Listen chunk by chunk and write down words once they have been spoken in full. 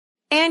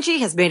Angie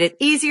has made it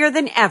easier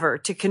than ever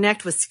to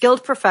connect with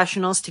skilled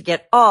professionals to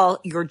get all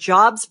your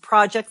jobs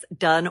projects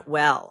done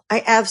well.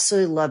 I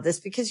absolutely love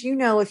this because,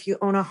 if you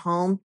own a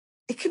home,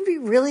 it can be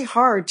really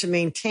hard to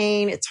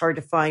maintain. It's hard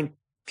to find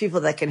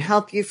people that can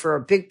help you for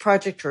a big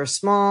project or a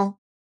small.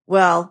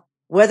 Well,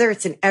 whether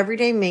it's in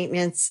everyday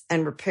maintenance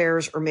and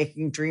repairs or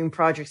making dream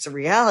projects a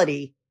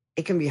reality,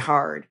 it can be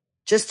hard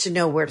just to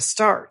know where to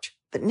start.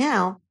 But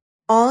now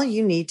all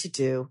you need to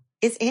do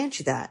is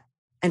Angie that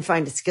and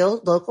find a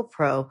skilled local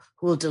pro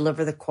who will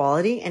deliver the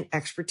quality and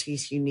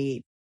expertise you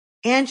need.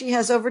 Angie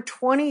has over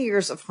 20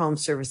 years of home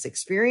service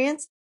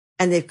experience,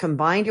 and they've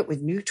combined it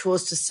with new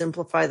tools to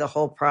simplify the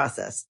whole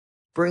process.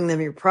 Bring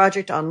them your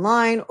project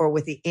online or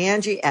with the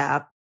Angie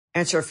app,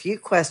 answer a few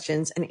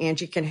questions, and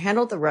Angie can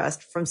handle the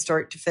rest from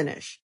start to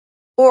finish.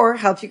 Or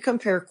help you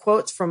compare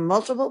quotes from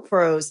multiple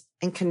pros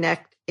and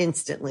connect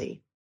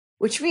instantly,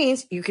 which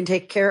means you can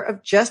take care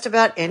of just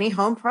about any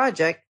home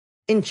project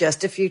in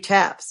just a few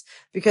taps.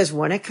 Because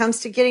when it comes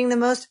to getting the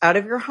most out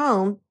of your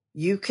home,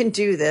 you can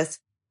do this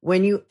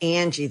when you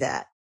Angie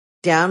that.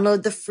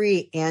 Download the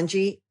free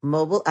Angie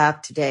mobile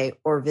app today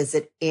or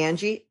visit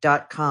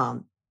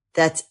Angie.com.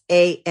 That's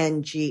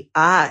ANGI.com.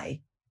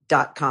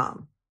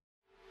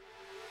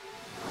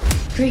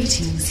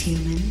 Greetings,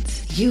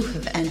 humans. You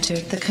have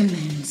entered the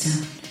Command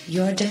Zone,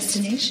 your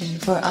destination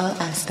for all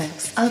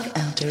aspects of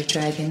Elder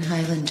Dragon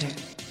Highlander.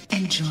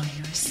 Enjoy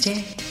your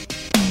stay.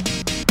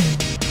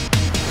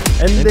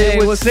 And they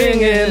were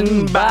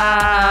singing,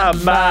 bye,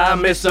 bye,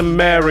 Miss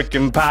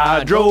American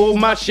Pie. Drove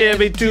my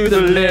Chevy to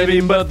the levee,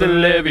 but the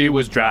levee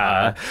was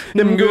dry.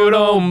 Them good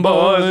old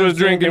boys was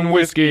drinking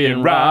whiskey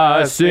and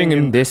rye,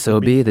 singing, this'll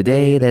be the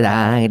day that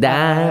I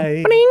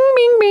die. Bing,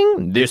 bing,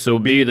 bing. This'll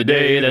be the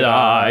day that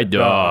I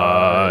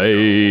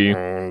die.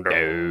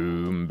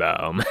 Boom,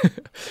 boom.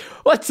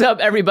 What's up,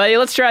 everybody?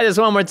 Let's try this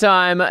one more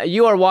time.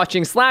 You are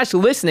watching /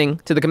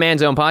 listening to the Command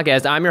Zone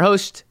podcast. I'm your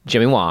host,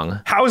 Jimmy Wong.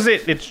 How's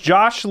it? It's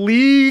Josh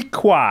Lee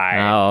Kwai.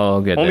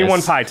 Oh, goodness. Only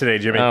one pie today,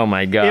 Jimmy. Oh,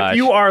 my gosh. If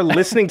you are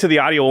listening to the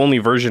audio-only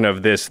version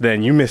of this,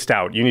 then you missed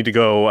out. You need to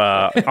go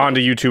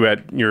onto YouTube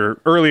at your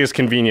earliest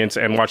convenience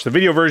and watch the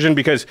video version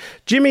because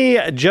Jimmy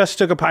just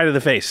took a pie to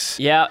the face.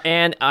 Yeah,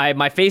 and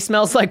my face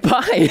smells like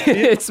pie.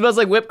 It smells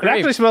like whipped cream. It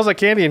actually smells like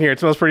candy in here. It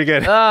smells pretty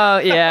good. Oh,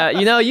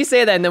 yeah. You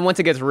say that, and then once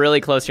it gets really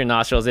close to your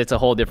nostrils, it's a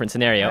whole different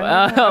scenario.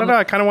 I don't know.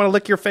 I kind of want to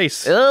lick your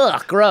face.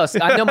 Ugh, gross.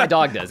 I know my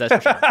dog does, that's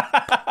for sure.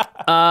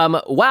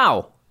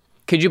 Wow.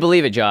 Could you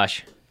believe it,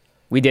 Josh?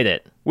 We did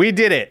it. We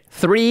did it.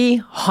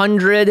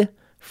 300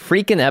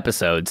 freaking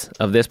episodes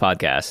of this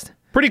podcast.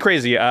 Pretty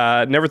crazy.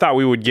 Never thought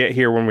we would get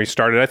here when we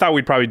started. I thought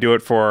we'd probably do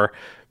it for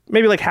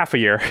maybe like half a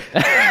year.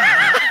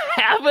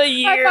 Half a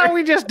year? I thought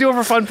we'd just do it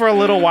for fun for a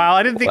little while.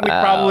 I didn't think we'd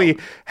probably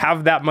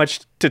have that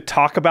much to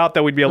talk about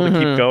that we'd be able to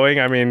keep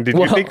going. I mean, did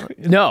you think?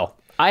 No.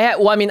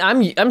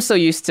 I'm so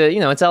used to,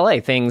 it's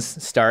LA.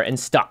 Things start and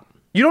stop.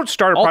 You don't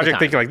start a project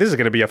thinking like this is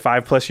going to be a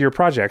 5+ year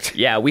project.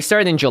 Yeah, we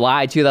started in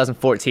July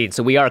 2014,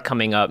 so we are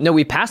coming up. No,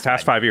 we passed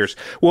 5 years.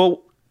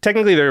 Well,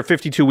 technically there are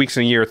 52 weeks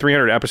in a year.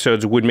 300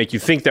 episodes would make you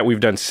think that we've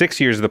done 6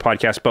 years of the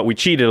podcast, but we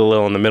cheated a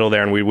little in the middle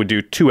there, and we would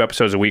do 2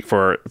 episodes a week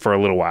for a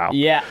little while.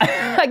 Yeah,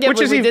 I guess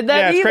we did that.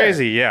 Yeah, it's either.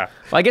 crazy. Yeah.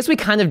 Well, I guess we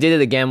kind of did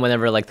it again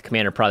whenever like the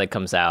Commander product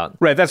comes out.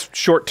 Right, that's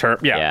short term.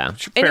 Yeah.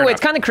 Anyway, it's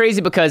kind of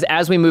crazy because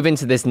as we move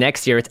into this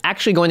next year, it's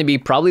actually going to be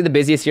probably the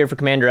busiest year for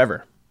Commander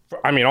ever.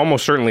 I mean,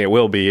 almost certainly it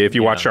will be. If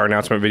you watched our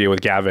announcement video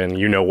with Gavin,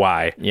 you know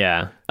why.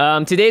 Yeah.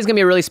 Today's going to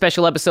be a really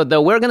special episode,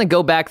 though. We're going to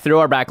go back through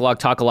our backlog,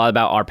 talk a lot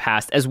about our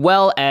past, as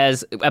well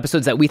as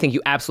episodes that we think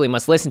you absolutely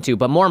must listen to.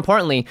 But more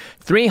importantly,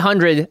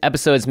 300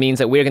 episodes means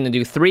that we're going to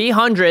do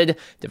 300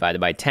 divided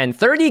by 10,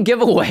 30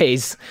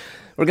 giveaways.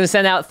 We're going to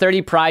send out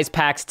 30 prize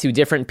packs to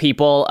different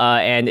people,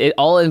 and it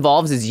all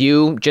involves is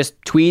you just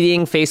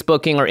tweeting,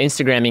 Facebooking, or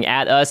Instagramming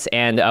at us,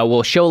 and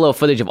we'll show a little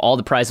footage of all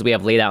the prizes we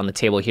have laid out on the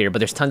table here. But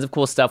there's tons of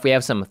cool stuff. We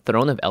have some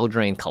Throne of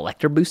Eldraine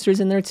collector boosters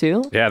in there,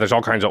 too. Yeah, there's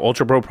all kinds of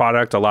Ultra Pro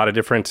product, a lot of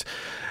different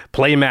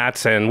play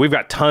mats, and we've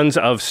got tons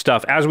of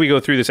stuff. As we go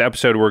through this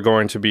episode, we're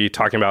going to be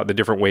talking about the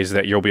different ways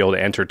that you'll be able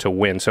to enter to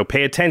win. So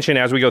pay attention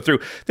as we go through.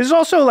 This is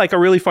also like a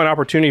really fun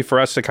opportunity for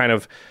us to kind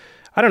of,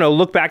 I don't know,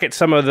 look back at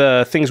some of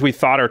the things we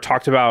thought or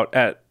talked about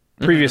at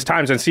previous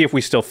times and see if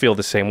we still feel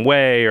the same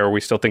way or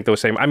we still think the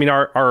same. I mean,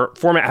 our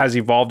format has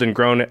evolved and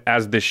grown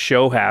as this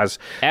show has.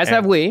 As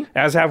have we.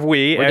 As have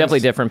we. We're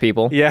definitely different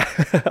people. Yeah,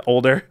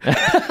 older.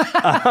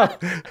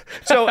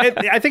 So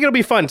I think it'll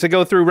be fun to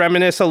go through,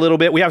 reminisce a little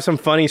bit. We have some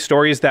funny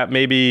stories that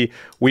maybe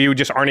we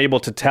just aren't able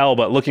to tell,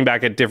 but looking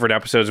back at different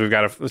episodes, we've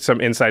got some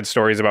inside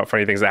stories about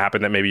funny things that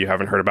happened that maybe you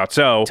haven't heard about.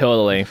 So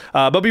totally.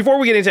 But before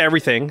we get into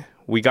everything,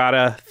 we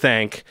gotta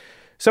thank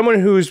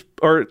someone who's,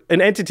 or an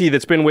entity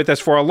that's been with us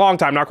for a long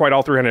time, not quite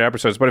all 300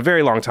 episodes, but a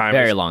very long time.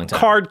 Very long time.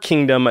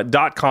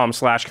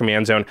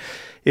 cardkingdom.com/command zone.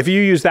 If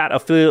you use that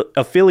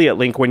affiliate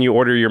link when you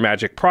order your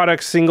Magic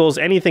products, singles,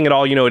 anything at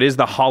all, you know, it is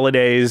the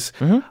holidays.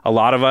 A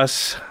lot of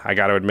us, I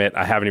got to admit,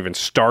 I haven't even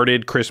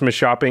started Christmas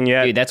shopping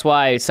yet. Dude, that's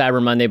why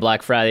Cyber Monday,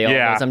 Black Friday,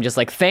 all those, I'm just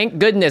like, thank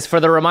goodness for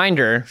the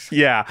reminder.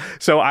 Yeah.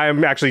 So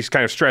I'm actually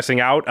kind of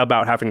stressing out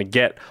about having to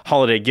get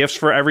holiday gifts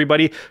for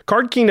everybody.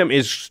 Card Kingdom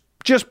is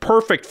just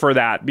perfect for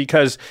that,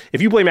 because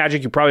if you play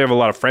Magic, you probably have a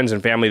lot of friends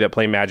and family that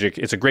play Magic.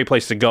 It's a great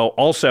place to go.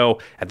 Also,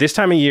 at this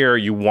time of year,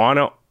 you want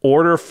to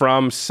order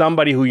from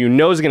somebody who you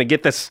know is going to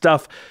get this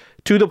stuff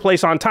to the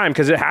place on time,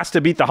 because it has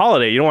to beat the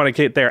holiday. You don't want to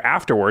get there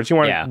afterwards. You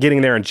want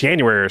getting there in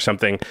January or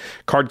something.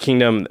 Card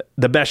Kingdom,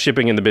 the best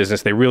shipping in the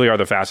business. They really are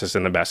the fastest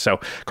and the best. So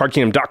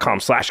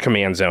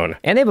cardkingdom.com/command zone.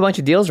 And they have a bunch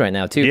of deals right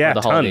now, too, for the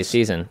holiday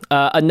season.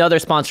 Another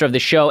sponsor of the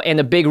show, and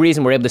a big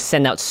reason we're able to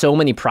send out so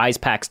many prize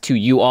packs to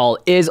you all,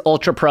 is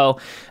Ultra Pro.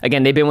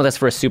 Again, they've been with us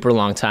for a super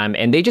long time,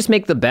 and they just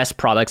make the best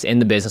products in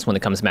the business when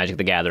it comes to Magic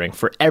the Gathering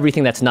for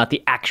everything that's not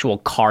the actual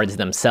cards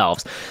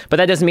themselves. But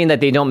that doesn't mean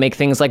that they don't make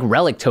things like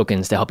relic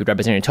tokens to help you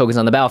represent your tokens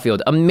on the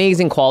battlefield.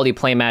 Amazing quality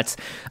playmats.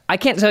 I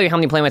can't tell you how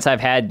many playmats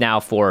I've had now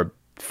for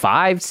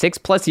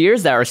 5-6+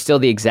 years that are still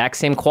the exact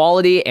same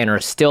quality and are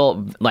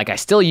still, like, I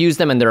still use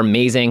them and they're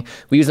amazing.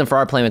 We use them for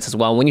our playmats as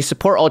well. When you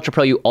support Ultra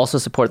Pro, you also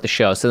support the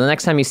show. So the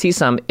next time you see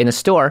some in a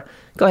store,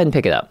 go ahead and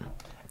pick it up.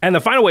 And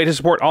the final way to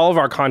support all of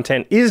our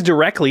content is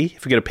directly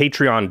if you go to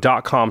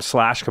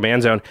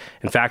patreon.com/command zone.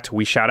 In fact,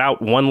 we shout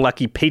out one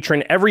lucky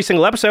patron every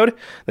single episode.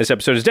 This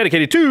episode is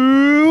dedicated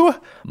to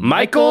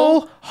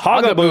Michael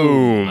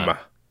Hagaboom.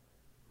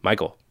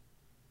 Michael,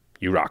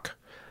 you rock.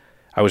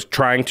 I was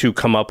trying to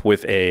come up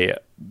with a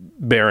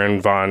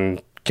Baron von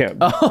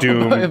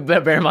Doom.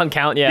 Baron von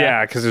Count, yeah.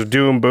 Yeah, because it's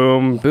Doom,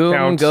 Boom. Boom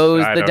Count,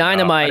 goes the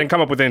dynamite. I didn't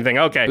come up with anything.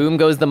 Okay. Boom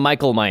goes the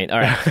Michael Might. All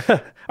right.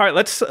 All right,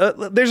 let's.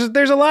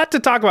 There's a lot to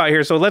talk about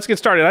here, so let's get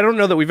started. I don't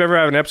know that we've ever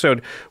had an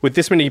episode with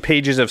this many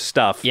pages of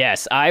stuff.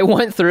 Yes, I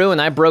went through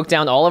and I broke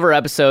down all of our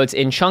episodes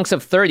in chunks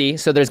of 30,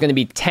 so there's going to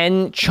be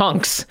 10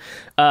 chunks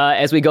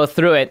as we go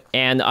through it,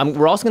 and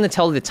we're also going to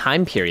tell the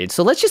time period.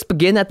 So let's just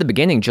begin at the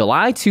beginning,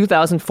 July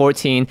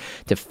 2014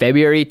 to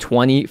February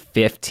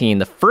 2015.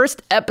 The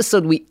first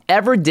episode we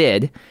ever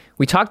did,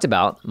 we talked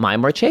about my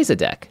Marchesa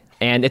deck,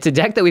 and it's a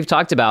deck that we've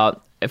talked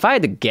about, if I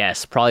had to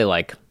guess, probably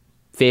like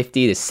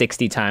 50 to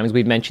 60 times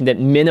we've mentioned it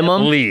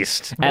minimum. At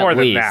least. More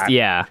than that.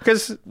 Yeah.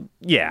 Because,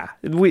 yeah,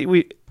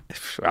 we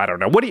I don't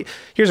know.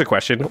 Here's a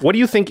question. What do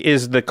you think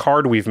is the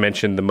card we've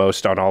mentioned the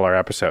most on all our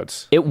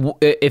episodes?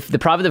 If the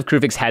Prophet of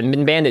Kruphix hadn't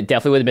been banned, it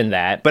definitely would have been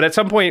that. But at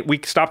some point, we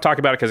stopped talking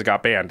about it because it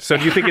got banned. So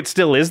do you think it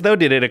still is, though?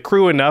 Did it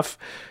accrue enough?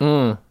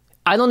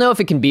 I don't know if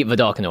it can beat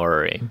Vedalken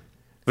Orrery.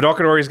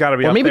 Vedalken Orrery's got to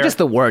be up there. Or maybe just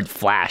the word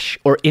flash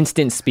or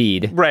instant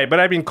speed. Right, but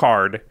I mean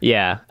card.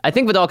 Yeah. I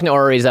think Vedalken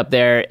Orrery's up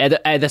there.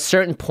 At a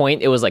certain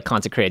point, it was like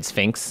Consecrated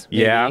Sphinx.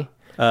 Maybe. Yeah.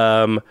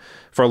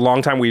 For a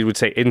long time, we would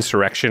say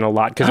Insurrection a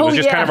lot because it was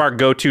just kind of our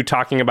go-to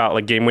talking about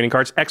like game-winning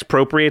cards.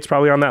 Expropriate's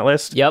probably on that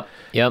list. Yep.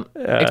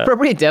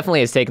 Expropriate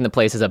definitely has taken the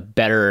place as a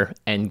better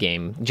end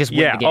game. Just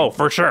win the game. Oh,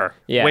 for sure.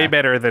 Yeah. Way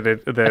better than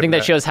I think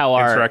that shows how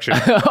our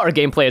our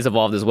gameplay has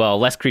evolved as well.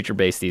 Less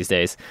creature-based these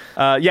days.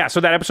 So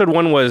that episode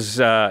 1 was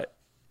it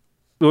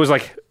was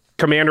like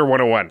Commander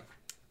 101.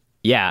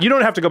 Yeah. You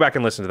don't have to go back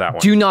and listen to that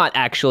one. Do not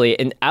actually.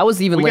 And I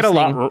was even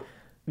listening.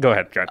 Go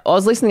ahead. I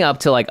was listening up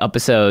to like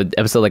episode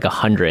like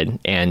 100,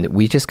 and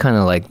we just kind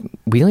of like,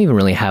 we don't even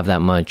really have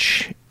that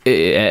much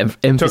emphasis.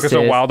 It took us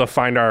a while to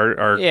find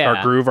our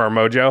groove, our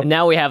mojo. And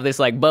now we have this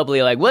like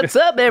bubbly, like, what's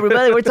up,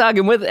 everybody? We're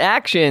talking with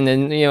action,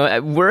 and you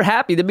know, we're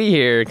happy to be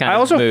here. I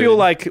also feel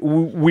like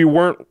we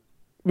weren't.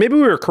 Maybe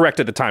we were correct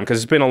at the time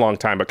because it's been a long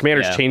time, but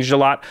Commander's changed a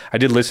lot. I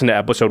did listen to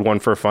episode 1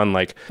 for fun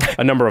like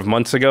a number of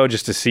months ago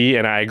just to see,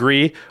 and I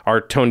agree.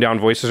 Our toned down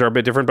voices are a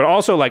bit different, but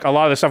also like a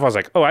lot of the stuff I was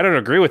like, oh, I don't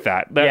agree with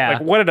that.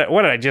 Like, what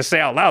did I just say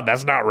out loud?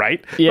 That's not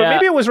right. Yeah. But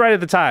maybe it was right at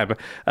the time.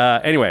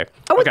 Anyway.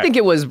 I would think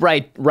it was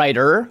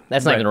righter.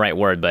 That's not even the right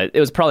word, but it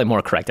was probably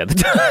more correct at the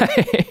time.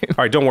 All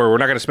right, don't worry. We're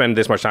not going to spend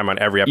this much time on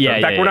every episode.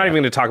 In fact, we're not even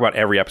going to talk about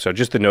every episode,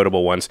 just the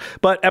notable ones.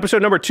 But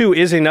episode number 2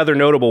 is another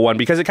notable one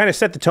because it kind of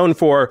set the tone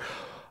for,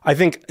 I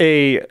think,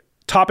 a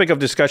topic of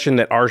discussion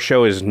that our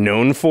show is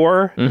known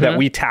for, that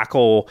we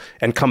tackle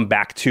and come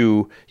back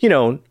to, you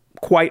know,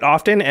 quite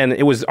often. And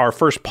it was our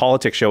first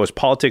politics show, was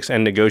Politics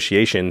and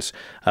Negotiations.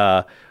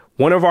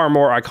 One of our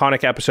more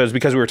iconic episodes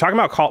because we were talking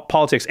about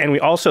politics, and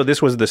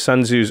this was the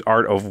Sun Tzu's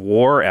Art of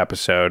War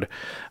episode.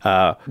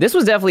 This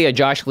was definitely a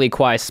Josh Lee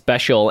Kwai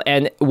special,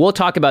 and we'll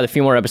talk about a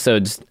few more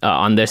episodes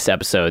on this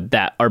episode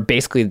that are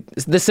basically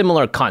the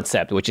similar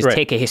concept, which is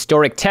take a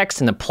historic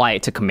text and apply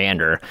it to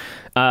Commander.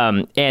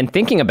 And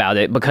thinking about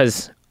it,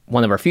 because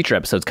one of our future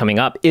episodes coming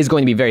up is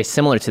going to be very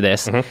similar to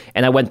this,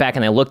 and I went back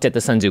and I looked at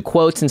the Sun Tzu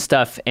quotes and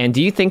stuff, and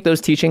do you think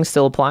those teachings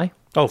still apply?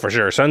 Oh, for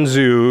sure. Sun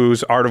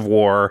Tzu's Art of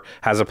War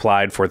has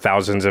applied for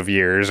thousands of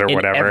years or In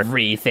whatever.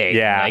 everything.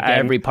 Yeah, Like and-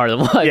 every part of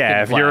life.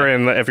 Yeah,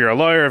 can if you're a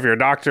lawyer, if you're a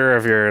doctor,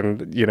 if you're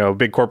a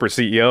big corporate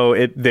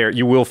CEO,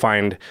 you will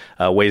find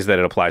ways that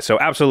it applies. So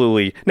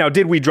absolutely. Now,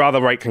 did we draw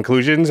the right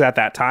conclusions at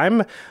that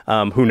time?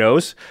 Who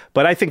knows?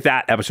 But I think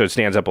that episode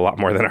stands up a lot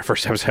more than our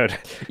first episode.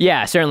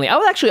 Yeah, certainly. I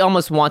would actually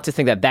almost want to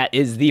think that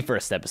is the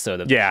first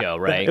episode of the show,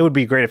 right? It would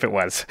be great if it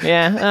was.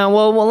 Yeah.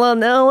 Well,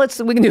 no.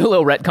 We can do a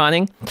little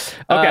retconning.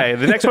 Okay,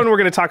 the next one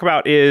we're going to talk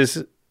about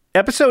is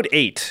episode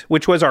 8,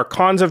 which was our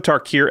Cons of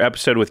Tarkir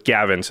episode with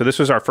Gavin. So this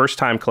was our first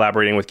time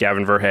collaborating with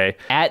Gavin Verhey.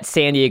 At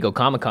San Diego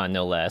Comic-Con,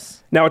 no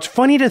less. Now, it's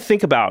funny to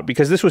think about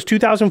because this was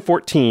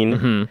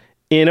 2014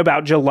 in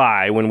about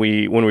July when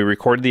we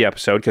recorded the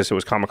episode because it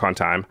was Comic-Con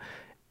time.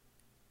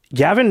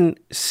 Gavin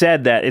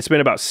said that it's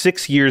been about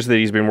 6 years that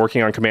he's been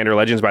working on Commander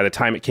Legends by the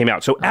time it came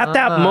out. So at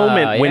that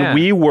moment when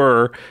we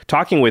were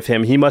talking with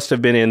him, he must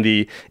have been in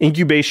the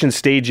incubation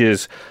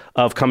stages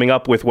of coming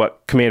up with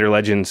what Commander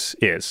Legends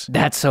is.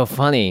 That's so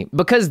funny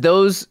because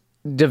those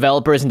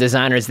developers and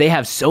designers, they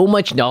have so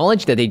much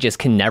knowledge that they just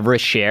can never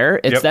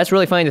share. That's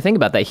really funny to think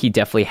about that he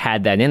definitely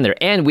had that in there.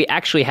 And we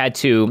actually had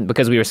to,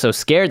 because we were so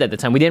scared at the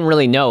time, we didn't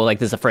really know, like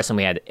this is the first time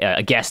we had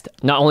a guest.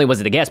 Not only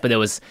was it a guest, but it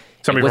was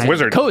somebody from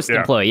Wizards. Coast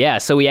employee, yeah.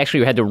 So we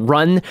actually had to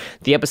run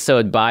the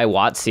episode by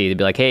WotC to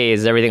be like, hey,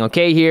 is everything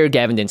okay here?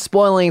 Gavin didn't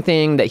spoil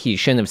anything that he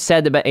shouldn't have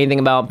said about anything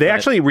about. They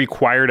actually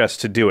required us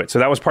to do it. So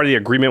that was part of the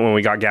agreement when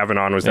we got Gavin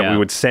on was that we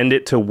would send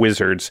it to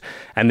Wizards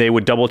and they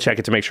would double check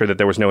it to make sure that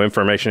there was no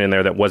information in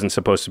there that wasn't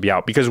supposed to be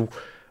out. Because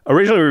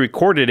originally we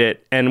recorded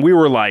it and we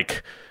were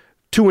like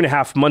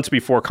 2.5 months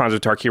before Cons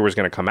of Tarkir was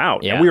going to come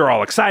out. Yeah. And we were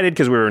all excited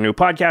because we were a new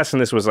podcast and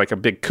this was like a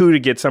big coup to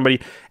get somebody.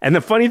 And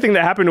the funny thing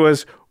that happened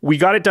was we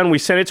got it done. We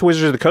sent it to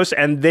Wizards of the Coast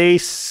and they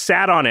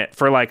sat on it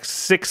for like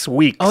 6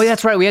 weeks. Oh,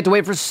 that's right. We had to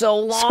wait for so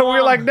long. So we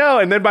were like, no.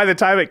 And then by the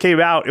time it came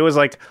out, it was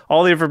like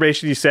all the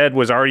information you said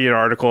was already in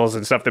articles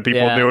and stuff that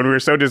people knew. And we were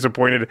so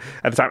disappointed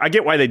at the time. I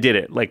get why they did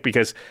it. Like,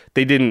 because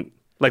they didn't,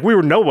 like, we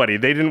were nobody.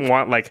 They didn't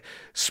want, like,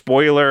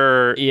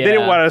 spoiler. Yeah. They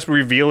didn't want us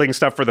revealing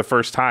stuff for the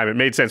first time. It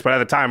made sense. But at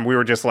the time, we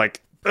were just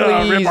like,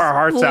 rip our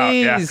hearts out.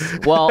 Yeah.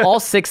 Well, all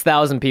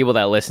 6,000 people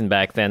that listened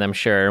back then, I'm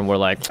sure, were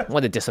like,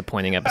 what a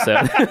disappointing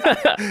episode.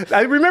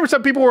 I remember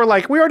some people were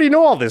like, we already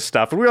know all this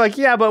stuff. And we were like,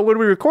 yeah, but when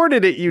we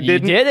recorded it, you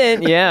didn't. You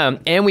didn't, yeah.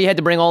 And we had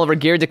to bring all of our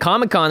gear to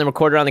Comic-Con and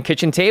record it on the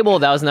kitchen table.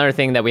 That was another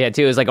thing that we had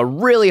too. It was like a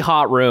really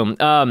hot room.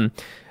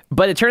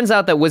 But it turns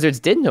out that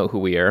Wizards did know who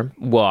we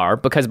are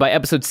because by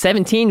episode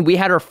 17, we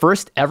had our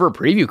first ever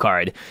preview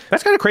card.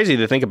 That's kind of crazy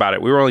to think about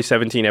it. We were only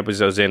 17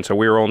 episodes in, so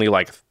we were only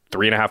like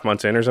 3.5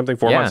 months in or something,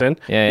 4 months in.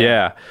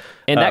 Yeah.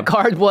 And that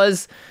card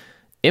was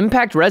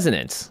Impact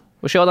Resonance.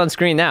 We'll show it on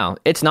screen now.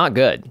 It's not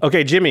good.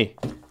 Okay, Jimmy.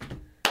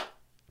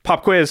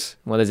 Pop quiz.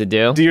 What does it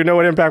do? Do you know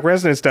what Impact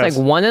Resonance does? It's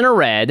like 1 in a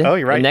red. Oh,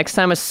 you're right. The next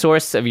time a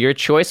source of your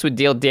choice would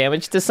deal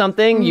damage to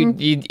something,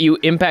 you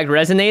impact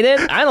resonate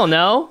it? I don't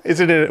know. Is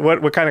it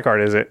what kind of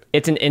card is it?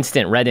 It's an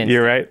instant, red instant.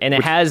 You're right. And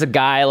it has a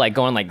guy like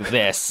going like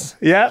this.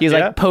 Yeah, He's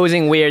yeah. like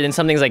posing weird and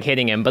something's like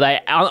hitting him. But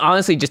I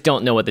honestly just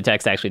don't know what the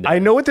text actually does. I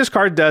know what this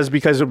card does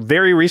because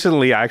very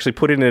recently I actually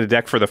put it in a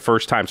deck for the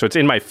first time. So it's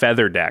in my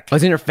Feather deck. Oh,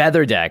 it's in your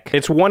Feather deck.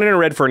 It's 1 in a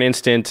red for an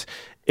instant.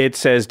 It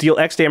says deal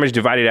X damage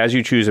divided as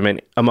you choose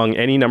among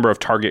any number of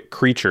target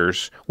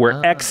creatures,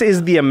 where X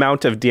is the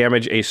amount of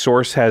damage a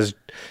source has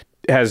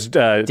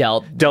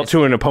dealt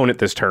to an opponent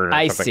this turn.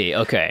 I see.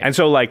 Okay. And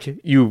so, like,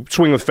 you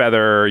swing with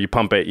Feather, you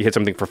pump it, you hit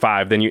something for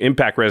 5, then you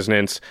impact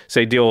Resonance,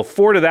 say deal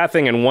 4 to that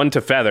thing and 1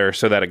 to Feather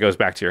so that it goes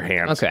back to your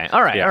hands. Okay.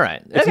 All right. Yeah. All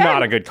right. It's Okay.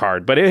 not a good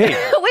card, but hey. Wait,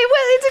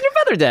 it's in your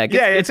Feather deck.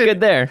 It's good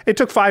there. It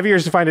took 5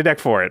 years to find a deck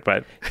for it,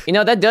 but You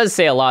know, that does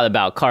say a lot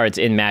about cards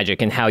in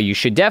Magic and how you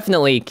should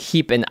definitely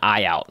keep an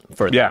eye out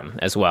for them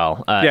as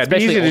well. yeah, it'd be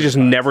easy to just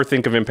never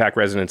think of Impact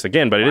Resonance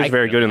again, but it is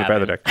very good in the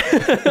Feather deck.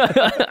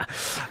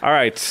 All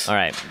right. All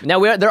right. Now,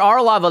 there are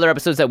a lot of other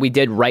episodes that we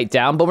did write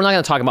down, but we're not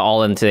going to talk about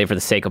all of them today for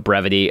the sake of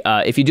brevity.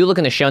 If you do look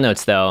in the show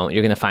notes, though,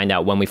 you're going to find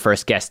out when we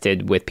first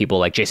guested with people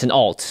like Jason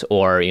Alt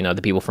or, you know,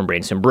 the people from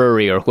Brainstorm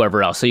Brewery or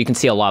whoever else. So you can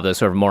see a lot of those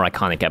sort of more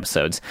iconic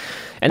episodes.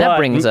 And that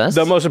brings us...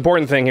 The most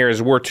important thing here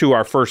is we're to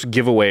our first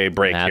giveaway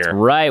break here. That's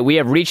right. We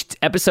have reached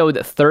episode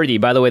 30.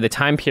 By the way, the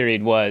time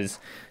period was...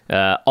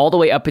 all the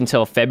way up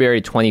until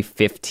February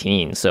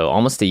 2015, so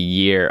almost a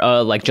year,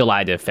 like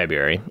July to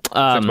February.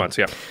 6 months,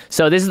 yeah.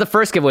 So this is the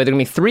first giveaway. There are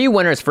going to be 3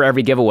 winners for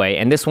every giveaway,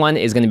 and this one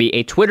is going to be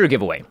a Twitter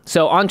giveaway.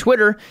 So on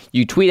Twitter,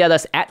 you tweet at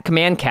us at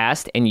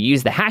CommandCast, and you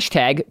use the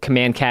hashtag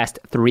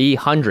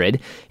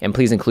CommandCast300, and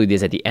please include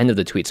these at the end of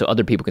the tweet so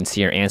other people can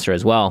see your answer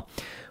as well.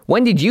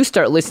 When did you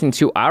start listening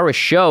to our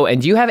show?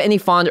 And do you have any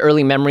fond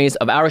early memories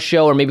of our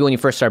show, or maybe when you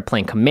first started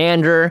playing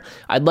Commander?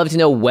 I'd love to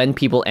know when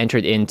people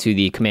entered into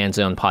the Command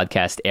Zone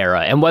podcast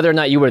era and whether or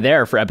not you were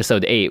there for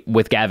episode 8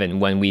 with Gavin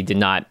when we did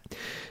not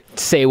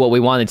say what we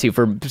wanted to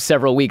for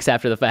several weeks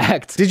after the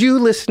fact. Did you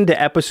listen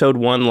to episode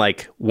 1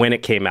 like when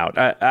it came out?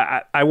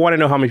 I want to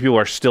know how many people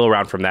are still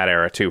around from that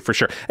era too, for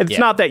sure. It's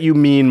not that you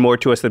mean more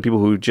to us than people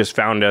who just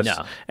found us.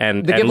 No.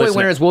 And the giveaway listen.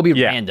 winners will be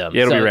random.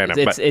 It'll So be random.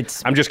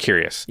 It's I'm just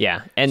curious.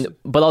 Yeah,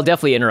 but I'll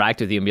definitely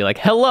interact with you and be like,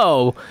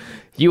 "Hello,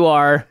 you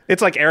are."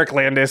 It's like Eric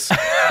Landis,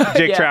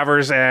 Jake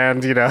Travers,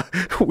 and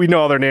we know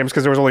all their names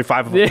because there was only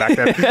 5 of them back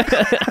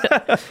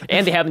then.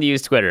 And they happen to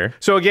use Twitter.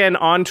 So again,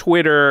 on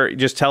Twitter,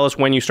 just tell us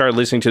when you started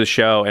listening to the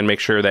show and make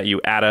sure that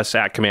you add us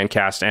at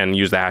CommandCast and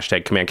use the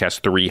hashtag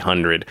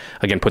CommandCast300.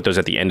 Again, put those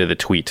at the end of the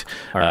tweet.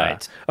 All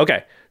right.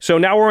 Okay. So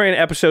now we're in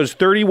episodes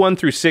 31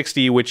 through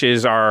 60, which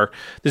is our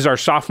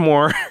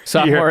sophomore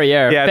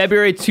year. Yeah.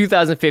 February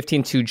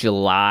 2015 to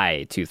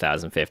July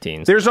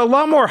 2015. There's a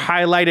lot more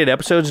highlighted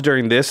episodes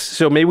during this,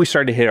 so maybe we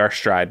started to hit our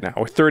stride now.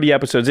 We're 30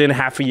 episodes in,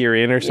 half a year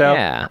in or so.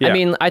 Yeah. I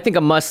mean, I think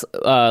a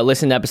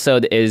must-listen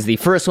episode is the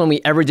first one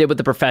we ever did with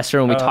the professor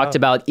when we talked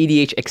about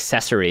EDH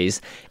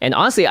accessories. And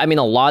honestly, I mean,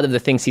 a lot of the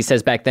things he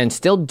says back then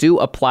still do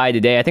apply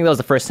today. I think that was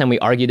the first time we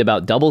argued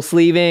about double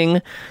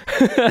sleeving.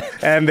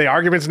 And the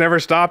arguments never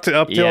stopped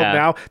up till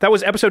now. That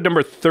was episode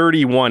number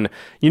 31.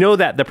 You know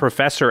that the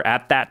professor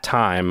at that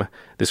time,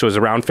 this was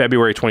around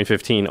February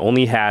 2015,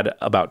 only had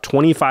about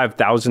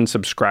 25,000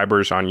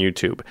 subscribers on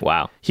YouTube.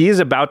 Wow. He is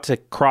about to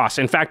cross.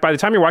 In fact, by the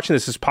time you're watching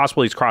this, it's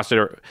possible he's crossed it.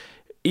 Or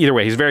either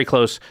way, he's very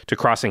close to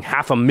crossing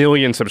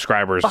 500,000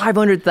 subscribers.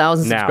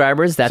 500,000 now.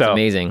 subscribers? That's So,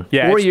 amazing.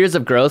 yeah, 4 it's years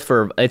of growth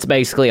it's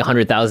basically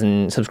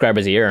 100,000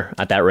 subscribers a year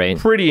at that rate.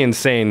 pretty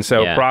insane.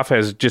 So Yeah. Prof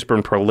has just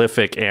been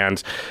prolific,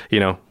 and,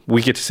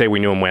 we get to say we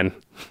knew him when.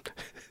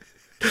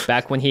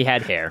 Back when he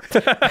had hair.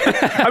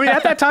 I mean,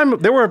 at that time,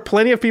 there were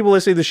plenty of people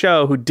listening to the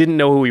show who didn't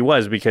know who he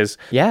was because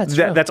it's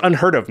true. that's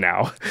unheard of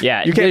now.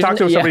 Yeah, you can't there's talk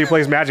to somebody yeah. who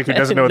plays Magic who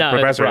doesn't know No, who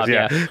the professor Rob,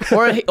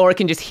 is. or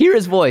can just hear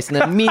his voice and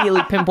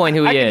immediately pinpoint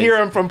who he I is. can hear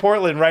him from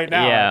Portland right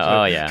now.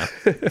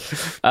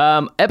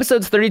 Yeah,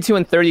 episodes 32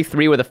 and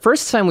 33 were the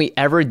first time we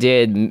ever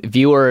did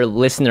viewer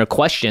listener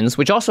questions,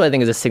 which also I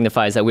think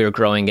signifies that we were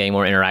growing, getting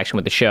more interaction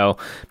with the show.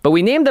 But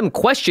we named them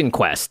Question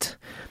Quest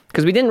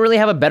because we didn't really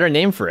have a better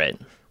name for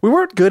it. We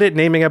weren't good at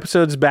naming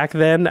episodes back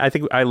then.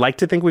 I like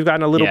to think we've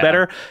gotten a little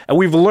better. And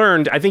we've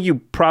learned, I think you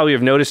probably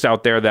have noticed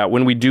out there that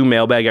when we do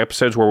mailbag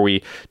episodes where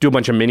we do a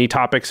bunch of mini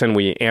topics and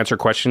we answer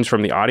questions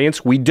from the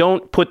audience, we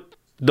don't put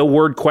the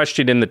word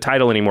question in the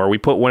title anymore. We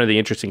put one of the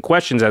interesting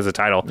questions as a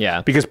title.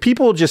 Yeah. Because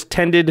people just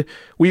tended,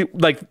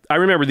 I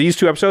remember these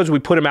 2 episodes, we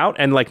put them out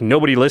and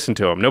nobody listened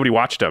to them. Nobody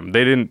watched them.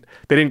 They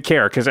didn't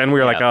care. And we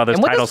were like, oh, this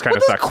title's kind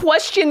of sucks. What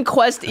does Question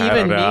Quest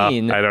even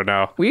mean? I don't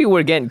know. We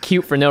were getting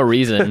cute for no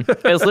reason.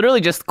 It's literally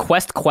just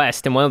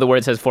quest, and one of the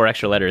words has 4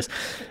 extra letters.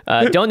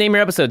 Don't name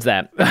your episodes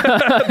that.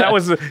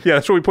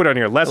 That's what we put on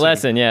here.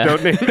 Lesson, yeah.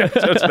 Don't name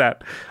episodes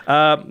that.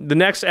 The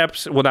next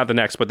episode, well, not the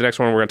next, but the next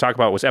one we're going to talk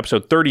about was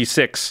episode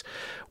 36,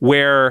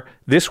 where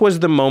this was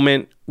the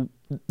moment,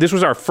 this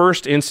was our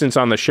first instance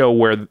on the show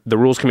where the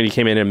rules committee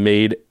came in and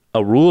made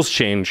a rules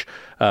change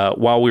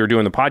while we were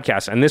doing the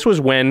podcast. And this was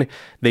when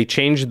they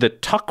changed the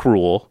tuck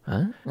rule.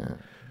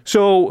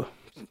 So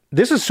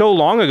this is so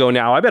long ago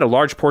now, I bet a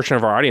large portion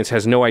of our audience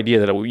has no idea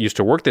that it used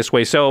to work this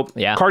way. So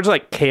cards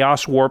like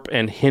Chaos Warp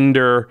and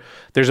Hinder,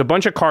 there's a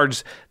bunch of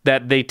cards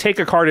that they take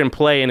a card in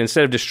play, and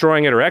instead of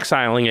destroying it or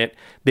exiling it,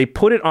 they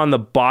put it on the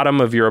bottom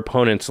of your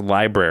opponent's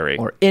library.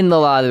 Or in the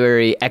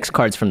library, X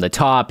cards from the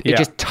top. It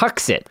just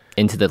tucks it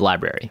into the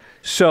library.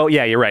 So,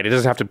 yeah, you're right. It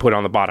doesn't have to put it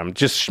on the bottom.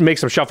 Just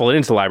makes them shuffle it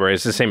into the library.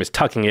 It's the same as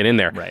tucking it in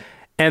there. Right.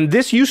 And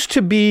this used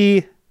to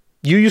be...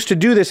 You used to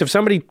do this if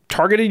somebody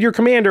targeted your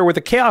commander with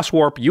a Chaos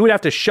Warp, you would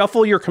have to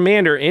shuffle your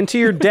commander into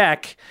your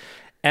deck,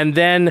 and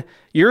then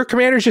your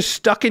commander's just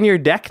stuck in your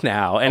deck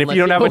now. And if you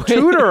don't have a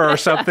tutor or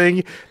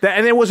something,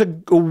 and it was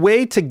a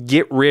way to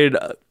get rid,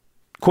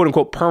 quote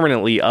unquote,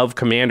 permanently of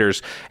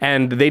commanders.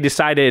 And they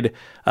decided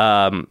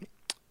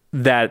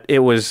that it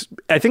was,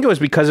 I think it was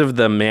because of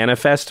the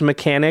manifest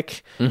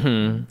mechanic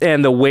and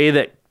the way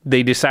that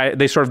they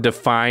sort of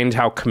defined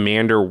how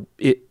commander,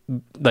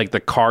 like the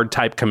card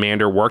type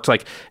commander worked.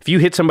 Like if you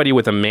hit somebody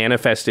with a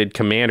manifested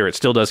commander, it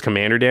still does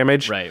commander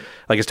damage. Right.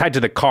 Like it's tied to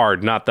the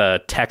card, not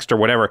the text or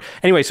whatever.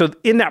 Anyway, so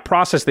in that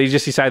process, they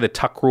just decided the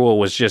tuck rule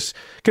was just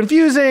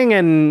confusing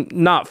and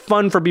not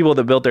fun for people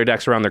that built their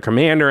decks around their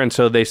commander. And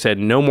so they said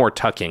no more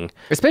tucking.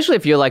 Especially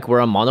if you're like, we're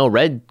a mono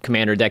red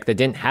commander deck that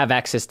didn't have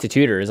access to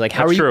tutors. Like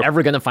how are you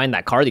ever going to find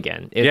that card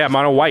again?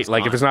 Mono white.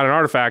 Like if it's not an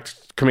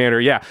artifact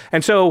commander. Yeah.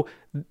 And so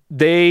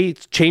they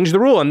changed the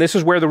rule, and this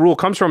is where the rule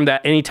comes from, that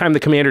anytime the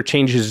commander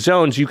changes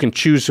zones, you can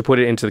choose to put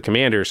it into the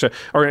commander,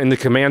 or in the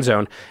command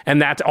zone.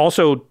 And that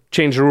also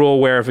changed the rule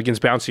where if it gets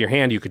bounced to your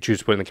hand, you could choose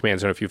to put it in the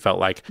command zone if you felt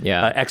like.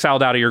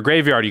 Exiled out of your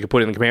graveyard, you could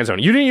put it in the command zone.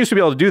 You didn't used to be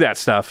able to do that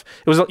stuff.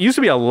 It used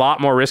to be a lot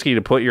more risky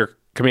to put your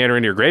commander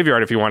into your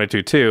graveyard if you wanted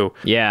to, too.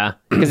 Yeah,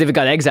 because if it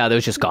got exiled, it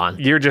was just gone.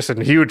 You're just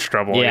in huge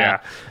trouble, yeah.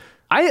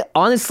 I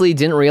honestly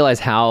didn't realize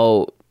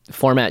how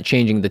format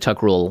changing the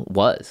tuck rule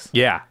was.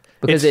 Yeah.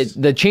 Because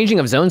the changing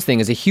of zones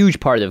thing is a huge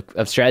part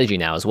of strategy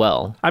now as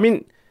well. I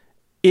mean,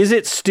 Is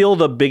it still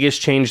the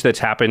biggest change that's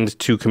happened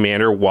to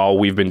Commander while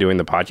we've been doing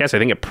the podcast? I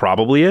think it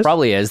probably is.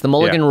 Probably is. The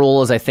mulligan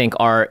rules, I think,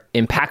 are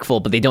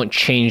impactful, but they don't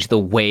change the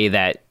way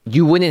that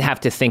you wouldn't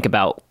have to think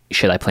about,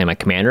 should I play my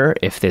Commander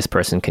if this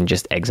person can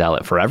just exile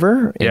it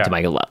forever into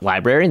my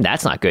library? And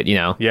that's not good, you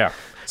know? Yeah.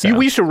 So.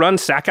 We used to run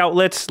sack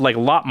outlets like a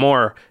lot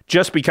more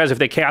just because if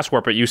they Chaos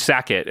Warp it, you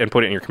sack it and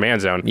put it in your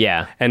command zone.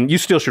 Yeah. And you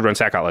still should run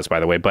sack outlets, by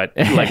the way, but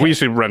like we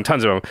used to run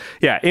tons of them.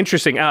 Yeah,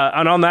 interesting.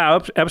 And on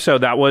that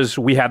episode,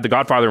 we had the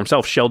Godfather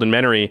himself, Sheldon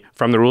Menery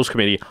from the Rules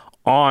Committee,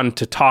 on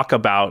to talk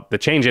about the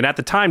change. And at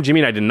the time, Jimmy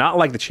and I did not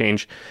like the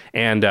change.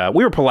 And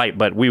we were polite,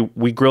 but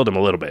we grilled him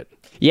a little bit.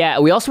 Yeah,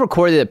 we also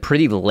recorded it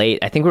pretty late.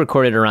 I think we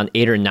recorded around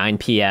 8 or 9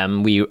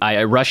 p.m.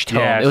 I rushed home.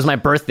 Yes. It was my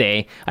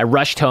birthday. I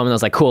rushed home and I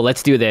was like, cool,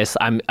 let's do this.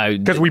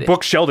 Because we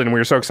booked Sheldon and we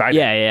were so excited.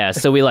 Yeah.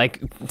 So we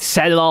like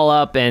set it all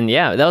up, and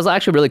yeah, that was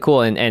actually really cool.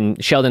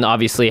 And Sheldon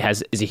obviously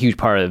is a huge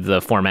part of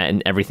the format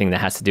and everything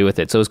that has to do with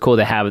it. So it was cool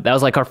to have it. That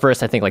was like our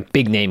first, I think, like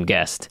big name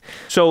guest.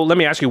 So let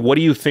me ask you, what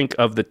do you think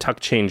of the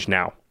tuck change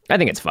now? I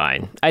think it's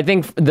fine. I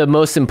think the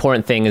most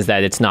important thing is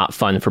that it's not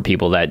fun for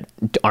people that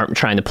aren't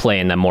trying to play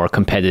in the more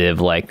competitive,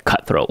 like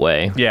cutthroat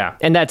way. Yeah.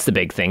 And that's the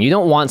big thing. You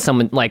don't want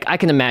someone, like, I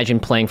can imagine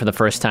playing for the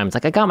first time. It's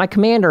like, I got my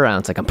commander out.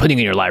 It's like, I'm putting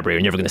it in your library.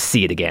 You're never going to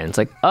see it again. It's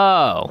like,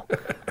 oh,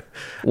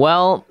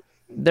 well,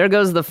 there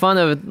goes the fun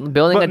of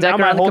building a deck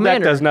around the commander. My whole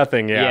deck does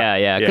nothing,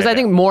 Yeah. Because I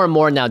think more and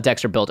more now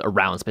decks are built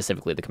around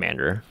specifically the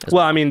commander.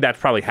 Well, I mean, that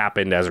probably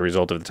happened as a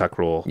result of the tuck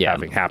rule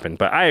having happened.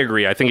 But I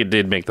agree. I think it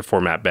did make the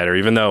format better,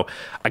 even though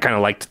I kind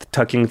of liked the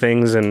tucking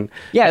things. And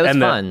it was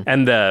fun.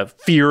 And the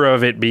fear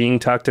of it being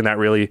tucked and that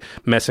really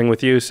messing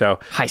with you. So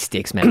high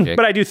stakes Magic.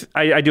 But I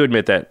do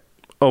admit that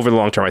over the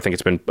long term, I think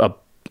it's been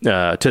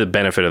to the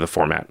benefit of the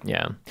format.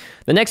 Yeah.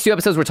 The next 2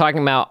 episodes we're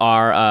talking about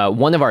are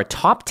one of our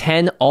top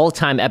 10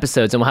 all-time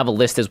episodes, and we'll have a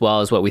list as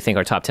well as what we think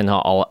our top 10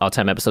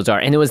 all-time episodes are.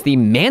 And it was the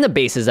Mana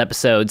Bases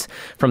episodes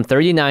from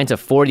 39 to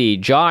 40.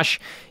 Josh,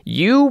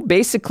 you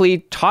basically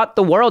taught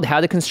the world how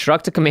to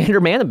construct a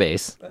Commander Mana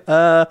Base.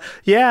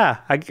 Yeah.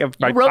 I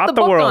wrote the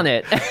book on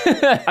it.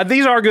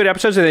 These are good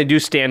episodes, and they do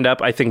stand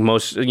up. I think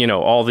most,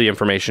 all the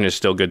information is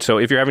still good. So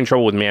if you're having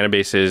trouble with Mana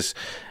Bases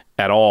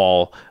at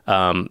all,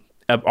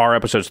 our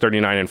episodes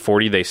 39 and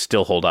 40, they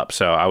still hold up.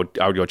 So I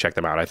would go check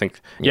them out. I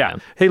think, yeah.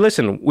 Hey,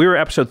 listen, we were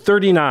episode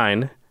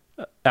 39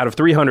 out of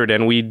 300,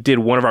 and we did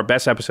one of our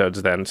best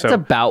episodes then. So it's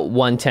about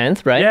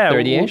 1/10, right? Yeah,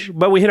 30-ish.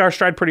 But we hit our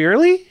stride pretty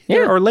early,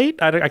 or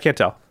late. I can't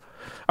tell.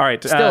 All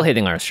right, still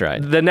hitting our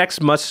stride. The next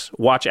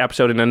must-watch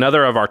episode, and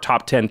another of our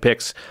top 10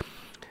 picks.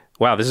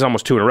 Wow, this is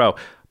almost 2 in a row.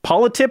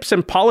 Politips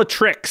and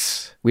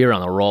Politricks. We were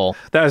on a roll.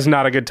 That is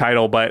not a good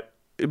title, but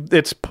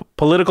it's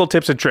political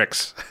tips and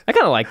tricks. I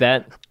kind of like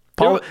that.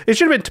 It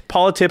should have been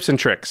Politips and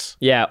Tricks.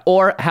 Yeah,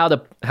 or how to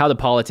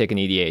politic an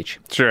EDH.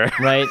 Sure.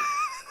 Right?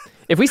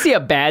 If we see a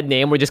bad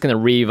name, we're just going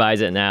to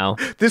revise it now.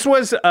 This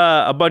was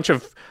a bunch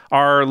of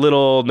our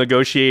little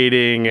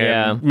negotiating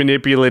and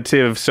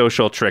manipulative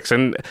social tricks.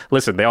 And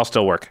listen, they all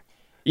still work.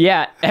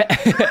 Yeah.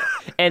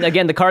 And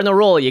again, the cardinal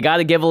rule, you got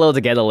to give a little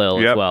to get a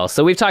little as well.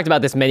 So we've talked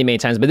about this many, many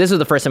times, but this was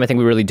the first time I think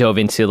we really dove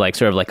into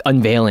sort of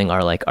unveiling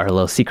our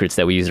little secrets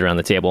that we use around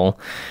the table.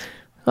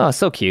 Oh,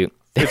 so cute.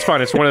 It's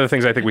fun. It's one of the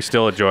things I think we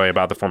still enjoy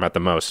about the format the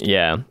most.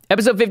 Yeah.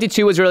 Episode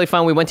 52 was really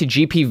fun. We went to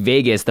GP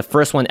Vegas, the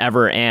first one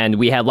ever, and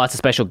we had lots of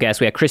special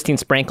guests. We had Christine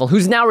Sprankle,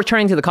 who's now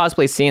returning to the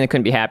cosplay scene. I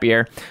couldn't be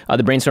happier.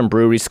 The Brainstorm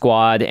Brewery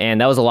squad, and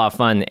that was a lot of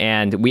fun.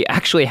 And we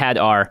actually had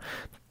a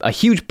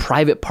huge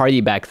private party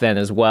back then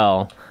as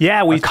well.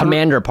 Yeah,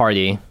 commander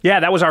party.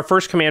 Yeah, that was our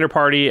first commander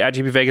party at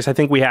GP Vegas. I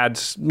think we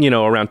had,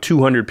 around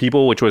 200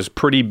 people, which was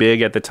pretty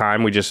big at the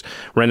time. We just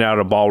rented out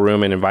a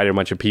ballroom and invited a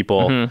bunch of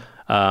people. Mm-hmm.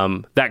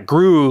 That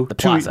grew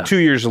 2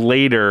 years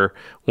later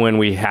when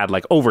we had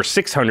over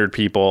 600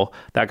 people.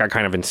 That got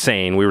kind of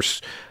insane. We were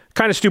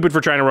kind of stupid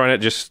for trying to run it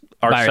just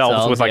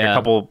ourselves with a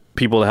couple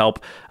people to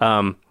help.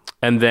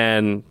 And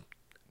then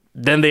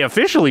they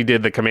officially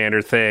did the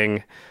commander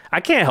thing. I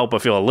can't help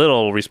but feel a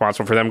little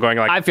responsible for them going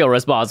I feel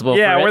responsible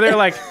for it. where they're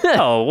like,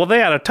 oh, well, they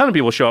had a ton of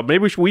people show up.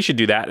 Maybe we should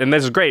do that. And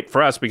this is great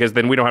for us because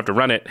then we don't have to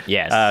run it.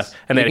 Yes.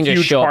 And they can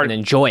just show up and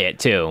enjoy it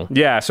too.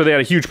 Yeah. So they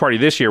had a huge party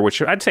this year,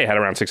 which I'd say had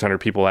around 600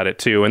 people at it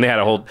too. And they had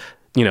a whole...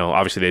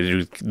 obviously they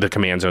do the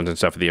command zones and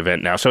stuff at the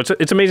event now. So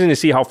it's amazing to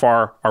see how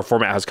far our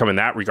format has come in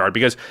that regard,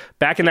 because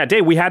back in that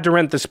day, we had to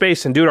rent the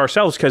space and do it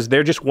ourselves because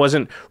there just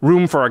wasn't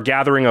room for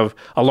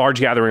a large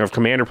gathering of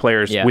commander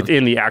players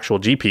within the actual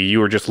GP.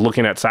 You were just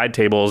looking at side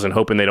tables and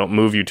hoping they don't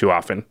move you too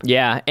often.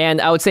 Yeah. And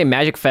I would say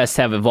Magic Fests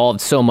have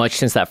evolved so much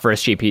since that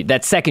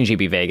second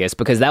GP Vegas,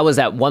 because that was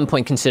at one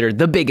point considered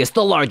the biggest,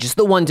 the largest,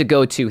 the one to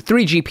go to,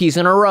 3 GPs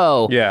in a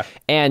row. Yeah.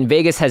 And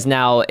Vegas has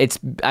now, it's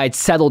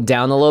settled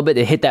down a little bit.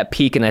 It hit that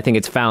peak, and I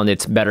think it's found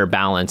its better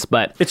balance,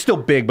 but it's still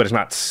big, but it's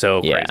not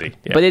so crazy.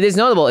 Yeah. But it is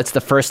notable. It's the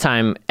first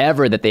time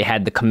ever that they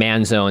had the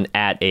command zone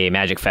at a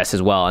Magic Fest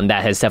as well, and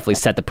that has definitely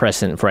set the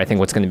precedent for I think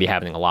what's going to be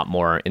happening a lot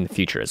more in the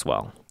future as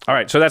well. All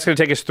right, so that's going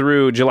to take us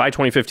through July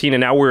 2015, and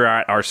now we're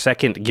at our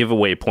second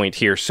giveaway point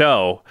here.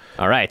 So,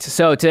 all right,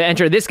 so to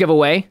enter this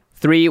giveaway,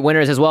 3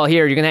 winners as well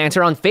here. You're going to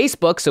answer on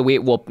Facebook, so we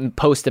will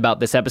post about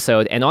this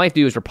episode, and all you have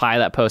to do is reply to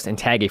that post and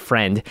tag a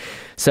friend.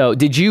 So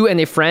did you and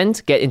a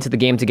friend get into the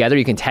game together?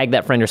 You can tag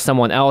that friend or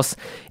someone else,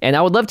 and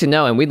I would love to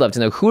know, and we'd love to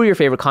know, who are your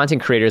favorite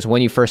content creators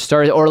when you first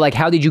started, or like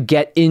how did you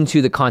get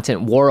into the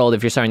content world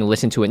if you're starting to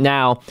listen to it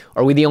now?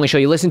 Are we the only show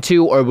you listen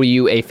to, or were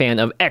you a fan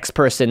of X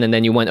person and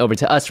then you went over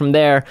to us from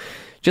there?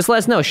 Just let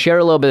us know. Share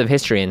a little bit of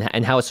history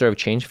and how it sort of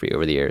changed for you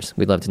over the years.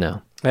 We'd love to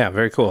know. Yeah,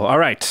 very cool. All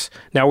right.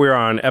 Now we're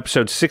on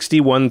episode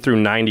 61 through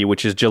 90,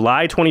 which is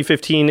July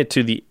 2015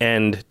 to the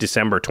end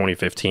December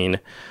 2015.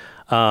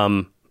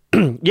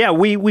 Yeah,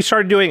 we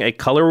started doing a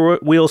color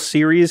wheel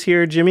series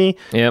here, Jimmy.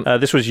 Yep.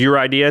 This was your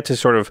idea to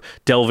sort of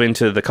delve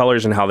into the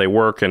colors and how they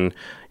work and,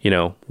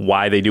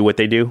 why they do what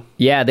they do.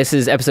 Yeah, this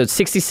is episode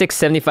 66,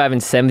 75,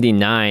 and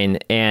 79.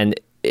 And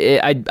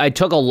I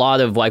took a lot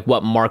of like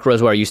what Mark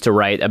Rosewater used to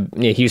write.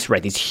 He used to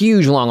write these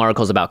huge long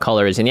articles about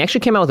colors, and he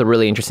actually came out with a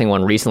really interesting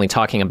one recently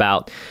talking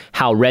about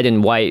how red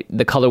and white,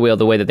 the color wheel,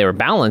 the way that they were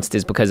balanced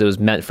is because it was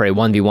meant for a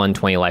 1v1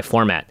 20 life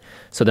format.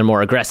 So they're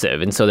more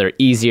aggressive, and so they're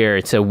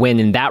easier to win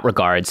in that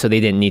regard. So they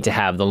didn't need to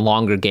have the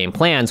longer game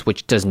plans,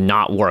 which does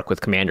not work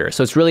with Commander.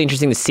 So it's really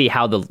interesting to see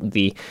how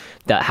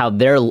how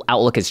their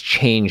outlook has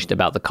changed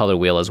about the color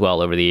wheel as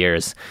well over the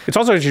years. It's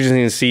also interesting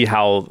to see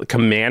how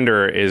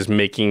Commander is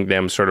making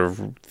them sort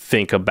of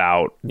think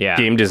about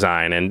game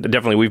design. And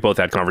definitely we've both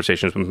had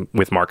conversations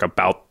with Mark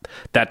about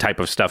that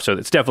type of stuff. So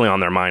it's definitely on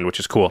their mind, which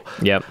is cool.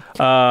 Yep.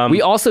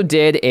 We also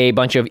did a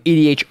bunch of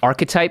EDH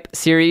archetype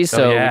series.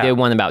 So we did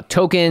one about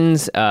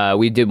tokens.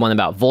 We did one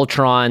about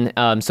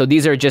Voltron. So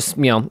these are just,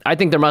 I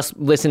think there must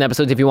listen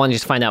episodes if you want to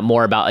just find out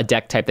more about a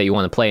deck type that you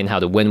want to play and how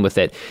to win with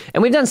it.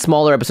 And we've done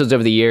smaller episodes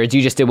over the years.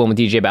 You just did one with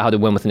DJ about how to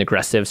win with an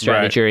aggressive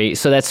strategy. Right.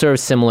 So that's sort of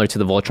similar to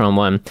the Voltron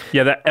one.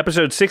 Yeah, that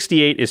episode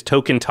 68 is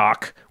Token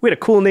Talk. We had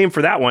a cool name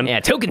for that one. Yeah,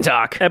 Token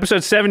Talk.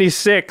 Episode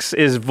 76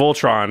 is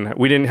Voltron.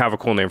 We didn't have a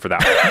cool name for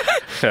that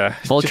one.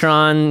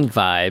 Voltron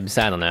vibes.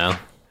 I don't know.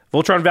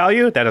 Voltron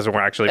value? That doesn't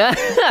work, actually.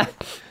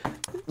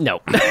 No.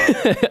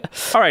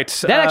 All right.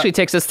 That actually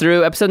takes us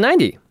through episode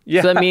 90.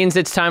 Yeah. So that means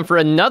it's time for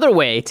another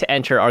way to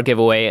enter our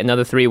giveaway,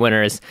 another 3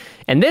 winners.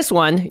 And this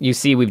one, you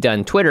see we've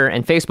done Twitter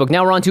and Facebook.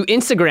 Now we're on to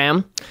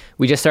Instagram.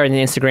 We just started an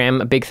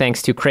Instagram. A big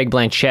thanks to Craig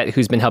Blanchett,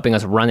 who's been helping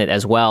us run it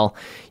as well.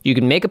 You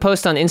can make a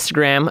post on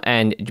Instagram,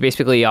 and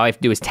basically all you have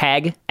to do is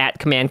tag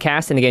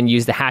 @CommandCast, and again,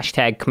 use the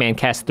hashtag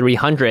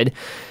CommandCast300.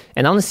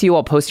 And I want to see you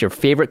all post your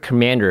favorite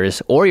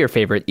commanders or your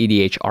favorite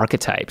EDH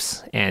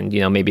archetypes. And,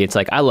 maybe it's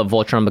like, I love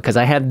Voltron because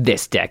I have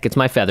this deck. It's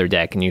my feather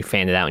deck. And you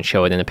fan it out and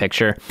show it in a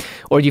picture.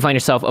 Or do you find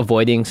yourself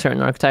avoiding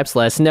certain archetypes?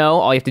 Let us know.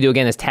 All you have to do,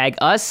 again, is tag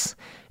us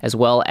as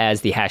well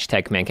as the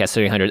hashtag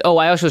CommandCast300. Oh,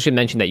 I also should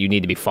mention that you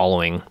need to be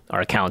following our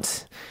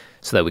accounts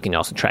so that we can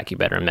also track you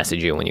better and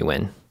message you when you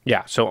win.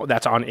 Yeah, so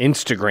that's on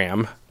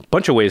Instagram.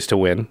 Bunch of ways to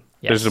win.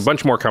 Yes. There's a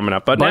bunch more coming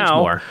up. But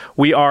now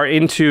we are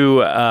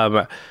into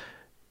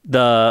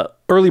the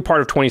early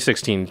part of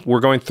 2016.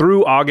 We're going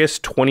through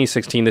August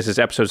 2016. This is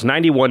episodes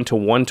 91 to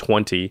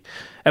 120.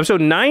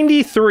 Episode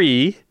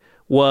 93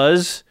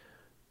 was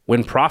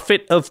when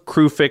Prophet of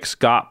Kruphix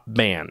got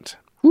banned.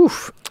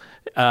 Oof.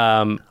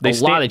 A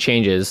lot of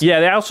changes. Yeah,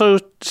 they also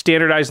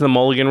standardized the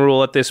mulligan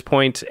rule at this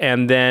point,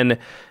 and then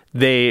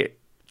they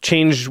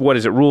changed,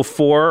 rule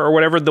 4 or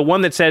whatever, the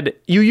one that said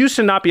you used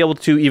to not be able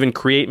to even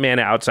create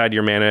mana outside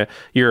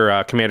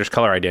your commander's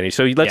color identity.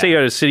 So let's say you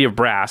had a City of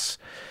Brass,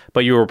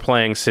 but you were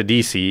playing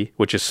Sidisi,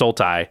 which is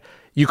Sultai.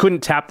 You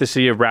couldn't tap the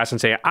City of Brass and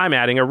say, I'm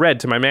adding a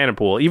red to my mana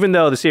pool, even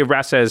though the City of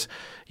Brass says,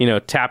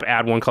 tap,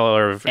 add one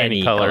color of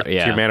any color to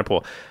your mana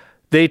pool.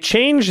 They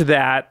changed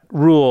that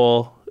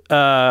rule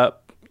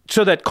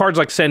so that cards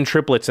like Send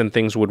Triplets and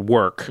things would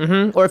work.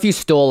 Mm-hmm. Or if you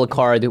stole a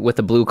card with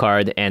a blue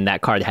card and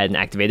that card had an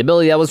activate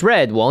ability that was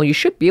red, well, you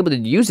should be able to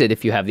use it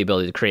if you have the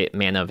ability to create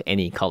mana of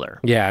any color.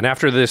 Yeah, and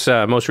after this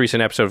most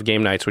recent episode of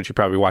Game Nights, which you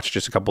probably watched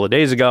just a couple of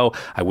days ago,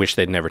 I wish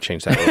they'd never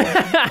changed that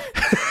rule.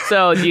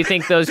 So, do you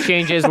think those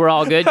changes were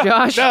all good,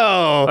 Josh?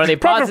 No. Are they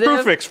positive?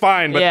 Prophet of Kruphix,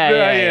 fine,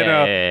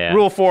 but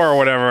Rule 4 or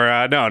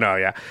whatever, no,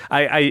 yeah.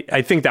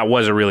 I think that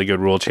was a really good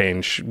rule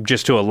change,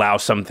 just to allow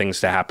some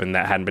things to happen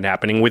that hadn't been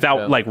happening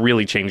without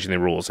really changing the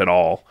rules at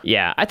all.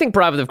 Yeah, I think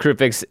Prophet of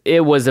Kruphix,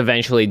 it was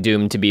eventually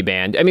doomed to be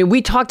banned. I mean,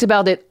 we talked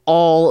about it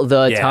all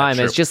the time.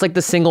 True. It's just like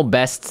the single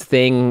best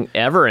thing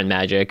ever in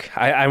Magic.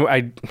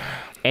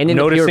 And in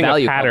noticing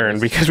a pattern,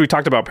 because we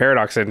talked about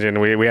Paradox Engine.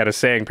 We had a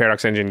saying,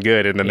 Paradox Engine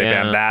good, and then they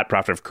banned that.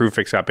 Prophet of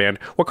Kruphix got banned.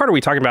 What card are we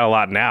talking about a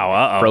lot now?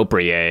 Uh-oh.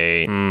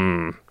 Appropriate.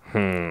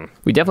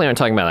 We definitely aren't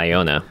talking about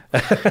Iona.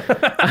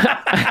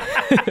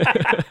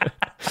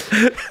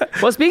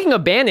 Well, speaking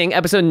of banning,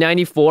 episode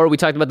 94, we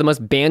talked about the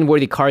most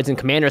ban-worthy cards in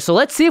Commander. So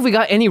let's see if we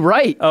got any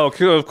right. Oh,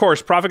 of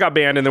course. Prophet got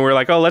banned, and then we were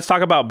like, let's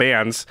talk about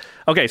bans.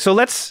 Okay, so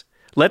let's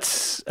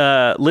list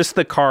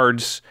the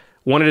cards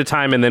one at a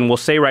time, and then we'll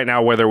say right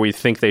now whether we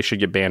think they should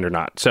get banned or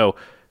not. So,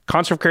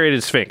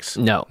 Consecrated Sphinx.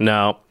 No.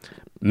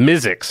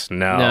 Mizzix.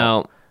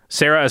 No.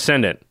 Serra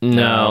Ascendant.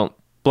 No.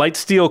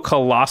 Blightsteel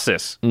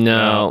Colossus.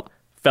 No.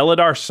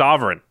 Felidar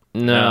Sovereign.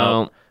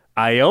 No.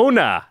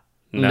 Iona.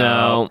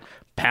 No.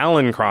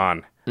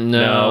 Palancron.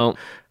 No.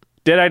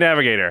 Deadeye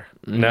Navigator.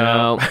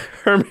 No.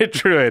 Hermit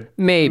Druid.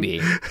 Maybe.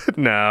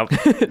 No.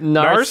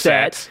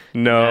 Narset.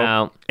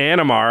 No.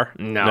 Animar.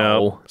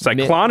 No.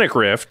 Cyclonic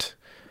Rift.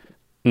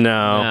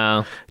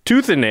 No.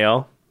 Tooth and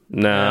Nail.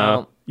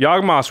 No.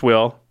 Yawgmoth's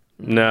Will.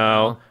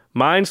 No.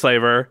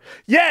 Mindslaver.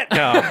 Yet.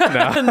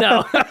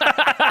 No.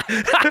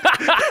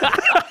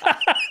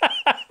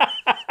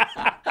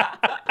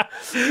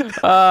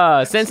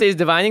 Sensei's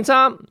Divining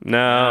Top?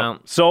 No.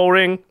 Soul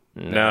Ring.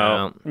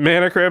 No.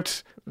 Mana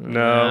Crypt.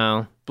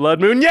 No. Blood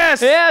Moon.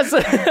 Yes.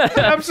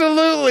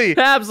 Absolutely.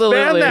 Absolutely.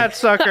 Ban that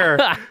sucker.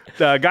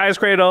 Gaia's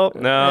Cradle.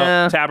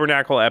 No.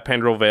 Tabernacle at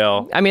Pendrell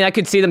Vale. I mean, I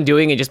could see them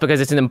doing it just because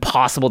it's an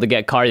impossible to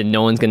get card and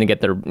no one's going to get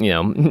their,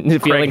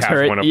 feelings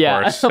hurt. One, of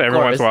course. Every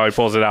once in a while he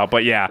pulls it out.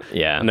 But yeah.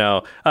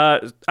 No.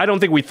 I don't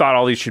think we thought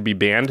all these should be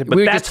banned. But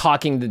we were just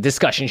talking the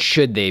discussion,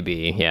 should they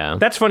be? Yeah.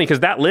 That's funny because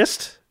that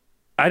list,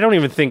 I don't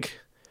even think,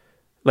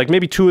 like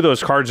maybe 2 of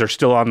those cards are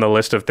still on the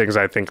list of things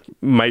I think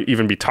might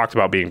even be talked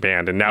about being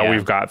banned. And now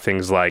we've got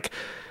things like,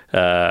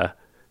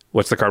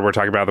 what's the card we're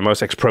talking about the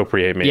most?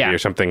 Expropriate, maybe, or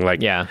something like.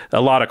 Yeah.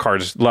 A lot of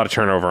cards, a lot of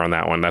turnover on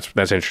that one.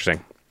 That's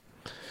interesting.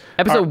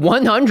 Episode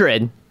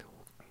 100,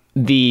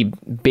 the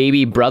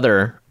baby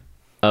brother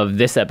of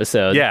this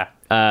episode. Yeah.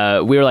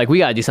 We were like, we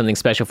got to do something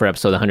special for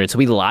episode 100. So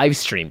we live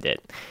streamed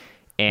it.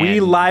 And we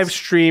live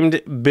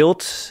streamed,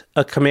 built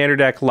a commander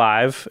deck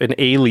live, an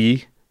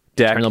Ailey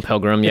deck. Eternal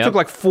Pilgrim, It took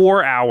like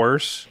 4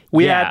 hours.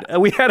 We had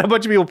a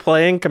bunch of people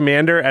playing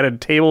Commander at a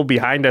table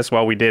behind us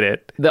while we did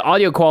it. The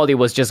audio quality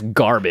was just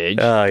garbage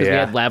because we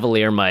had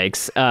lavalier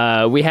mics.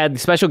 We had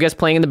special guests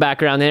playing in the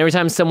background, and every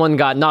time someone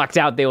got knocked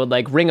out, they would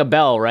like ring a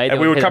bell, right? And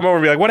we would come over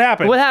and be like, "What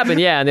happened? What happened?"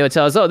 Yeah, and they would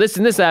tell us, "Oh, this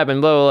and this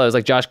happened." Blah blah blah. It was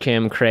like Josh,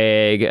 Kim,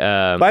 Craig.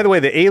 By the way,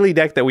 the Ailey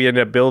deck that we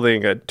ended up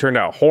building turned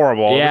out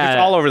horrible. Yeah,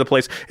 it's all over the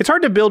place. It's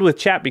hard to build with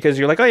chat because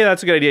you're like, "Oh yeah,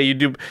 that's a good idea."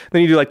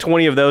 Then you do like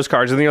 20 of those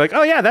cards, and then you're like,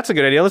 "Oh yeah, that's a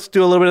good idea. Let's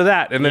do a little bit of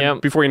that." And then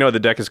before you know it, the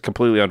deck is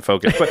completely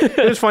unfocused. But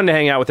it was fun to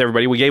hang out with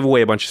everybody. We gave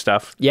away a bunch of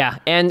stuff. Yeah,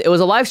 and it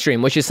was a live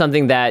stream, which is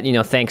something that,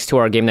 thanks to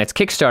our Game Nights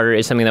Kickstarter,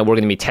 is something that we're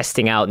going to be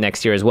testing out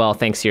next year as well,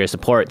 thanks to your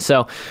support.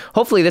 So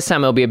hopefully this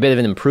time it'll be a bit of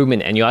an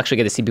improvement, and you'll actually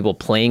get to see people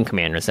playing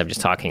Commander instead of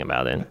just talking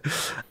about it.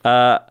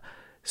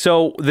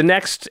 So the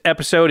next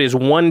episode is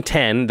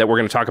 110 that we're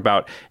going to talk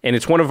about, and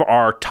it's one of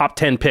our top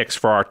 10 picks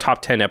for our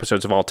top 10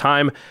 episodes of all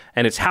time,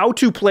 and it's how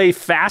to play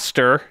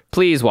faster.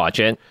 Please watch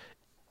it.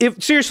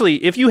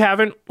 If you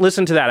haven't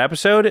listened to that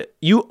episode,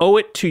 you owe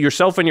it to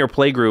yourself and your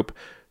playgroup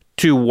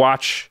to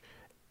watch,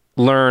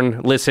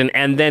 learn, listen,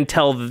 and then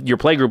tell your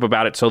playgroup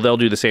about it so they'll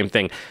do the same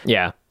thing.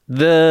 Yeah.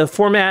 The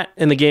format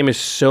in the game is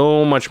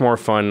so much more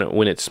fun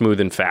when it's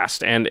smooth and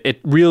fast, and it's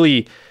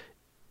really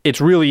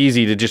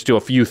easy to just do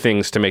a few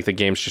things to make the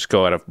games just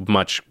go at a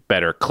much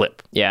better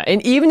clip. Yeah,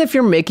 and even if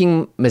you're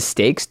making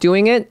mistakes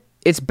doing it,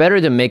 it's better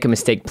to make a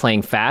mistake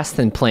playing fast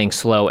than playing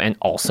slow and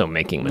also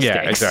making mistakes.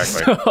 Yeah,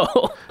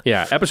 exactly.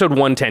 Yeah, episode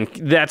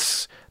 110,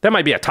 that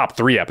might be a top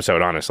 3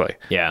 episode, honestly.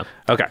 Yeah.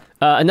 Okay.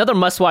 Another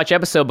must-watch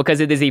episode,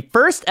 because it is the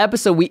first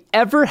episode we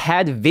ever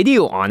had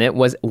video on it,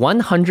 was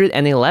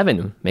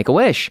 111,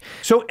 Make-A-Wish.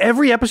 So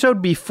every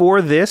episode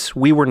before this,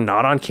 we were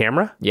not on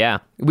camera? Yeah.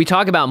 We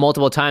talk about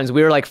multiple times.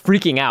 We were like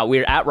freaking out. We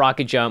were at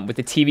Rocket Jump with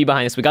the TV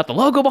behind us. We got the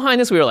logo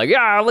behind us. We were like,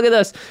 yeah, look at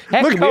this.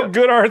 Heck, look how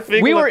good our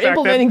thing We were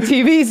implementing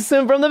TVs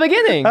from the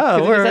beginning.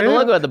 Oh, we just had the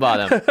logo at the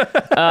bottom.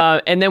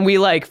 And then we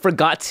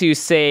forgot to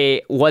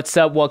say, what's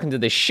up, welcome to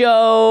the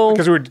show.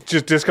 Because we were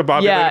just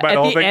discombobulated by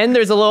the whole thing. At the end,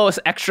 there's a little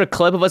extra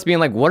clip of us being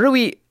like, what do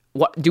we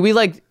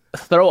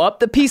throw up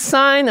the peace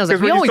sign? I was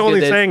like, we always do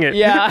this. Saying it.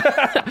 Yeah.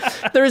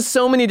 There's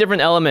so many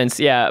different elements.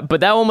 Yeah. But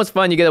that one was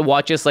fun. You get to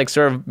watch us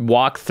sort of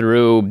walk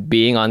through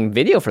being on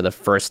video for the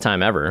first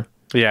time ever.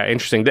 Yeah,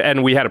 interesting.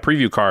 And we had a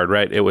preview card,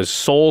 right? It was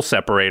Soul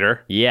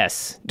Separator.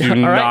 Yes. Do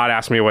not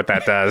ask me what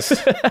that does.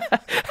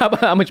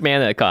 How much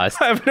mana it costs?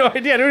 I have no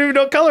idea. I don't even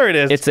know what color it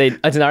is. It's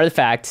an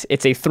artifact.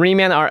 It's a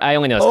 3-mana art. I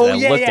only know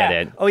because I looked at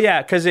it. Oh,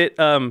 yeah, because it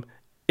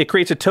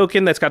creates a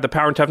token that's got the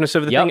power and toughness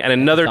of the thing, and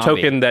another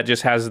token that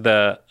just has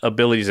the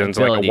abilities, and it's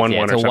like a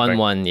 1/1 or something. It's a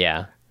 1/1,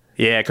 yeah.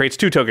 Yeah, it creates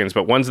 2 tokens,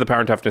 but one's the power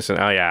and toughness, and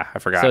I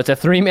forgot. So it's a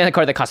 3-mana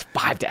card that costs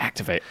 5 to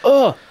activate.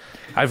 Oh,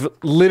 I've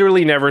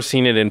literally never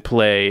seen it in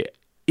play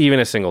even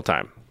a single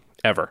time,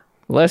 ever.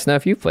 Let us know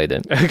if you played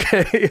it.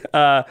 Okay.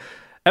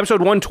 Episode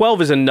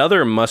 112 is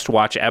another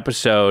must-watch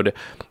episode,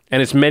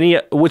 and it's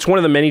one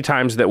of the many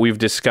times that we've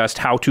discussed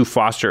how to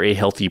foster a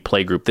healthy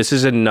playgroup. This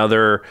is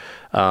another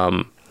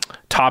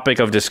topic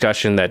of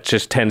discussion that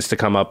just tends to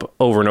come up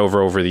over and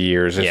over the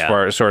years as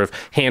far as sort of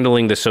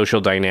handling the social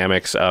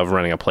dynamics of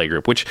running a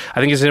playgroup, which I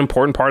think is an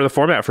important part of the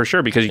format for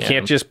sure, because you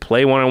can't just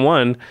play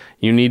one-on-one.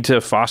 You need to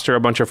foster a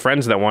bunch of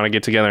friends that want to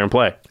get together and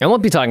play. And we'll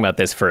be talking about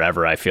this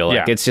forever, I feel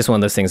like. It's just one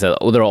of those things that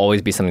there'll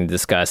always be something to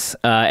discuss.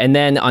 And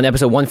then on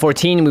episode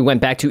 114, we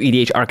went back to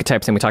EDH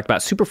archetypes and we talked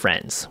about Super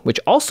Friends, which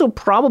also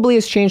probably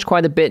has changed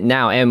quite a bit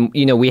now. And,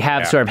 we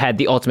have sort of had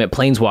the Ultimate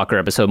Planeswalker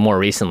episode more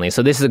recently.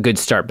 So this is a good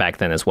start back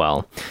then as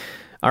well.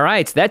 All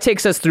right, that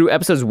takes us through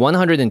episodes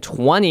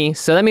 120.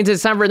 So that means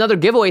it's time for another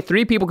giveaway.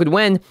 3 people could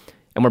win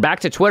And we're back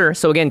to Twitter.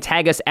 So again,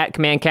 tag us at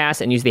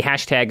CommandCast and use the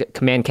hashtag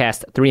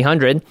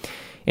CommandCast300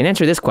 and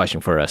answer this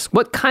question for us.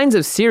 What kinds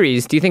of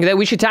series do you think that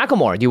we should tackle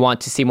more? Do you want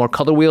to see more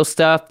color wheel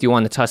stuff? Do you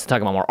want us to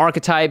talk about more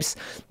archetypes,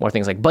 more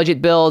things like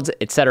budget builds,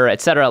 et cetera,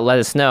 et cetera? Let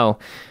us know.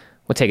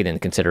 We'll take it into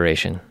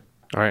consideration.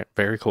 All right.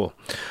 Very cool.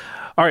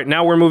 All right.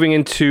 Now we're moving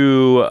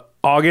into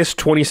August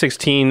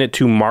 2016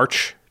 to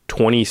March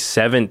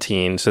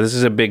 2017. So this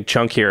is a big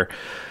chunk here.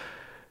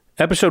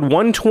 Episode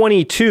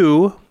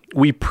 122,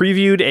 we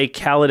previewed a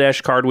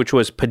Kaladesh card, which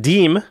was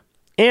Padim,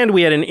 and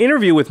we had an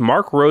interview with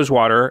Mark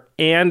Rosewater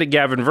and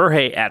Gavin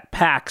Verhey at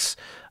PAX.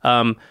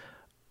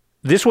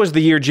 This was the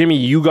year, Jimmy,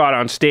 you got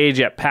on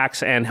stage at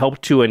PAX and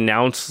helped to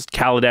announce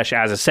Kaladesh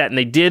as a set, and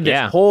they did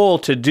this whole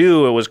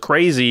to-do. It was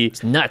crazy.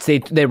 It's nuts.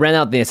 They ran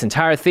out this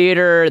entire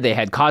theater. They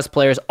had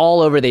cosplayers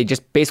all over. They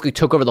just basically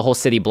took over the whole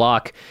city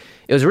block.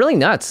 It was really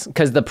nuts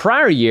because the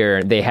prior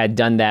year they had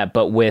done that,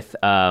 but with the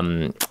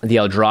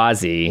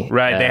Eldrazi.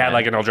 Right, they had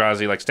like an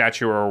Eldrazi like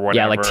statue or whatever.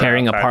 Yeah, like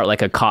tearing apart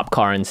like a cop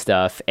car and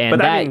stuff. And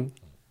but I mean,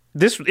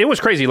 it was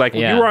crazy. Like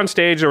you were on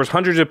stage, there was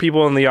hundreds of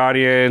people in the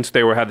audience. They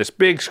had this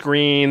big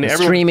screen.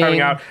 Everyone streaming. Was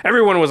coming out.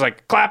 Everyone was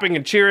like clapping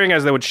and cheering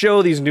as they would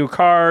show these new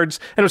cards.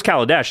 And it was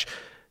Kaladesh.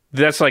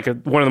 That's like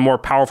one of the more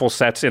powerful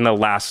sets in the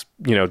last,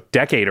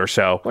 decade or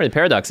so. Where did the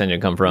Paradox Engine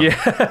come from?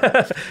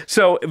 Yeah.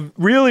 So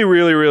really,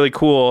 really, really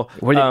cool.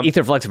 Where did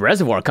Aetherflux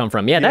Reservoir come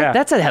from? Yeah,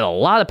 that set had a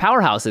lot of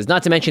powerhouses.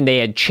 Not to mention they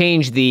had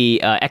changed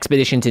the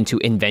expeditions into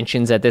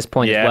inventions at this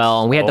point as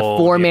well. And we had the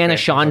 4-mana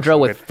Chandra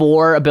with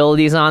 4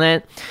 abilities on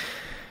it.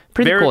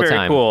 Pretty very, cool very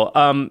time. Cool.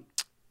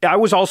 I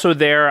was also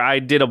there. I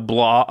did a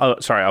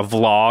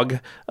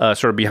vlog,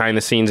 sort of behind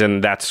the scenes,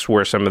 and that's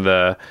where some of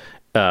the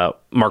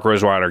Mark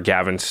Rosewater,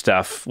 Gavin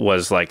stuff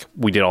was like,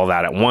 we did all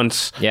that at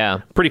once.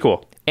 Yeah. Pretty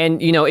cool.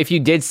 And, if you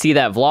did see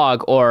that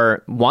vlog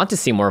or want to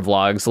see more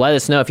vlogs, let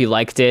us know if you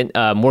liked it.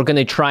 We're going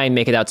to try and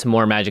make it out to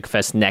more Magic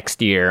Fest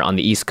next year on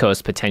the East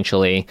Coast,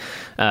 potentially.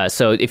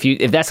 So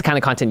if that's the kind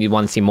of content you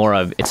want to see more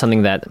of, it's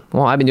something that,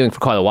 I've been doing for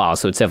quite a while.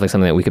 So it's definitely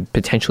something that we could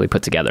potentially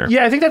put together.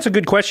 Yeah, I think that's a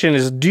good question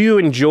is, do you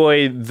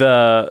enjoy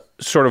the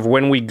sort of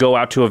when we go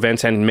out to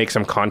events and make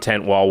some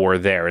content while we're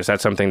there? Is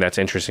that something that's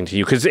interesting to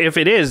you? Because if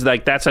it is,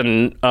 like, that's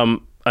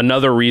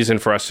another reason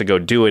for us to go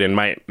do it and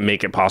might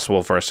make it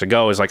possible for us to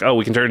go is like,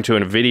 we can turn it into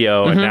a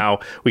video and now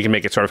we can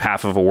make it sort of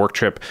half of a work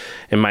trip.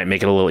 It might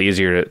make it a little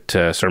easier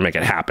to sort of make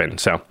it happen.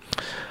 So,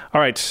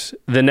 all right,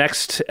 the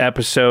next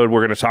episode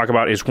we're going to talk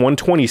about is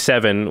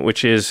 127,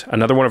 which is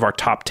another one of our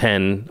top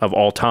 10 of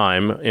all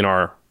time in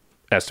our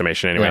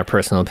estimation anyway. In our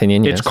personal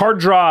opinion, It's card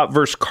draw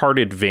versus card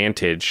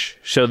advantage.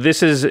 So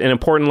this is an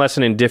important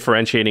lesson in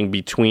differentiating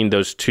between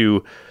those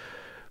two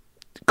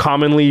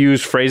commonly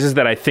used phrases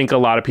that I think a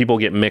lot of people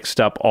get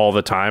mixed up all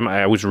the time.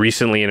 I was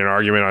recently in an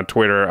argument on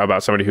Twitter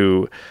about somebody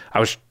who I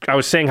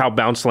was saying how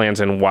bounce lands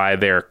and why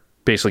they're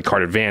basically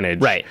card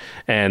advantage. Right.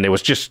 And it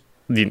was just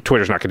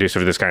Twitter's not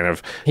conducive to this kind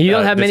of you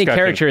don't have many discussion.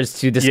 Characters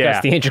to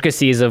discuss the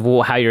intricacies of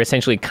how you're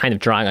essentially kind of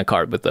drawing a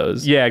card with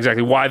those. Yeah,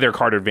 exactly. Why they're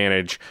card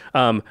advantage.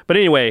 But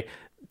anyway,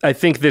 I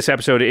think this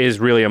episode is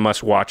really a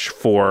must watch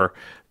for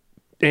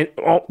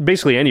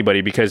basically anybody,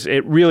 because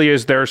it really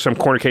is. There are some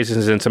corner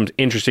cases and some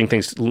interesting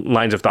things,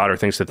 lines of thought or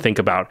things to think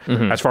about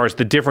as far as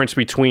the difference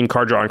between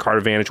card draw and card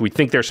advantage. We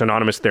think they're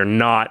synonymous. They're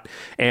not.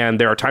 And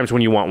there are times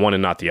when you want one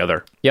and not the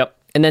other. Yep.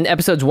 And then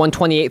episodes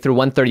 128 through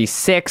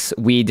 136,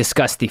 we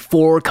discussed the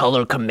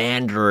 4-color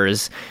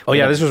commanders. Oh,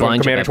 yeah. This was when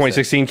Commander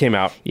 2016 came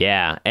out.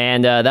 Yeah.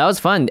 And that was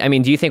fun. I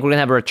mean, do you think we're going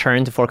to have a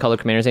return to 4-color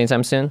commanders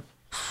anytime soon?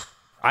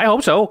 I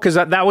hope so, because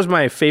that was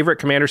my favorite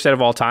commander set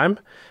of all time.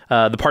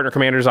 The partner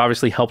commanders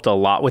obviously helped a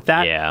lot with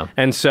that. Yeah.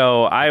 And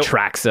so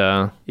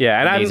Traxa. Yeah,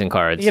 and amazing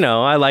cards.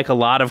 I like a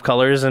lot of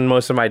colors in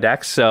most of my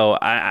decks, so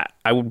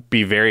I would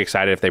be very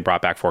excited if they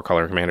brought back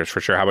 4-color commanders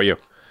for sure. How about you?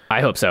 I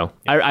hope so.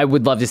 I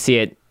would love to see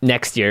it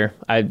next year.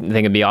 I think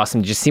it'd be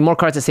awesome to just see more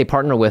cards that say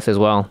partner with as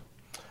well.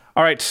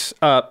 All right.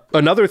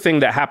 Another thing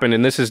that happened,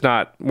 and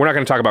we're not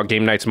going to talk about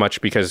game nights much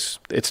because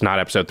it's not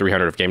episode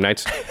 300 of game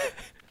nights.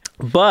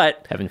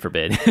 But heaven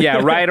forbid.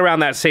 Yeah, right around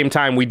that same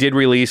time, we did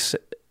release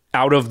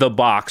Out of the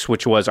Box,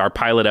 which was our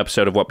pilot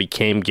episode of what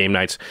became Game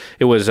Nights.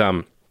 It was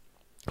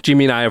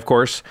Jimmy and I, of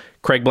course,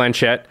 Craig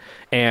Blanchett,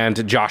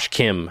 and Josh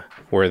Kim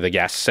were the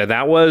guests. And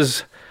that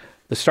was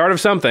the start of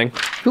something.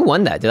 Who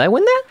won that? Did I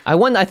win that? I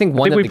won, I think,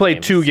 one of the we played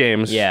games. 2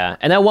 games. Yeah,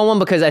 and I won one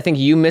because I think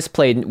you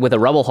misplayed with a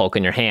Rubble Hulk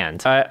in your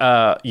hand.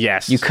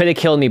 Yes. You could have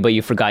killed me, but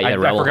you forgot you had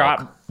Rubble Hulk. I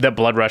forgot that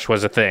Blood Rush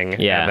was a thing,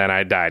 yeah. And then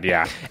I died,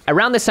 yeah.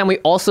 Around this time, we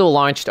also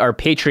launched our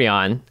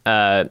Patreon,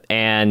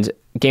 and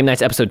Game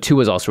Nights Episode 2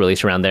 was also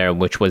released around there,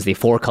 which was the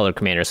 4-color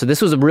Commander. So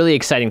this was a really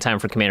exciting time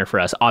for Commander for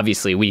us.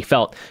 Obviously, we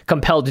felt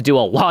compelled to do a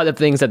lot of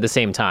things at the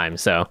same time.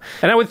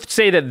 And I would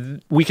say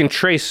that we can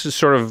trace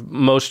sort of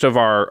most of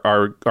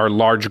our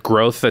large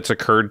growth that's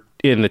occurred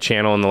in the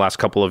channel in the last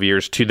couple of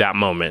years to that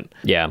moment.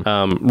 Yeah.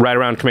 Right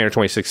around Commander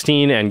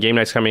 2016 and Game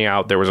Nights coming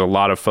out, there was a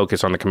lot of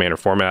focus on the Commander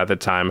format at the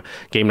time.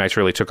 Game Nights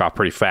really took off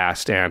pretty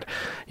fast, and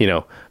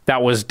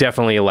that was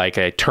definitely like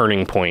a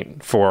turning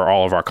point for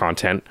all of our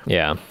content.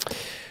 Yeah.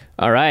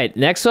 All right.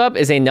 Next up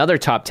is another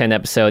top 10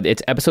 episode.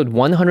 It's episode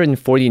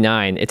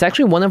 149. It's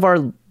actually one of our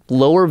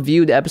lower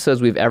viewed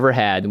episodes we've ever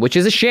had, which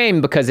is a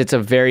shame because it's a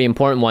very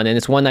important one. And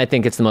it's one I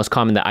think it's the most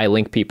common that I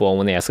link people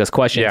when they ask us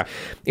questions. Yeah.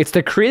 It's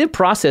the creative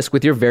process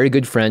with your very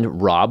good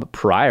friend, Rob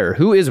Pryor.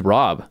 Who is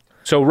Rob?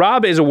 So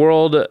Rob is a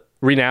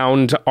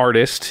world-renowned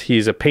artist.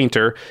 He's a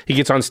painter. He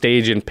gets on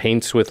stage and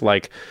paints with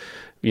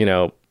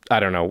I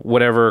don't know,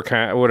 whatever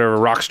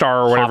rock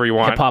star or whatever you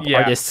want. Hip-hop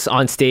artists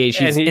on stage.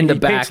 He's in the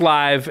back. He paints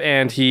live,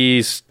 and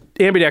he's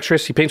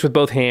ambidextrous. He paints with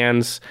both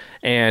hands,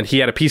 and he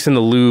had a piece in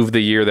the Louvre the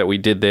year that we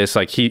did this.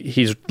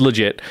 He's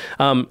legit.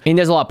 He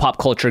does a lot of pop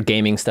culture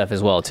gaming stuff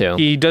as well, too.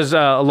 He does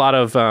a lot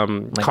of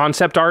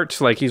concept art.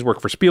 He's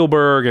worked for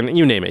Spielberg, and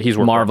you name it. He's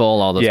worked Marvel,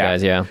 all those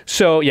guys, yeah.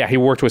 So, he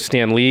worked with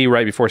Stan Lee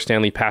right before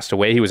Stan Lee passed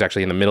away. He was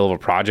actually in the middle of a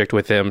project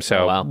with him.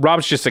 So, wow.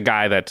 Rob's just a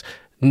guy that's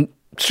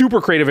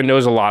super creative and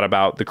knows a lot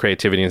about the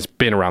creativity and has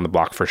been around the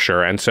block for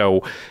sure. And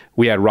so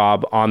we had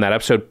Rob on that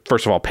episode,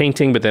 first of all,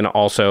 painting, but then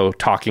also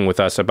talking with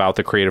us about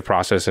the creative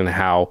process and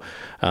how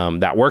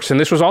that works. And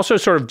this was also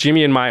sort of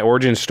Jimmy and my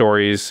origin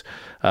stories,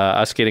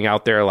 us getting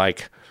out there,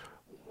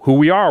 who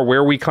we are,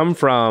 where we come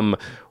from,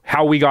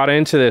 how we got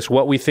into this,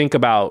 what we think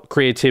about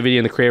creativity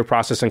and the creative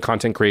process and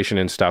content creation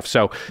and stuff.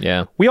 So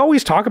we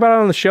always talk about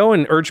it on the show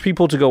and urge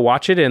people to go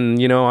watch it.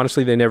 And,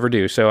 honestly, they never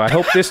do. So I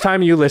hope this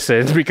time you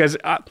listen because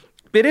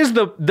it is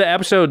the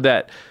episode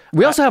that...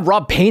 We also have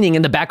Rob painting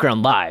in the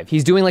background live.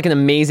 He's doing an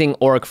amazing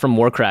orc from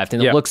Warcraft,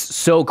 and it looks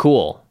so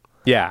cool.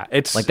 Yeah,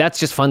 it's... that's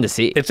just fun to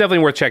see. It's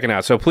definitely worth checking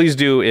out. So please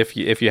do if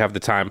you have the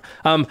time.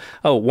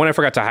 One I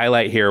forgot to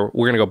highlight here,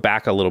 we're going to go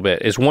back a little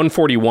bit, is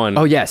 141.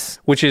 Oh, yes.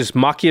 Which is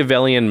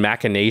Machiavellian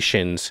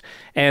Machinations.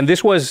 And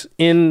this was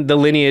in the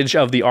lineage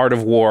of The Art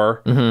of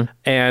War. Mm-hmm.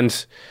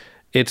 And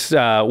it's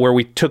where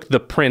we took The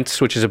Prince,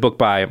 which is a book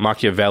by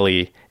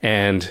Machiavelli,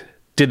 and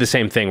did the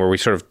same thing where we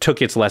sort of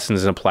took its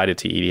lessons and applied it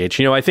to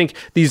EDH. I think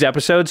these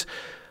episodes,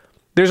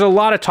 there's a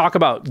lot of talk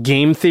about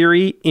game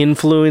theory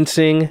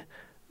influencing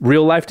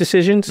real life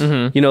decisions.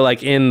 Mm-hmm.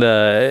 In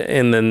the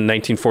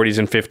 1940s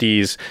and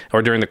 50s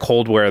or during the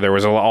Cold War, there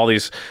was all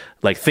these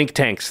think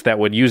tanks that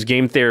would use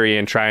game theory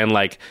and try and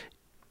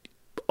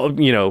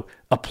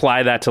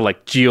apply that to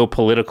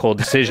geopolitical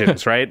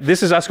decisions, right?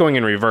 This is us going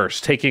in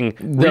reverse, taking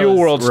real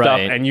world stuff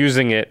and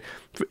using it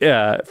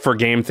for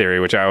game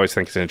theory, which I always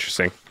think is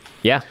interesting.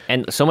 Yeah,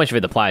 and so much of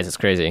it applies. It's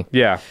crazy.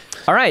 Yeah.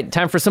 All right,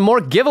 time for some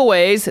more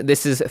giveaways.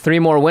 This is 3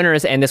 more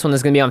winners, and this one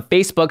is going to be on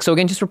Facebook. So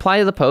again, just reply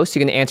to the post. You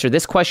can answer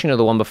this question or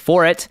the one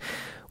before it.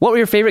 What were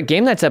your favorite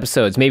Game Nights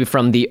episodes? Maybe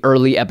from the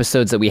early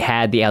episodes that we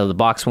had, the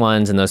out-of-the-box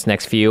ones and those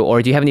next few.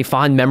 Or do you have any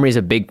fond memories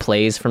of big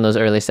plays from those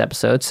earliest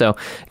episodes? So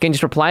again,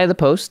 just reply to the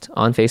post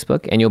on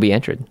Facebook, and you'll be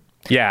entered.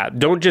 Yeah,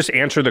 don't just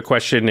answer the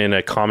question in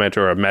a comment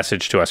or a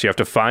message to us. You have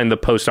to find the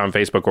post on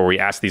Facebook where we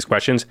ask these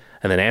questions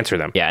and then answer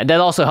them. Yeah, that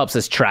also helps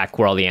us track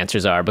where all the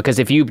answers are, because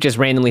if you just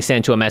randomly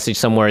send to a message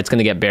somewhere, it's going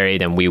to get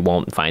buried and we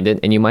won't find it,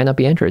 and you might not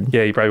be entered.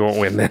 Yeah, you probably won't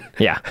win then.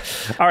 Yeah.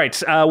 All right,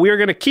 we are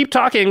going to keep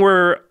talking.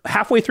 We're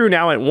halfway through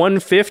now at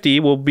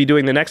 150. We'll be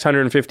doing the next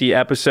 150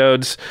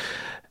 episodes,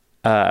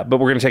 but we're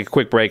going to take a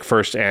quick break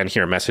first and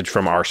hear a message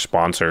from our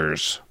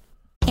sponsors.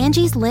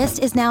 Angie's List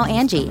is now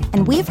Angie,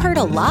 and we've heard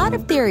a lot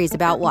of theories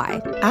about why.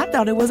 I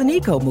thought it was an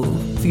eco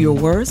move. Fewer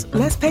words,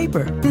 less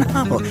paper.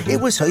 No, it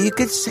was so you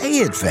could say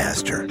it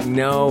faster.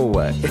 No,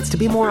 it's to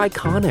be more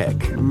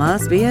iconic.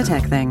 Must be a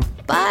tech thing.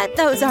 But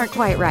those aren't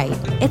quite right.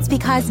 It's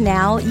because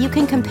now you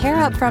can compare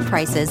upfront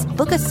prices,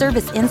 book a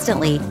service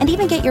instantly, and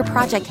even get your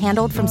project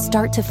handled from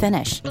start to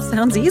finish.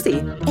 Sounds easy.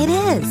 It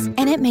is,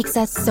 and it makes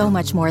us so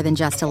much more than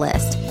just a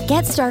list.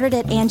 Get started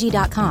at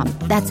Angie.com.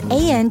 That's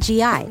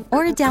ANGI,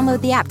 or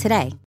download the app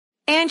today.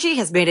 Angie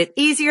has made it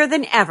easier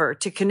than ever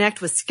to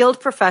connect with skilled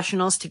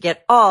professionals to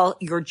get all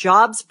your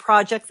jobs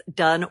projects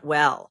done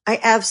well. I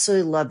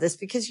absolutely love this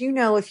because,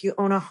 if you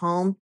own a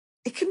home,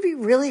 it can be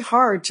really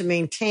hard to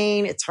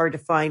maintain. It's hard to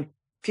find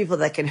people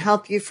that can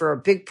help you for a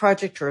big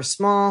project or a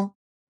small.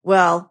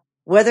 Well,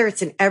 whether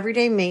it's in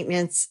everyday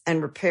maintenance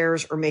and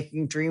repairs or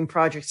making dream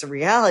projects a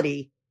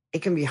reality,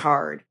 it can be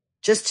hard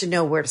just to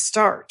know where to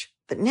start.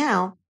 But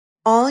now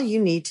all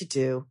you need to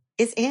do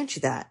is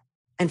Angie that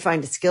and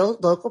find a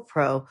skilled local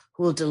pro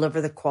who will deliver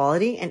the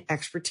quality and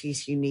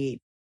expertise you need.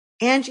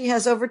 Angie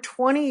has over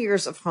 20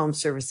 years of home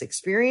service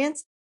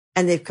experience,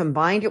 and they've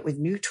combined it with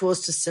new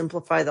tools to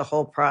simplify the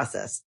whole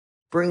process.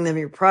 Bring them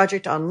your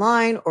project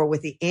online or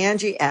with the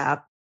Angie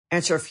app,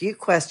 answer a few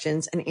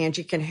questions, and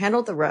Angie can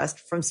handle the rest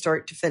from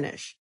start to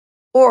finish.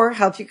 Or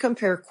help you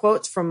compare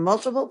quotes from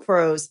multiple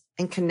pros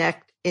and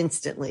connect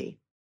instantly,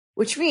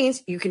 which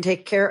means you can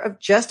take care of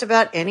just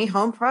about any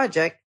home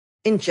project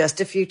in just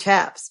a few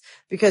taps.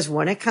 Because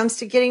when it comes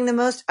to getting the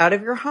most out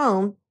of your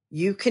home,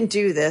 you can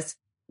do this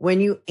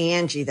when you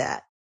Angie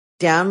that.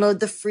 Download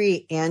the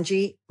free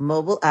Angie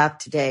mobile app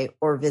today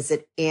or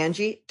visit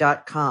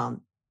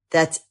Angie.com.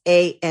 That's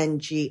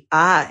ANGI.com.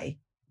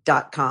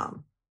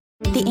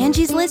 The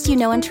Angie's List you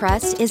know and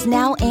trust is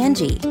now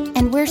Angie,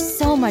 and we're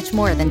so much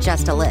more than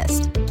just a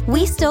list.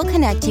 We still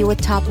connect you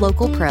with top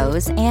local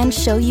pros and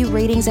show you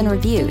ratings and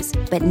reviews,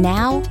 but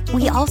now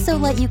we also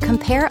let you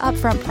compare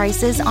upfront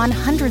prices on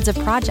hundreds of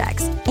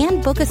projects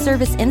and book a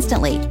service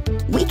instantly.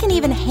 We can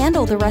even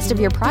handle the rest of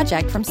your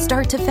project from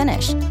start to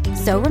finish.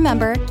 So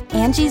remember,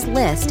 Angie's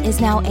List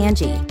is now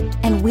Angie,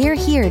 and we're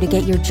here to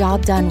get your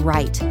job done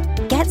right.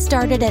 Get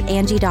started at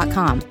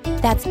Angie.com.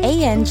 That's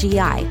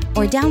ANGI,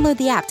 or download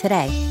the app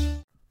today.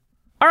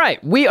 All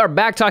right, we are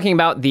back talking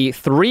about the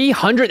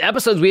 300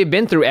 episodes we have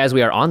been through as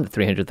we are on the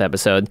 300th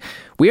episode.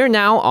 We are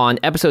now on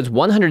episodes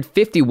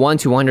 151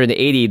 to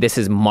 180. This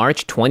is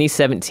March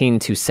 2017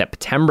 to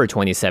September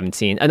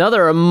 2017.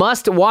 Another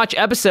must-watch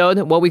episode.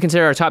 What we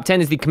consider our top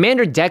 10 is the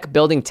Commander deck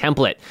building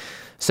template.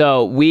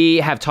 So we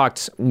have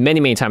talked many,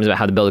 many times about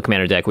how to build a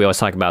Commander deck. We always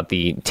talk about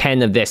the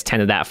 10 of this,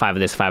 10 of that, 5 of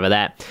this, 5 of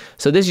that.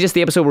 So this is just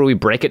the episode where we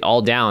break it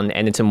all down,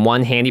 and it's in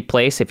one handy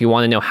place. If you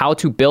want to know how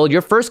to build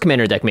your first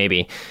Commander deck,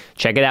 maybe,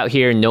 check it out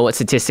here, know what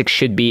statistics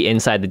should be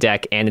inside the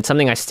deck, and it's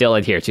something I still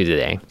adhere to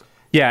today.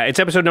 Yeah, it's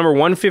episode number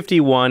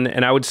 151,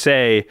 and I would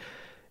say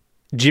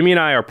Jimmy and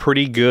I are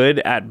pretty good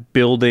at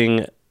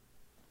building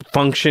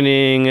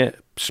functioning,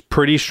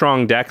 pretty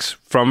strong decks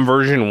from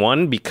version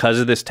 1 because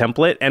of this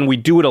template, and we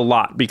do it a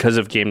lot because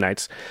of game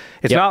nights.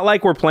 It's not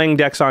like we're playing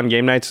decks on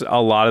game nights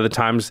a lot of the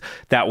times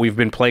that we've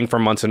been playing for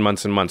months and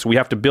months and months. We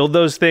have to build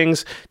those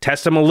things,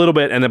 test them a little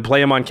bit, and then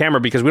play them on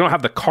camera because we don't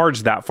have the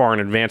cards that far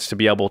in advance to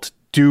be able to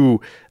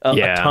do a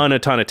ton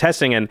of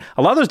testing. And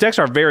a lot of those decks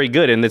are very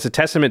good, and it's a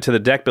testament to the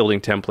deck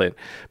building template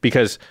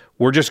because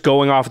we're just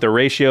going off the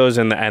ratios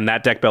and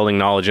that deck building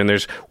knowledge.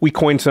 And we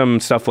coined some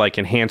stuff like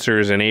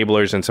enhancers,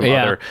 enablers, and some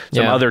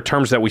other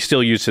terms that we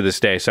still use to this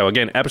day. So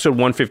again, episode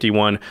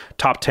 151,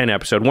 top 10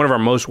 episode, one of our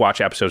most watched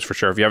episodes for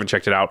sure. If you haven't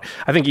checked it out,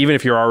 I think even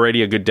if you're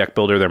already a good deck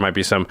builder, there might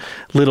be some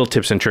little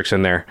tips and tricks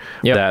in there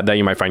that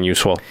you might find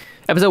useful.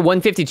 Episode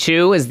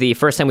 152 is the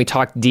first time we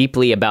talked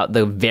deeply about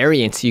the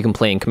variants you can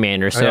play in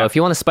Commander. So if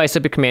you want to spice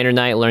up your Commander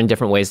night, learn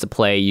different ways to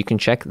play, you can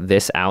check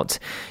this out.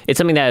 It's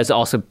something that is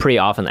also pretty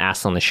often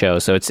asked on the show.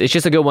 So it's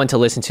just a good one to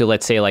listen to.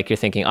 Let's say like you're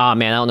thinking, oh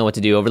man, I don't know what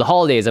to do over the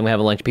holidays. I'm going to have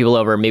a bunch of people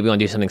over. Maybe we want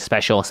to do something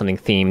special, something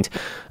themed.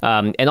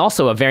 And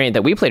also a variant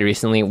that we played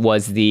recently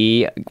was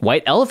the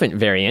White Elephant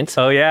variant.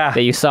 Oh yeah.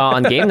 That you saw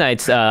on Game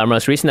Nights, our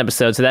most recent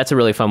episode. So that's a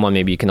really fun one.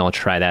 Maybe you can all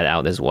try that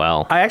out as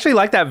well. I actually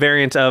like that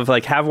variant of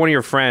like have one of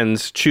your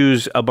friends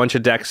choose a bunch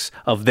of decks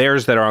of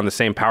theirs that are on the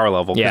same power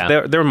level.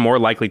 Yeah. They're more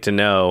likely to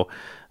know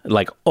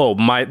like, oh,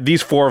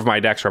 these 4 of my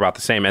decks are about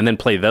the same, and then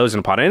play those in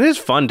a pot. And it is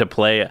fun to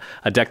play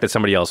a deck that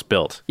somebody else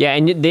built. Yeah,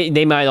 and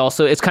they might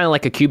also, it's kind of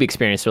like a cube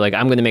experience. They're like,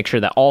 I'm going to make sure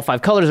that all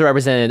 5 colors are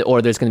represented,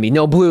 or there's going to be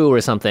no blue or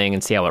something,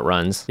 and see how it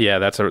runs. Yeah,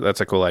 that's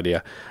a cool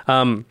idea.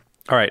 All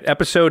right,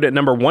 episode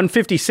number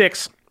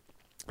 156.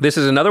 This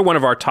is another one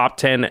of our top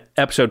 10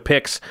 episode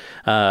picks.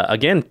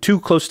 Again, 2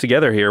 close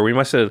together here. We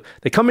must have,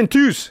 they come in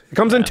twos. It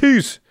comes in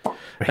twos.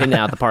 We're hitting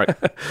out the park.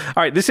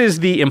 All right, this is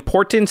the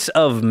importance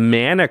of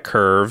mana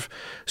curve.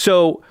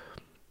 So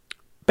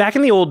back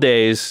in the old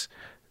days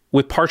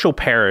with Partial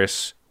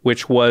Paris,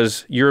 which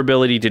was your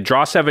ability to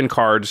draw 7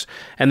 cards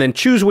and then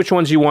choose which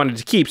ones you wanted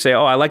to keep. Say,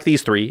 oh, I like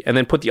these 3, and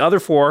then put the other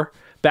 4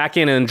 back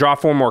in and draw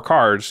 4 more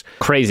cards.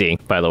 Crazy,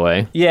 by the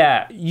way.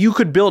 Yeah, you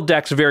could build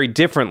decks very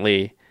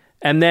differently.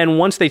 And then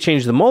once they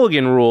changed the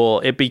mulligan rule,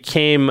 it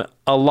became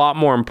a lot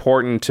more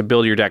important to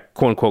build your deck,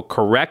 quote unquote,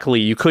 correctly.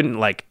 You couldn't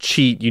like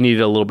cheat. You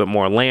needed a little bit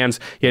more lands.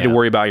 You had to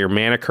worry about your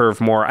mana curve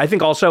more. I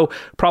think also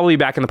probably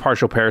back in the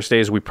Partial Paris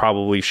days, we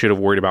probably should have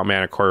worried about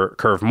mana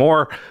curve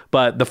more,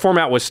 but the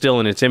format was still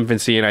in its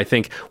infancy. And I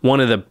think one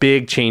of the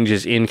big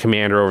changes in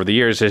Commander over the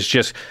years is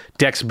just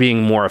decks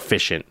being more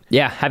efficient.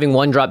 Yeah, having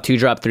 1-drop,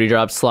 2-drop,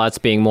 3-drop slots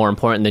being more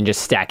important than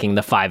just stacking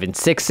the 5 and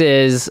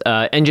 6s,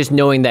 and just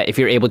knowing that if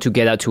you're able to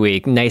get out to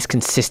a nice,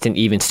 consistent,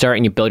 even start,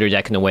 and you build your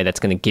deck in a way that's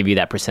going to give you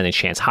that percentage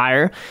chance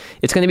higher,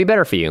 it's going to be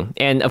better for you.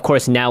 And of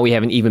course, now we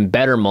have an even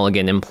better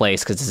mulligan in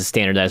place because it's a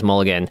standardized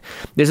mulligan.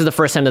 This is the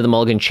first time that the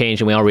mulligan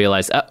changed, and we all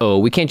realized,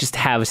 we can't just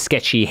have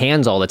sketchy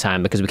hands all the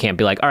time, because we can't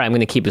be like, all right, I'm going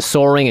to keep the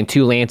Sol Ring and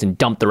 2 lands and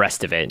dump the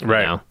rest of it.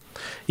 Right. You know?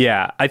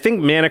 Yeah, I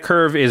think mana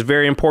curve is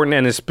very important,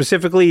 and is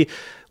specifically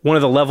one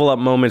of the level up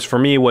moments for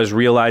me was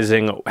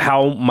realizing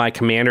how my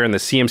commander and the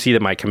CMC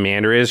that my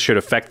commander is should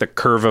affect the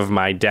curve of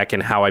my deck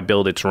and how I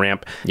build its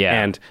ramp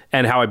and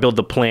how I build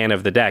the plan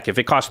of the deck. If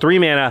it costs 3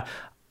 mana,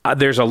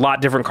 there's a lot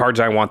different cards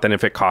I want than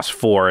if it costs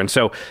 4. And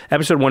so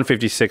episode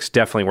 156,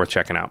 definitely worth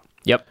checking out.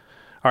 Yep.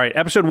 All right,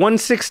 episode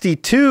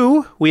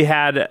 162, we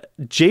had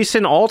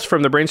Jason Alt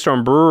from the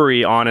Brainstorm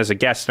Brewery on as a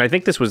guest, and I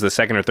think this was the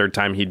second or third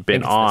time he'd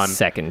been on. The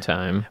second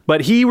time.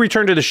 But he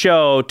returned to the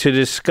show to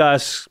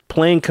discuss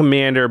playing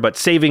Commander, but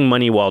saving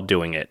money while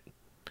doing it.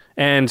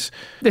 And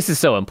this is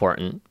so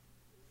important.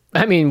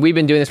 I mean, we've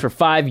been doing this for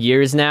 5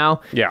 years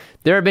now. Yeah.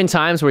 There have been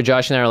times where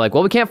Josh and I are like,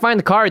 well, we can't find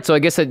the card, so I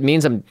guess it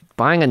means I'm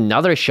buying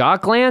another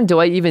shock land? Do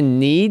I even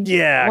need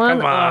one?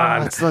 Come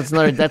on. That's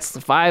 $5,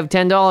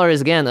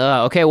 $10 again.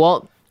 Okay,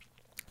 well,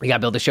 we got to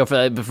build a show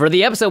for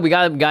the episode. We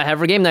got to have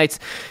our game nights.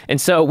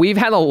 And so we've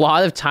had a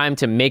lot of time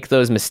to make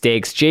those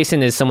mistakes.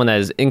 Jason is someone that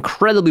is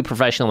incredibly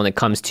professional when it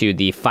comes to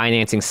the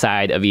financing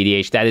side of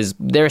EDH. That is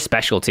their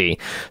specialty.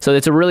 So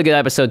it's a really good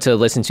episode to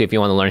listen to if you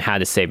want to learn how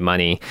to save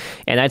money.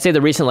 And I'd say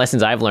the recent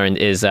lessons I've learned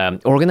is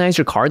organize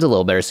your cards a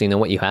little better so you know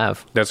what you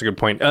have. That's a good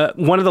point.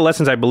 One of the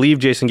lessons I believe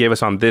Jason gave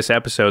us on this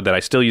episode that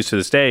I still use to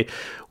this day,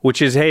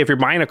 which is, hey, if you're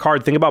buying a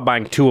card, think about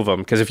buying 2 of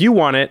them. Because if you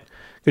want it,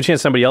 good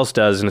chance somebody else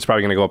does, and it's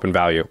probably going to go up in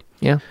value.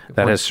 Yeah.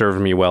 That has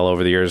served me well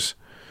over the years.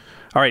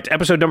 All right,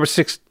 episode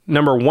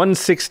number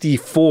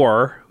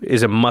 164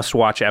 is a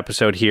must-watch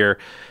episode here.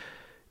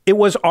 It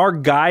was our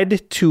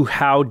guide to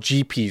how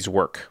GPs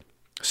work.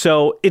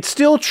 So it's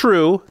still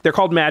true. They're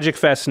called Magic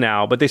Fest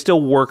now, but they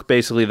still work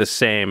basically the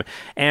same.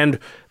 And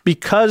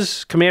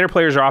because Commander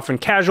players are often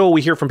casual,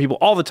 we hear from people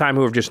all the time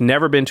who have just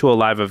never been to a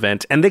live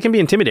event, and they can be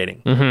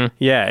intimidating. Mm-hmm.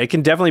 Yeah, it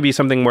can definitely be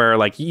something where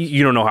like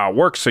you don't know how it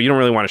works, so you don't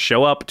really want to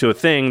show up to a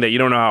thing that you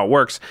don't know how it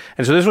works.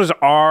 And so this was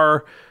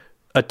our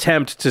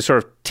attempt to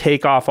sort of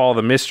take off all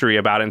the mystery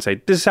about it and say,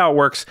 this is how it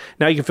works.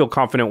 Now you can feel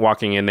confident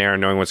walking in there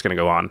and knowing what's going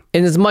to go on.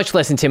 And it's much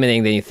less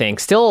intimidating than you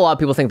think. Still, a lot of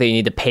people think that you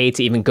need to pay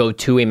to even go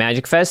to a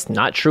Magic Fest.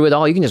 Not true at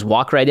all. You can just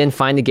walk right in,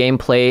 find the game,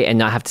 play, and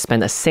not have to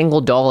spend a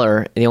single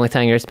dollar. The only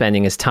time you're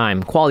spending is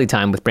time, quality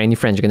time with brand new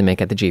friends you're going to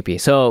make at the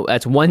GP. So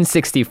that's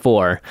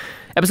 164.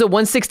 Episode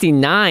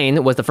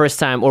 169 was the first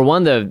time, or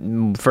one of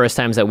the first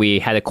times that we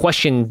had a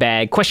question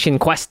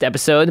quest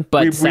episode.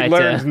 But we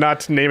learned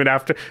not to name it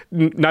after,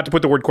 not to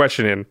put the word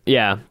question in.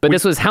 Yeah, but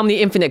this was how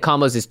many infinite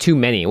combos is too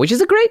many, which is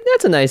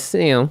that's a nice,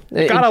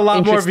 got a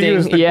lot more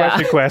views than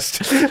question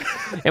quest.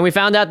 And we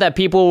found out that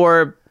people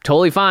were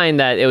totally fine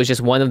that it was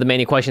just one of the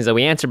many questions that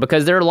we answered,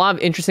 because there are a lot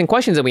of interesting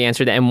questions that we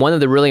answered, and one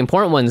of the really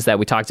important ones that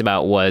we talked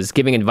about was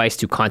giving advice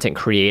to content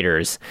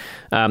creators.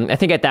 I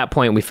think at that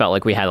point we felt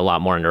like we had a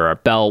lot more under our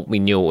belt. We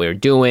knew what we were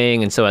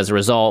doing, and so as a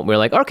result, we were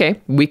like, okay,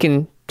 we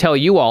can tell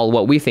you all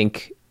what we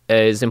think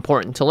is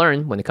important to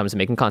learn when it comes to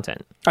making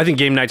content. I think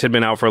game nights had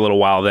been out for a little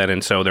while then,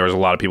 and so there was a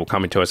lot of people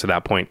coming to us at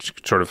that point,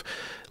 sort of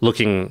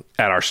looking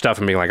at our stuff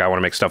and being like, I want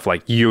to make stuff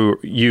like you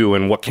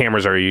and what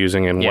cameras are you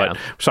using and what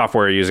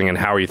software are you using and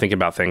how are you thinking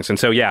about things. And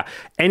so,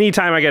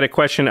 anytime I get a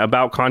question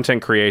about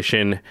content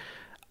creation,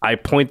 I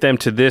point them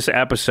to this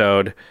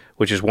episode,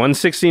 which is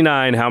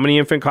 169, how many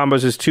infinite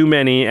combos is too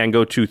many, and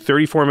go to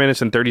 34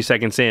 minutes and 30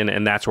 seconds in,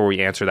 and that's where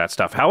we answer that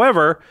stuff.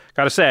 However,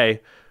 got to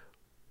say,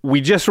 we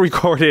just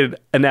recorded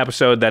an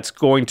episode that's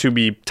going to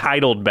be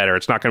titled better.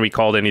 It's not going to be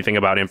called anything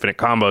about infinite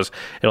combos.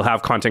 It'll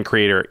have content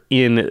creator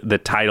in the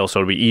title, so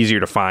it'll be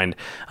easier to find.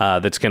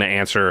 That's going to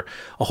answer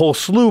a whole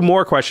slew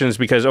more questions,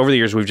 because over the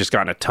years, we've just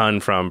gotten a ton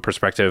from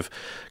prospective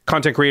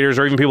content creators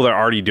or even people that are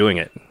already doing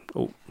it.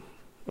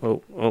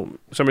 Oh,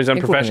 somebody's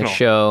unprofessional.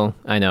 Show,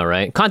 I know,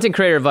 right? Content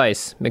creator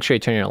advice: make sure you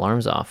turn your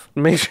alarms off.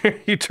 Make sure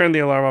you turn the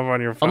alarm off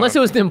on your phone. Unless it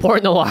was an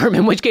important alarm,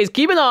 in which case,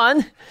 keep it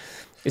on.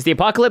 Is the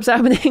apocalypse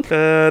happening?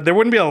 There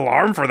wouldn't be an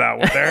alarm for that,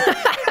 would there?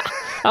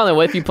 I don't know.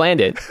 What if you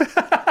planned it?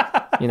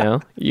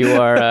 You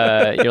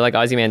are you're like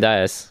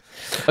Ozymandias.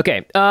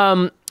 Okay.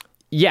 That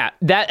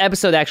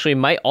episode actually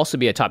might also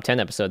be a top 10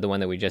 episode, the one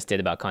that we just did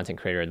about content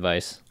creator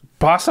advice.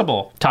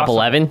 Possible. Top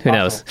 11? Who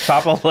knows?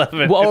 Top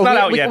 11. Well, it's not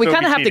out yet. We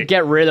kind of have to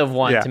get rid of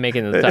one to make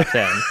it into the top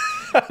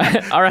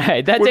 10. All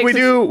right. Would we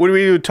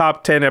do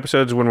top 10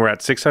 episodes when we're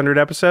at 600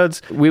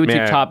 episodes? We would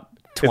do top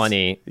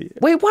 20.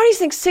 Wait, why do you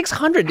think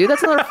 600, dude?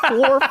 That's another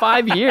 4 or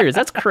 5 years.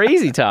 That's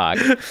crazy talk.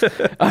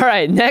 All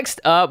right,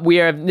 next up,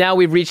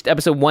 we've reached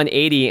episode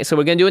 180, so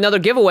we're going to do another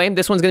giveaway.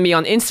 This one's going to be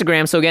on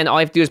Instagram. So again, all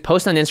you have to do is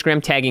post on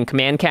Instagram tagging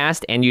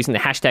CommandCast and using the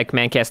hashtag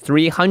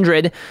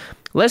CommandCast300.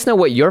 Let us know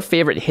what your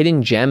favorite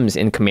hidden gems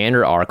in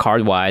Commander are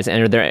card-wise,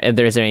 and if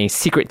there's any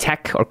secret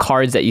tech or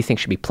cards that you think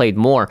should be played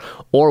more,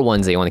 or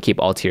ones that you want to keep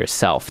all to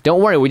yourself.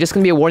 Don't worry, we're just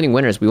going to be awarding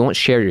winners. We won't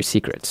share your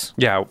secrets.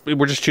 Yeah,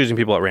 we're just choosing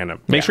people at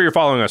random. Make sure you're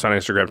following us on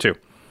Instagram, too.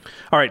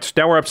 All right, so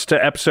now we're up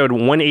to episode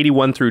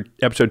 181 through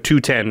episode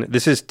 210.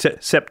 This is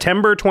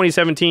September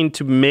 2017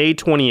 to May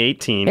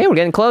 2018. Hey, we're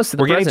getting close to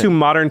the present. Getting to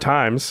modern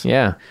times.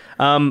 Yeah.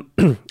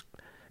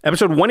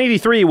 Episode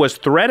 183 was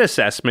threat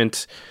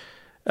assessment,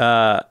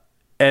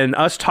 and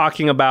us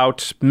talking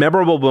about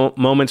memorable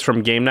moments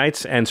from game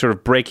nights and sort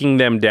of breaking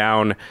them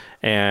down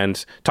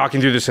and talking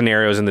through the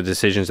scenarios and the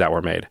decisions that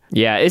were made.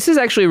 Yeah, this is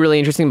actually really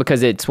interesting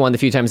because it's one of the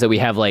few times that we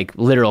have like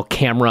literal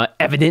camera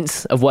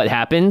evidence of what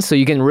happened. So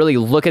you can really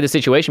look at the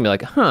situation and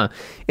be like,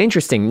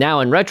 interesting.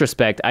 Now in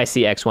retrospect, I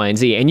see X, Y, and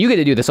Z. And you get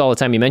to do this all the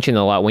time. You mention it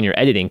a lot when you're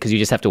editing because you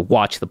just have to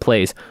watch the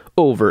plays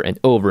over and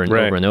over and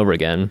over and over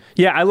again.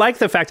 Yeah, I like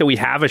the fact that we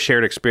have a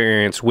shared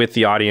experience with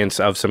the audience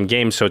of some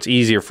games, so it's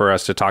easier for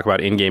us to talk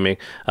about in-game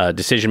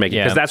decision-making,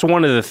 because that's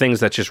one of the things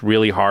that's just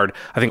really hard.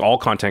 I think all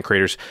content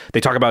creators, they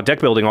talk about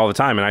deck building all the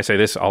time, and I say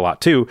this a lot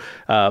too,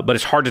 but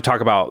it's hard to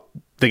talk about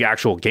the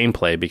actual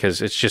gameplay,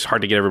 because it's just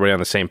hard to get everybody on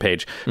the same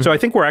page. So I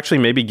think we're actually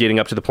maybe getting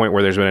up to the point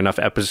where there's been enough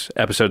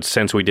episodes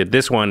since we did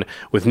this one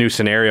with new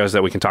scenarios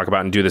that we can talk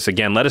about and do this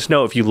again. Let us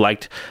know if you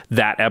liked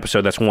that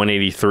episode. That's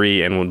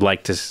 183 and would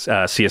like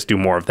to see us do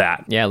more of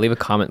that. Yeah, leave a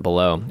comment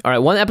below. All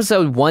right,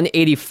 episode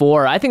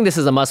 184. I think this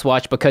is a must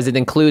watch because it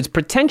includes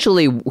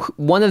potentially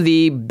one of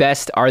the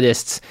best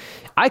artists.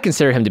 I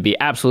consider him to be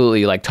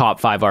absolutely like top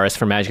 5 artists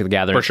for Magic the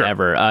Gathering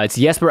ever. It's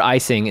Jesper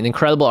Ejsing, an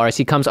incredible artist.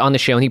 He comes on the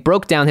show and he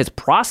broke down his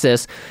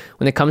process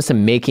when it comes to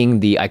making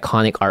the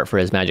iconic art for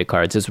his Magic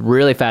cards. It's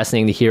really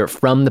fascinating to hear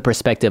from the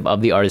perspective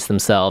of the artists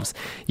themselves.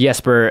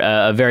 Jesper,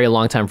 a very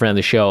long-time friend of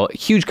the show,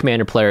 huge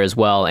Commander player as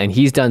well, and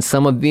he's done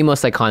some of the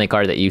most iconic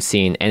art that you've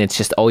seen, and it's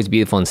just always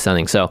beautiful and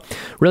stunning. So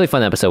really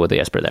fun episode with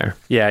Jesper there.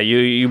 Yeah,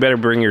 you better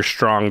bring your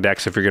strong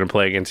decks if you're going to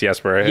play against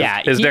Jesper.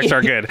 His decks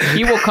are good.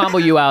 He will combo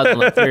you out in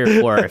like 3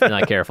 or 4 if you're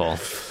not careful.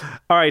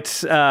 All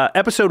right,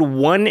 episode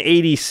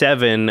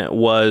 187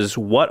 was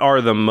what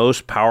are the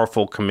most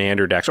powerful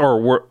Commander decks,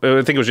 or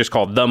I think it was just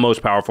called the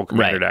most powerful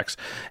Commander decks.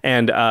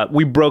 And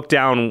we broke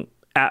down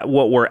at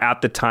what were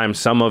at the time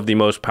some of the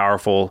most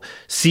powerful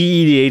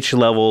CEDH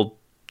level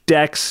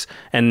decks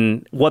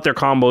and what their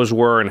combos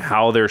were and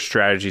how their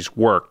strategies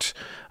worked.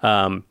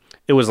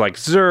 It was like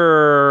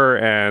Zur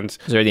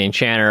the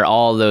Enchanter,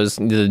 all those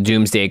the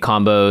Doomsday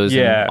combos,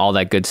 and all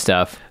that good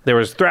stuff. There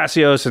was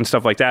Thrasios and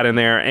stuff like that in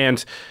there.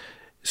 And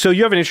so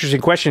you have an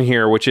interesting question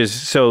here, which is,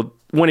 so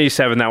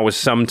 187, that was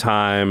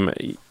sometime,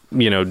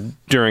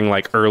 during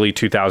like early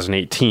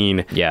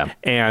 2018. Yeah.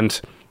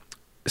 And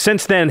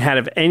since then,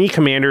 have any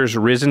commanders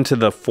risen to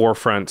the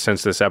forefront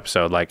since this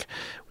episode? Like,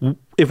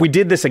 if we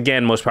did this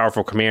again, most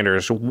powerful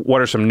commanders,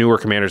 what are some newer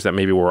commanders that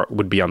maybe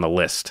would be on the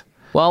list?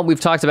 Well, we've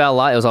talked about a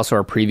lot. It was also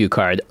our preview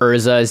card.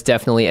 Urza is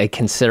definitely a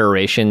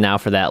consideration now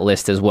for that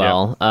list as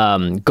well. Yeah.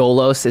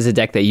 Golos is a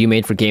deck that you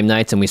made for game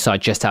nights, and we saw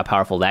just how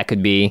powerful that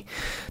could be.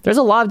 There's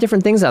a lot of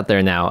different things out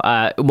there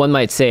now. One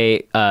might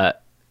say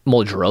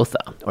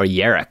Muldrotha or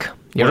Yarok.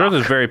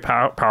 Muldrotha is very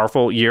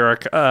powerful.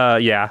 Yarok,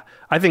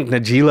 I think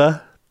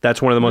Najeela,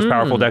 that's one of the most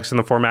powerful decks in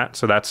the format,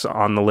 so that's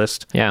on the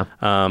list. Yeah.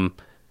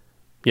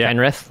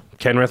 Kenrith,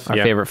 our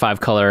favorite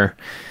 5-color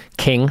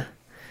king.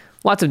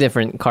 Lots of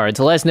different cards.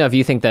 So let us know if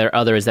you think there are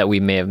others that we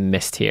may have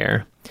missed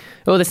here.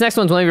 Oh, this next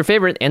one's one of your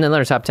favorite and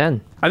another top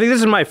 10. I think this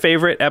is my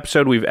favorite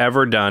episode we've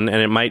ever done,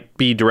 and it might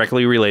be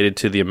directly related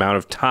to the amount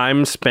of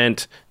time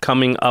spent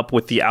coming up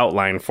with the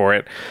outline for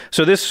it.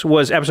 So this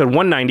was episode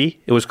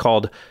 190. It was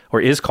called, or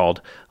is called,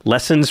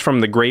 Lessons from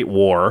the Great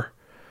War.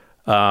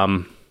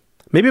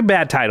 Maybe a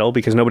bad title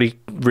because nobody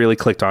really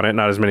clicked on it,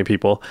 not as many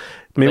people.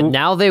 But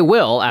now they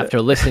will after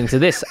listening to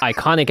this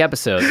iconic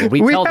episode where we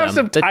tell them have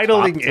some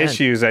titling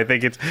issues. I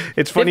think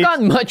it's funny. They've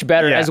gotten much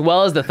better, as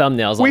well as the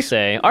thumbnails, I'll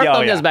say. Our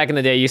thumbnails back in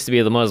the day used to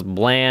be the most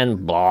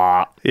bland,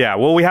 blah. Yeah,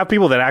 well, we have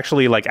people that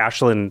actually, like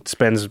Ashlyn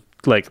spends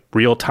like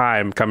real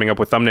time coming up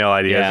with thumbnail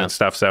ideas and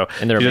stuff, so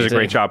she does a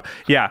great job.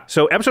 Yeah,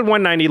 so episode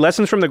 190,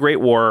 Lessons from the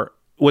Great War,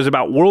 was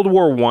about World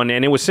War I,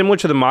 and it was similar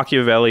to the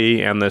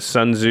Machiavelli and the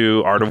Sun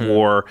Tzu Art of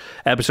War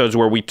episodes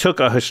where we took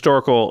a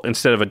historical,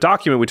 instead of a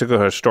document, we took a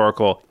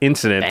historical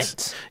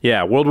incident.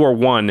 Yeah, World War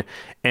I,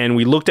 and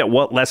we looked at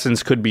what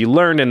lessons could be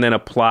learned and then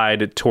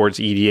applied towards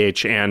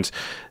EDH. And,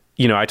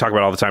 I talk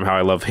about all the time how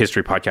I love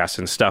history podcasts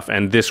and stuff,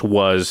 and this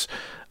was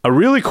a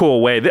really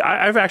cool way.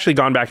 I've actually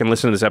gone back and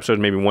listened to this episode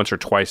maybe once or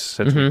twice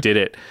since we did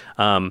it.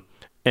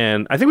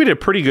 And I think we did a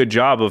pretty good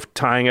job of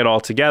tying it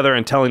all together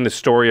and telling the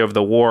story of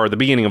the war, the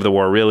beginning of the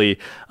war, really.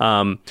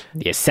 The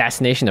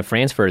assassination of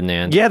Franz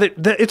Ferdinand. Yeah,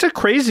 it's a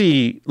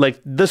crazy, like,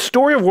 the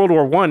story of World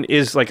War I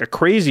is like a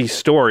crazy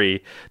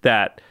story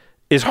that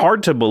is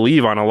hard to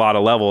believe on a lot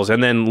of levels.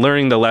 And then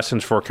learning the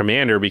lessons for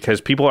Commander, because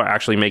people are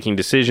actually making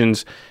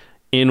decisions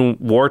in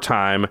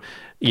wartime,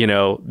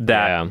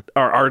 that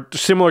are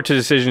similar to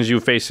decisions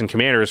you face in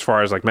Commander as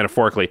far as like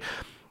metaphorically.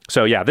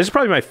 So yeah, this is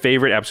probably my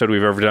favorite episode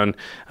we've ever done.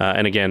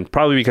 And again,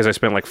 probably because I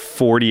spent like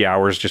 40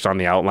 hours just on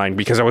the outline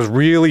because I was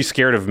really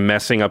scared of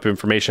messing up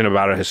information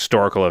about a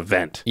historical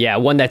event. Yeah,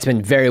 one that's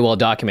been very well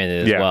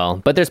documented as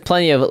well. But there's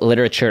plenty of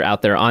literature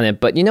out there on it.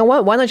 But you know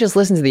what? Why not just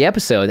listen to the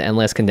episode and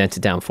let's condense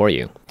it down for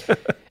you.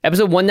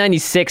 Episode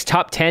 196,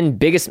 top 10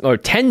 biggest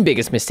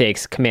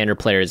mistakes Commander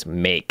players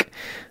make.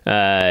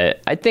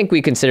 I think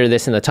we consider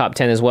this in the top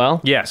 10 as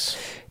well.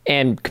 Yes.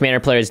 And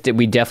Commander players,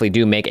 we definitely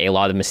do make a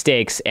lot of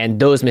mistakes, and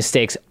those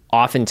mistakes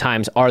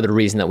oftentimes are the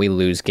reason that we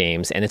lose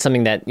games. And it's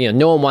something that,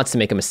 no one wants to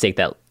make a mistake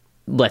that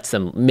makes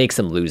them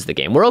lose the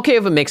game. We're okay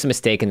if it makes a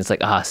mistake and it's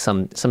like,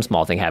 some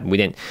small thing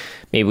happened.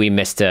 Maybe we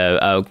missed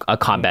a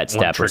combat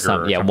step or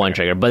something. Yeah, one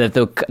trigger. But if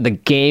the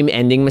game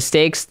ending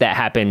mistakes that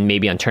happen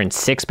maybe on turn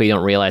 6, but you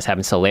don't realize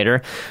happen till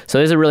later. So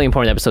this is a really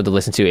important episode to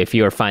listen to if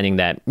you're finding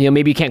that,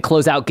 maybe you can't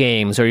close out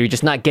games or you're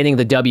just not getting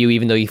the W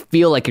even though you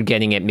feel like you're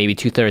getting it maybe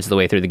 2/3 of the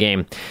way through the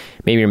game.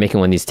 Maybe you're making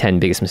one of these 10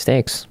 biggest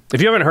mistakes.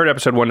 If you haven't heard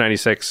episode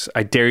 196,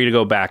 I dare you to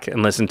go back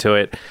and listen to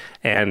it.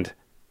 And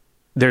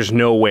there's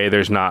no way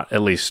there's not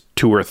at least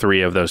 2 or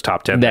 3 of those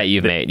top 10 that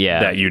you've made,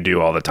 that you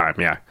do all the time,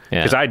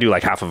 because I do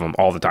like half of them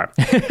all the time.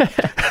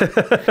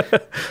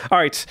 All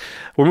right,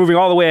 we're moving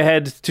all the way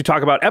ahead to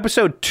talk about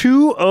episode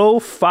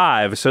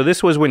 205. So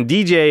this was when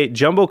DJ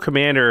Jumbo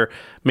Commander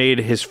made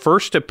his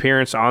first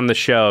appearance on the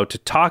show to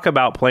talk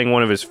about playing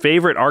one of his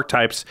favorite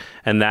archetypes,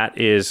 and that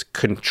is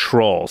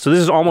Control. So this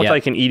is almost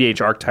like an EDH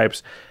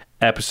archetypes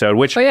episode,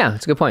 which... Oh, yeah,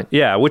 that's a good point.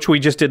 Yeah, which we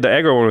just did the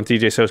aggro one with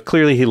DJ, so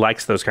clearly he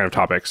likes those kind of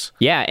topics.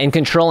 Yeah, and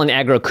Control and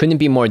aggro couldn't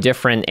be more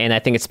different, and I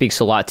think it speaks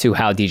a lot to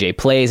how DJ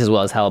plays as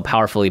well as how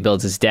powerful he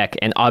builds his deck,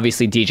 and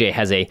obviously DJ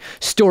has a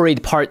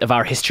storied part of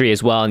our history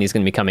as well, and he's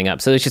going to be coming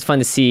up. So it's just fun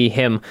to see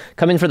him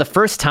come in for the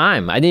first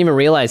time. I didn't even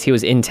realize he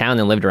was in town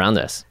and lived around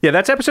us. Yeah,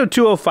 that's episode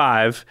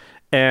 205.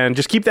 And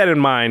just keep that in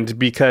mind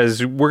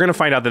because we're going to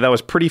find out that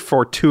was pretty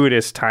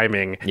fortuitous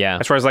timing. Yeah.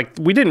 As far as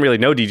we didn't really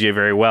know DJ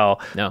very well.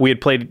 No. We had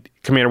played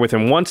Commander with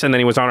him once, and then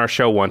he was on our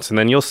show once. And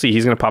then you'll see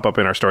he's going to pop up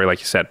in our story, like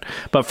you said.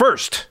 But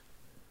first...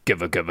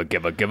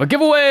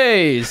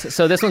 giveaways.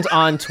 So this one's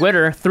on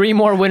Twitter. 3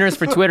 more winners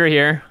for Twitter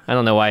here. I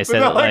don't know why I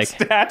said it like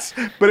stats,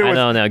 but it was... I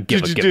don't know.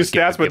 Give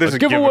stats, but this is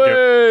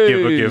giveaways.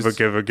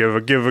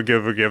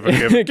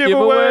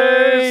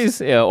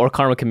 Giveaways. Yeah, or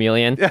Karma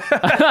Chameleon.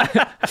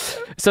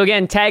 So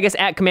again, tag us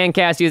at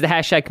CommandCast. Use the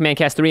hashtag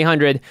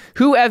CommandCast300.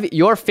 Who have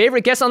your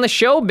favorite guests on the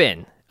show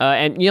been?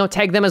 And,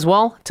 tag them as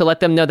well to let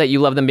them know that you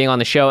love them being on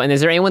the show. And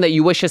is there anyone that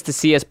you wish us to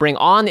see us bring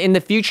on in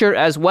the future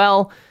as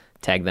well?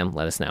 Tag them.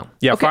 Let us know.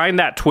 Yeah, find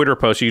that Twitter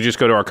post. You just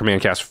go to our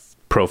CommandCast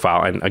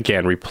profile and,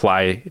 again,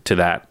 reply to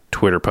that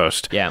Twitter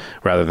post. Yeah.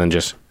 Rather than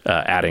just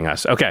adding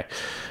us. Okay.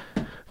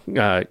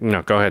 Go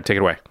ahead. Take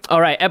it away.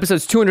 All right.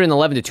 Episodes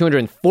 211 to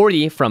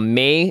 240 from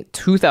May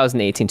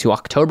 2018 to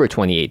October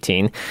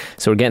 2018.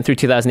 So we're getting through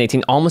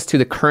 2018, almost to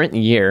the current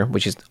year,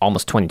 which is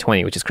almost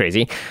 2020, which is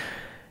crazy.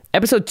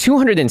 Episode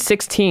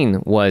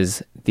 216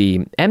 was the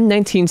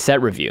M19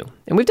 set review.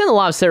 And we've done a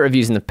lot of set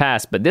reviews in the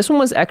past, but this one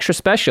was extra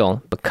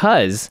special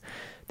because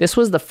this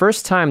was the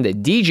first time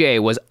that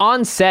DJ was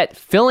on set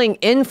filling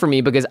in for me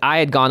because I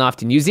had gone off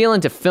to New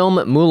Zealand to film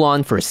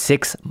Mulan for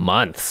 6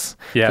 months.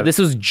 Yeah. So this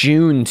was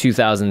June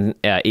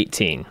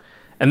 2018.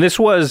 And this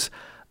was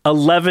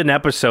 11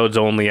 episodes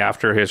only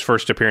after his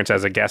first appearance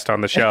as a guest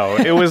on the show.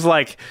 It was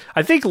I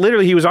think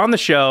literally he was on the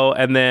show,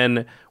 and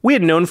then we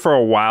had known for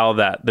a while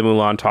that the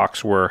Mulan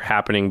talks were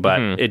happening, but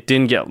it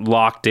didn't get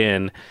locked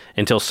in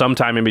until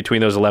sometime in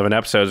between those 11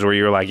 episodes where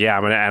you were like, yeah,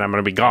 I'm going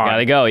to be gone.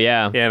 Gotta go,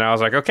 yeah. And I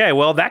was like, okay,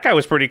 well, that guy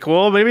was pretty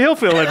cool. Maybe he'll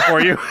fill in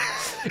for you.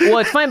 Well,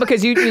 it's fine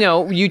because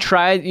you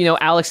tried,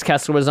 Alex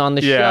Kessler was on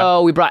the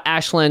show. We brought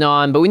Ashlyn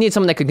on, but we need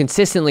someone that could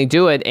consistently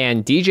do it.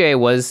 And DJ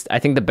was, I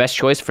think, the best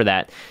choice for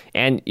that.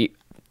 And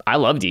I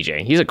love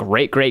DJ. He's a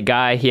great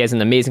guy. He has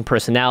an amazing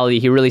personality.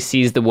 He really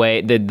sees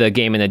the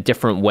game in a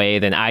different way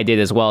than I did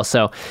as well.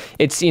 So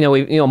it's,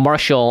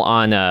 Marshall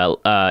on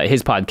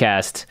his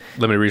podcast,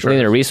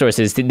 Limited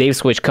Resources, they've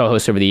switched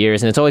co-hosts over the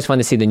years. And it's always fun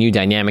to see the new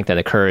dynamic that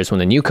occurs when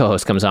the new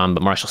co-host comes on,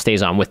 but Marshall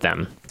stays on with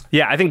them.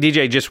 Yeah, I think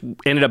DJ just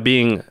ended up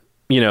being,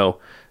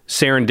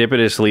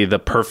 serendipitously the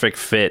perfect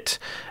fit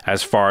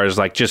as far as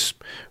just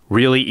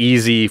really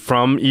easy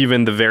from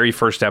even the very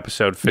first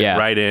episode, fit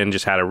right in,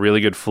 just had a really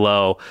good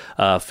flow,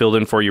 filled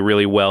in for you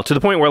really well, to the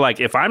point where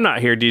if I'm not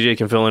here, DJ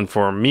can fill in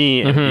for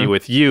me and be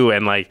with you,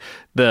 and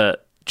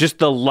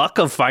the luck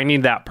of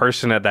finding that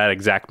person at that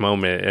exact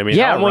moment. I mean,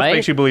 it almost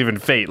makes you believe in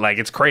fate.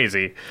 It's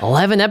crazy.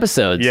 11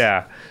 episodes.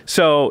 Yeah.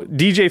 So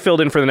DJ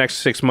filled in for the next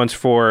 6 months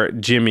for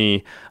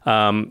Jimmy.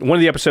 One of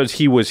the episodes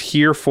he was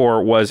here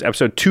for was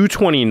episode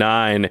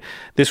 229.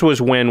 This was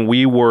when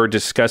we were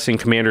discussing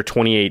Commander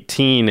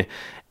 2018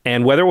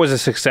 and whether it was a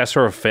success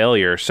or a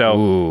failure.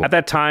 So at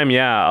that time,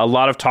 a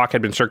lot of talk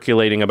had been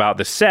circulating about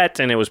the set,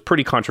 and it was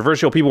pretty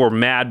controversial. People were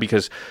mad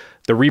because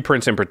the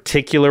reprints in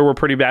particular were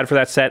pretty bad for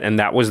that set, and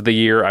that was the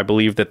year, I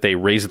believe, that they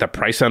raised the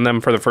price on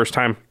them for the first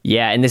time.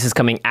 Yeah, and this is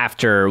coming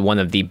after one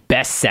of the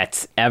best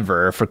sets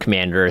ever for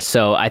Commander,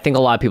 so I think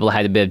a lot of people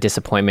had a bit of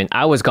disappointment.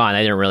 I was gone.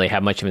 I didn't really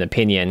have much of an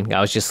opinion.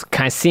 I was just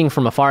kind of seeing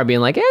from afar, being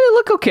like, they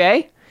look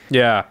okay.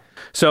 Yeah.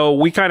 So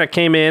we kind of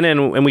came in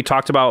and we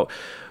talked about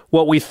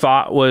what we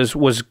thought was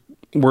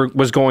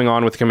going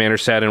on with the Commander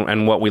set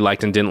and what we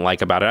liked and didn't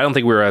like about it. I don't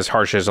think we were as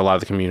harsh as a lot of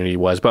the community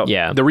was, but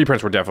the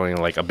reprints were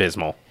definitely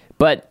abysmal.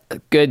 But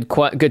good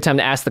time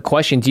to ask the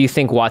question, do you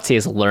think WotC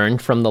has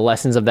learned from the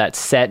lessons of that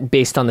set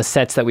based on the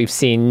sets that we've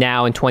seen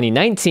now in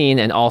 2019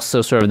 and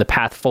also sort of the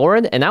path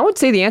forward? And I would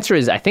say the answer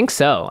is I think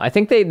so. I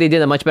think they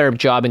did a much better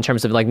job in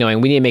terms of knowing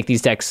we need to make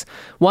these decks,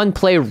 one,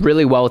 play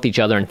really well with each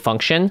other and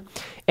function,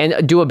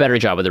 and do a better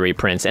job with the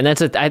reprints. And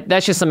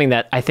that's just something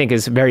that I think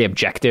is very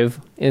objective.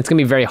 And it's going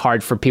to be very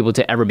hard for people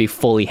to ever be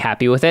fully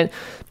happy with it.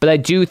 But I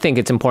do think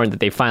it's important that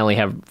they finally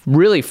have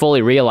really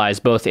fully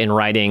realized, both in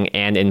writing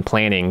and in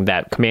planning,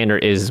 that Commander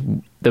is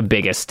the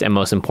biggest and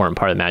most important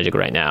part of Magic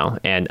right now.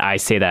 And I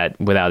say that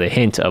without a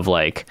hint of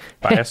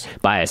bias.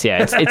 Bias,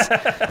 yeah. It's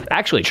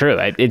actually true.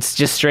 It's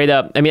just straight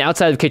up. I mean,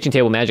 outside of Kitchen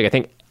Table Magic, I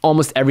think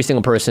almost every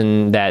single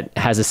person that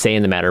has a say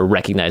in the matter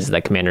recognizes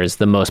that Commander is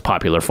the most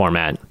popular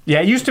format.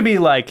 Yeah, it used to be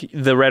like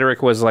the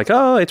rhetoric was like,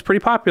 oh, it's pretty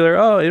popular.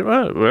 Oh,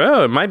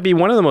 it might be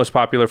one of the most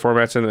popular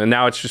formats. And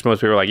now it's just most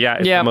people are like, yeah,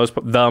 it's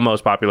the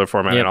most popular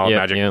format in all of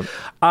Magic. Yep.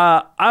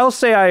 I'll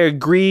say I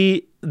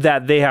agree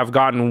that they have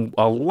gotten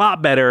a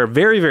lot better,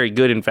 very, very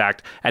good, in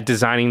fact, at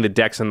designing the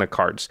decks and the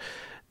cards.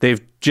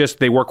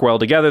 They work well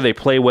together. They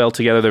play well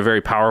together. They're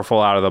very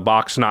powerful out of the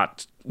box.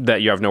 Not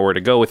that you have nowhere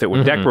to go with it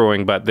with deck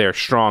brewing, but they're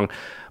strong.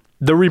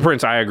 The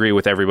reprints, I agree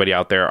with everybody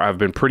out there, have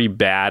been pretty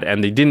bad,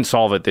 and they didn't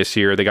solve it this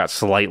year. They got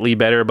slightly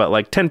better, but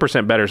like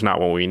 10% better is not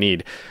what we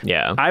need.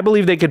 Yeah. I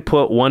believe they could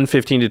put one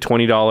 $15 to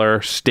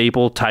 $20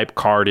 staple type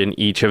card in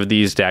each of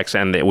these decks,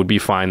 and it would be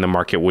fine. The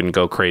market wouldn't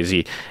go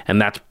crazy, and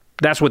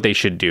that's what they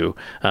should do.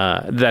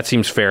 That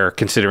seems fair,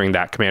 considering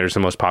that Commander's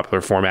the most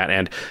popular format,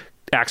 and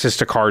access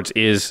to cards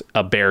is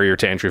a barrier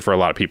to entry for a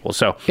lot of people.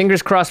 So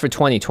fingers crossed for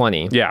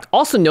 2020. Yeah.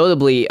 Also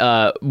notably,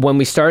 when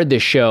we started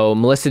this show,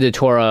 Melissa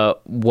DeTora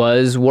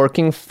was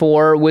working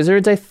for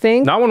Wizards, I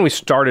think. Not when we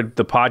started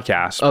the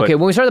podcast. Okay,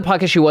 when we started the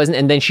podcast, she wasn't,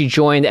 and then she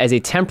joined as a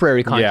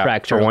temporary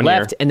contractor, for 1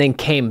 left, year. and then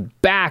came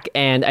back.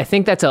 And I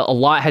think that's a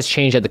lot has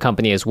changed at the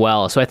company as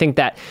well. So I think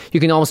that you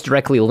can almost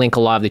directly link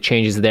a lot of the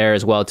changes there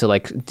as well to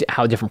like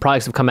how different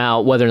products have come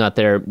out, whether or not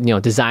they're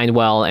designed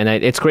well. And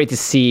it's great to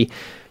see.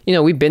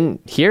 We've been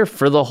here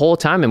for the whole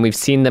time, and we've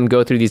seen them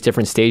go through these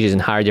different stages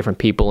and hire different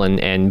people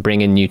and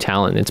bring in new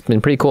talent. It's been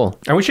pretty cool.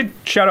 And we should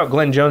shout out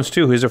Glenn Jones,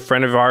 too, who's a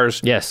friend of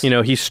ours. Yes.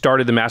 He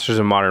started the Masters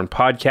of Modern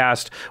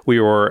podcast. We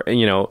were,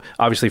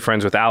 obviously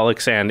friends with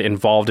Alex and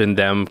involved in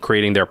them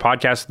creating their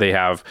podcast. They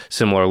have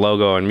similar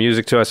logo and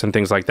music to us and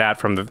things like that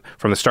from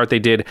the start they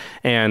did.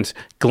 And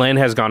Glenn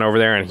has gone over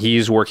there, and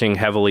he's working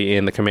heavily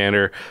in the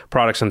Commander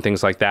products and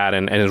things like that,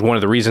 and is one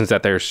of the reasons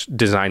that they're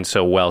designed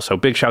so well. So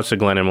big shouts to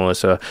Glenn and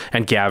Melissa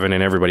and Gavin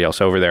and everybody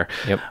else over there.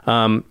 Yep.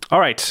 All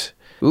right.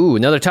 Ooh,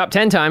 another top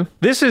 10 time.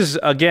 This is,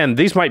 again,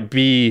 these might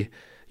be,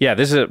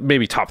 this is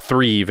maybe top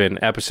 3 even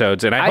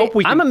episodes. And I hope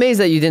we can... I'm amazed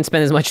that you didn't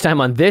spend as much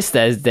time on this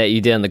as that you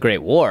did on the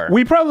Great War.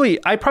 I probably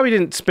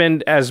didn't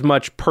spend as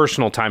much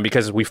personal time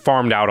because we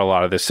farmed out a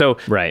lot of this. So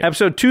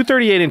episode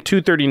 238 and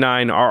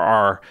 239 are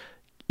our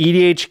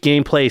EDH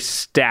gameplay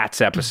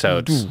stats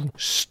episodes.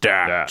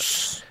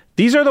 Stats.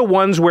 These are the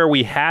ones where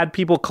we had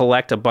people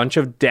collect a bunch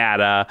of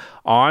data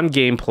on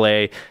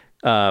gameplay,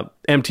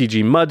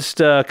 MTG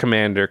Mudsta,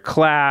 Commander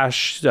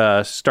Clash,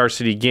 Star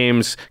City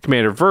Games,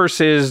 Commander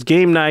Versus,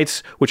 Game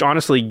Nights, which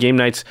honestly, Game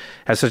Nights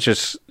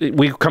has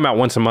we come out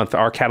once a month.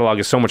 Our catalog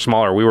is so much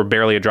smaller. We were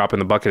barely a drop in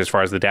the bucket as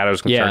far as the data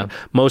was concerned. Yeah.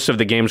 Most of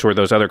the games were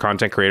those other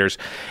content creators,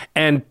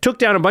 and took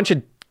down a bunch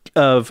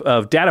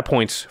of data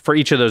points for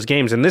each of those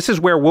games. And this is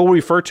where we'll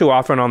refer to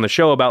often on the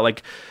show about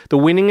like the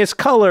winningest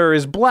color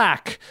is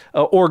black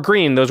or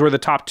green. Those were the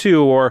top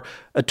 2, or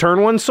a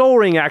turn 1 Soul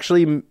Ring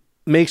actually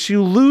makes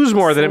you lose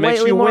more than it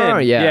makes you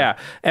win. Yeah.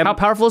 And how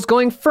powerful is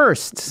going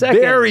first? Second,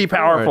 very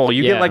powerful. Third.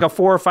 You get like a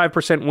 4 or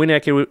 5% win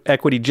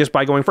equity just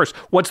by going first.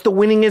 What's the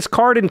winningest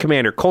card in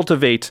Commander?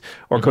 Cultivate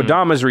or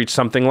Kodama's Reach,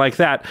 something like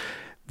that.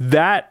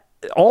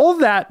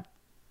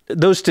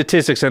 Those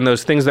statistics and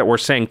those things that we're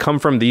saying come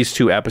from these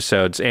 2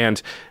 episodes.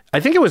 And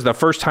I think it was the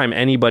first time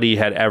anybody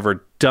had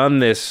ever done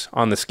this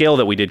on the scale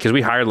that we did, because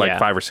we hired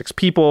 5 or 6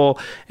 people.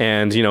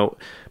 And,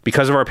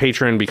 because of our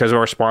Patreon, because of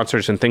our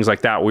sponsors and things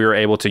like that, we were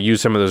able to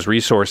use some of those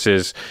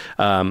resources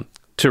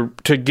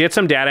to get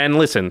some data. And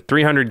listen,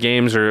 300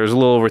 games, or it was a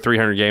little over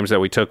 300 games that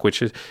we took,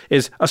 which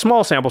is a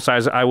small sample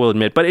size, I will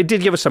admit, but it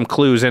did give us some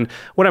clues. And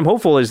what I'm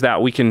hopeful is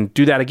that we can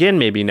do that again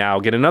maybe now,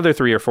 get another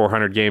 300 or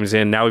 400 games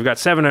in. Now we've got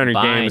 700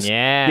 games.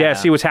 Yeah,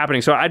 see what's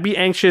happening. So I'd be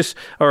anxious,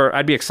 or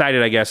I'd be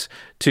excited, I guess,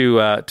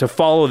 to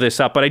follow this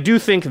up. But I do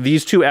think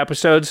these 2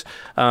 episodes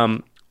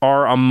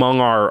are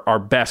among our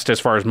best as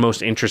far as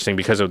most interesting,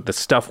 because of the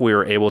stuff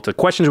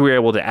questions we were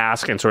able to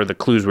ask and sort of the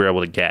clues we were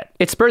able to get.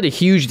 It spurred a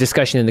huge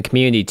discussion in the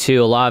community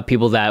too. A lot of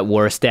people that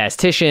were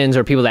statisticians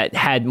or people that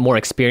had more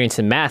experience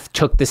in math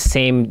took the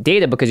same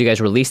data, because you guys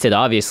released it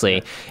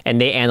obviously, and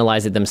they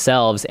analyzed it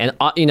themselves. And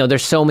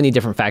there's so many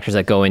different factors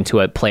that go into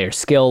it: player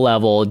skill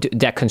level,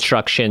 deck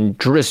construction,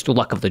 just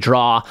luck of the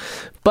draw.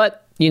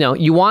 But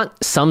you want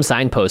some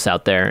signposts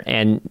out there,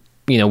 and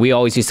we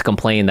always used to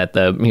complain that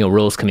the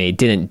rules committee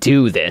didn't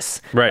do this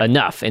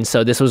enough. And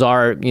so this was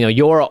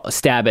your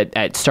stab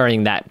at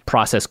starting that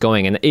process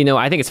going. And,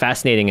 I think it's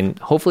fascinating, and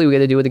hopefully we get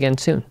to do it again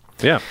soon.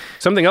 Yeah.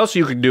 Something else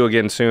you could do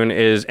again soon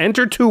is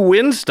enter to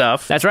win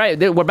stuff. That's right.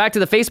 We're back to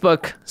the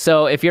Facebook.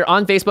 So if you're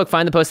on Facebook,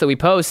 find the post that we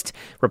post,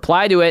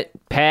 reply to it,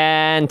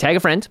 and tag a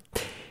friend.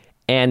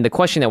 And the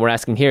question that we're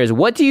asking here is,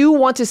 what do you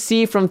want to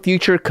see from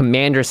future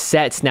Commander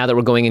sets now that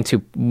we're going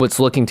into what's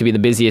looking to be the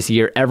busiest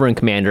year ever in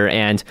Commander?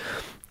 And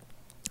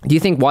Do you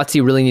think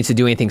WotC really needs to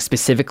do anything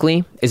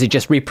specifically? Is it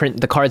just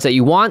reprint the cards that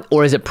you want,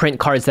 or is it print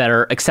cards that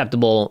are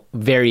acceptable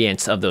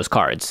variants of those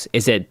cards?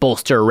 Is it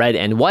bolster red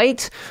and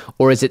white,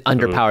 or is it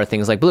underpower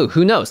things like blue?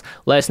 Who knows?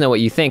 Let us know what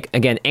you think.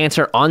 Again,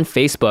 answer on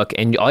Facebook,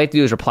 and all you have to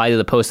do is reply to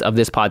the post of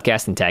this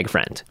podcast and tag a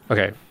friend.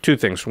 Okay, two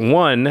things.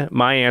 One,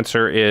 my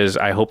answer is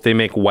I hope they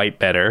make white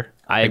better.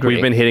 I agree.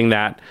 We've been hitting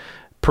that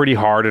pretty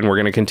hard, and we're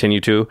going to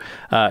continue to.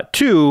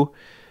 Two,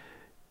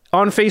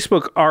 on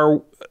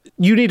Facebook,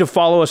 you need to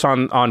follow us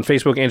on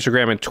Facebook,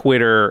 Instagram, and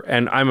Twitter.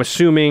 And I'm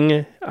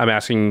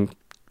asking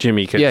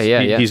Jimmy because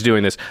he's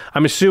doing this.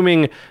 I'm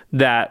assuming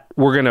that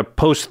we're going to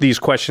post these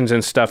questions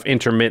and stuff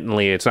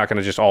intermittently. It's not going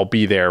to just all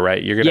be there,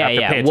 right? You're going to have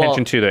to pay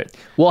attention to it.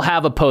 We'll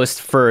have a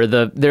post for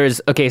there's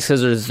 30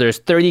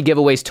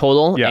 giveaways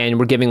total, and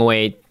we're giving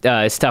away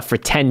stuff for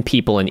 10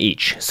 people in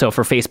each. So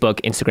for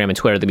Facebook, Instagram, and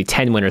Twitter, there'll be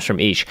 10 winners from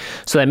each.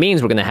 So that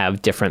means we're going to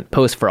have different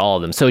posts for all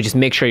of them. So just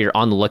make sure you're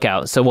on the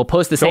lookout. So we'll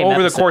post the same over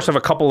episode. the course of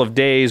a couple of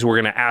days,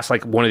 we're going to ask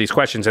like one of these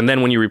questions, and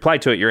then when you reply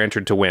to it, you're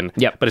entered to win.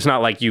 Yep. But it's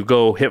not like you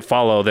go hit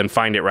follow, then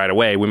find it right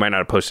away. We might not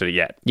have posted it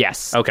yet.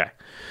 Yes. Okay.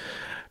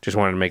 Just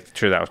wanted to make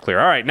sure that was clear.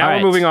 All right, now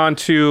we're moving on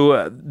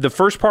to the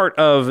first part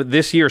of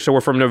this year. So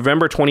we're from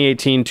November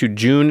 2018 to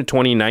June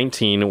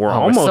 2019. We're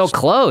almost so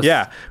close.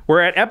 Yeah,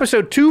 we're at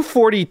episode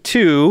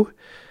 242.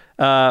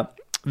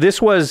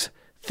 This was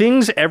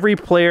things every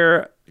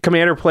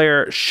Commander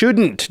player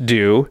shouldn't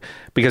do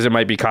because it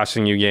might be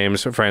costing you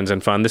games, friends,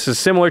 and fun. This is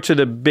similar to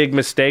the big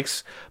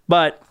mistakes,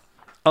 but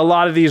a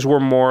lot of these were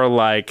more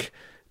like,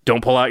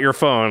 don't pull out your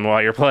phone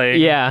while you're playing.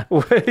 Yeah.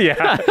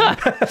 Yeah.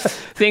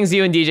 Things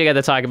you and DJ got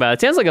to talk about.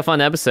 It sounds like a fun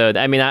episode.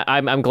 I mean,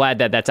 I'm glad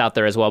that that's out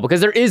there as well, because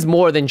there is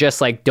more than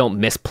just like, don't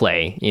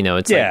misplay. You know,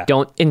 it's like,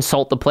 don't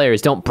insult the players.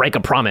 Don't break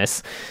a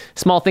promise.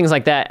 Small things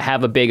like that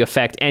have a big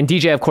effect. And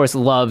DJ, of course,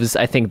 loves,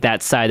 I think,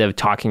 that side of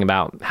talking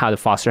about how to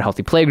foster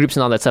healthy play groups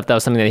and all that stuff. That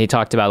was something that he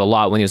talked about a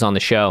lot when he was on the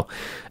show.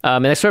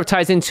 And that sort of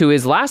ties into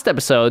his last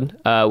episode,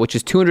 which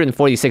is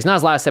 246. Not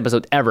his last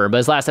episode ever, but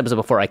his last episode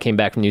before I came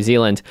back from New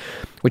Zealand,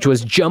 which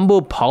was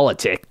Jumbo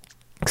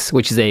Politics,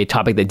 which is a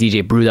topic that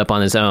DJ brewed up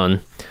on his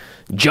own.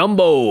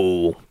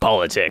 Jumbo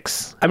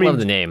Politics. I love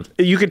the name.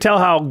 You could tell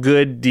how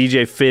good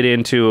DJ fit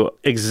into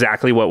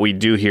exactly what we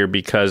do here,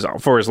 because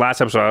for his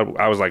last episode,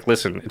 I was like,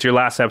 listen, it's your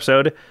last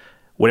episode.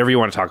 Whatever you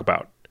want to talk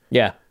about.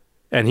 Yeah.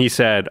 And he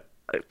said,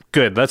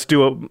 good, let's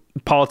do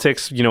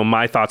politics,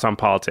 my thoughts on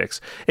politics.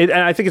 And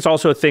I think it's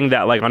also a thing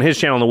that, like, on his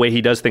channel, the way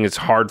he does things, it's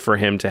hard for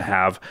him to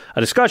have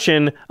a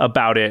discussion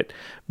about it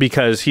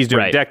because he's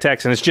doing deck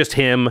techs and it's just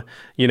him.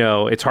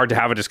 It's hard to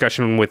have a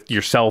discussion with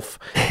yourself.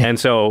 And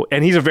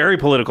he's a very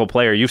political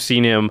player. You've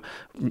seen him,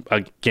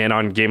 again,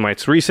 on game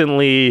nights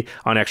recently,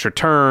 on extra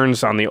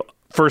turns, on the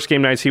first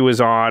game nights he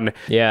was on.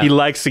 Yeah. He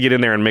likes to get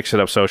in there and mix it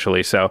up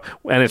socially. So,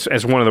 and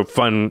it's one of the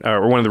fun,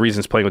 or one of the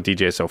reasons playing with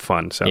DJ is so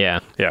fun. So, yeah.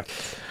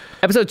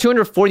 Episode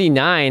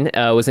 249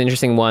 was an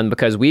interesting one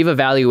because we've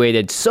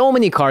evaluated so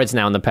many cards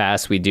now in the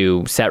past. We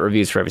do set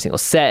reviews for every single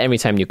set. Every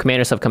time new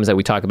Commander stuff comes out,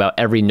 we talk about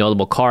every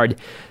notable card,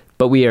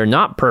 but we are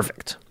not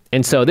perfect.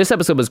 And so this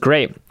episode was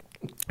great.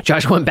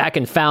 Josh went back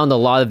and found a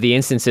lot of the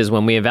instances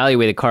when we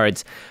evaluated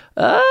cards,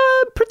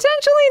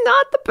 potentially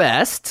not the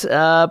best,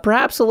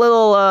 perhaps a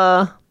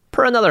little...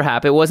 per another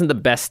hap, it wasn't the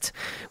best.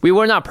 We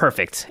were not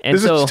perfect. And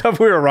this is stuff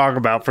we were wrong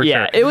about, for sure.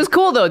 Yeah, it was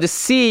cool, though, to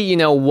see,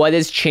 what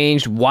has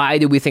changed. Why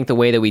did we think the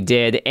way that we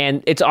did?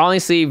 And it's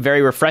honestly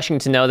very refreshing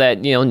to know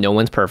that, no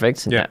one's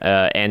perfect.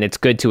 Yeah. And it's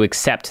good to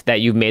accept that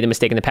you've made a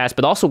mistake in the past,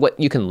 but also what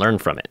you can learn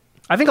from it.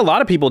 I think a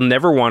lot of people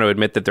never want to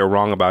admit that they're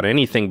wrong about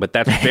anything, but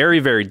that's very,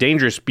 very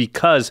dangerous,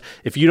 because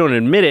if you don't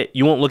admit it,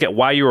 you won't look at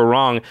why you were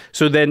wrong.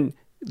 So then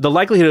the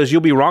likelihood is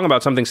you'll be wrong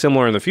about something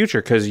similar in the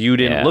future because you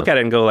didn't look at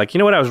it and go like, you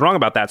know what, I was wrong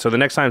about that. So the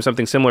next time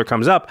something similar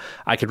comes up,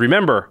 I could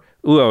remember,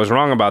 ooh, I was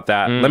wrong about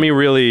that. Let me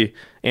really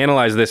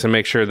analyze this and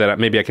make sure that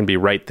maybe I can be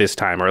right this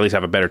time, or at least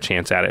have a better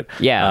chance at it.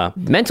 Yeah.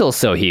 Mental is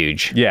so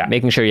huge. Yeah.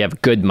 Making sure you have a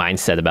good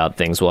mindset about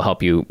things will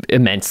help you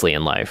immensely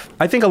in life.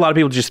 I think a lot of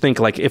people just think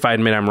like, if I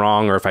admit I'm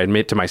wrong, or if I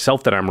admit to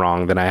myself that I'm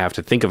wrong, then I have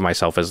to think of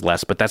myself as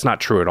less, but that's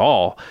not true at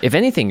all. If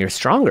anything, you're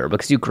stronger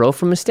because you grow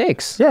from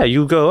mistakes. Yeah.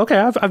 You go, okay,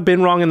 I've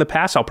been wrong in the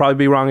past. I'll probably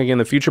be wrong again in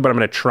the future, but I'm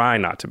going to try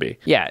not to be.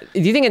 Yeah.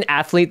 Do you think an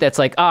athlete that's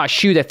like,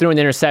 shoot, I threw an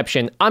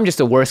interception, I'm just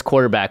a worse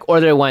quarterback, or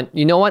they went,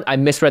 you know what, I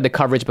misread the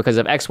coverage because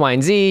of X, Y,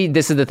 and Z.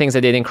 This is the things I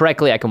did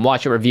incorrectly. I can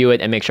watch it, review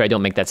it, and make sure I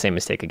don't make that same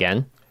mistake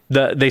again.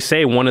 They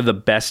say one of the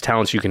best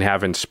talents you can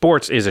have in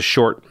sports is a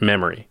short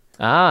memory.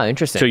 Ah,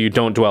 interesting. So you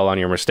don't dwell on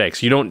your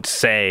mistakes. You don't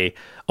say,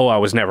 oh, I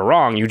was never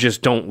wrong. You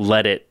just don't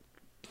let it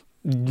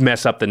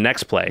mess up the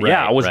next play. Right,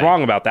 I was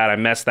wrong about that. I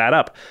messed that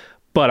up.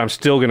 But I'm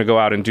still going to go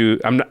out and do...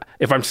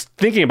 if I'm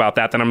thinking about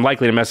that, then I'm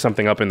likely to mess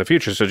something up in the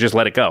future. So just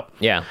let it go.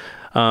 Yeah.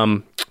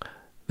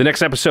 The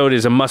next episode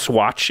is a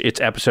must-watch. It's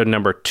episode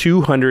number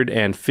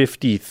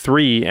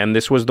 253, and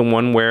this was the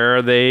one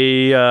where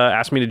they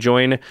asked me to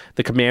join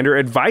the Commander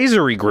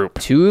Advisory Group.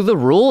 To the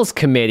Rules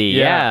Committee,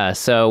 yeah.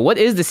 So what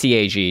is the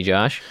CAG,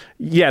 Josh?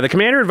 Yeah, the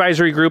Commander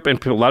Advisory Group,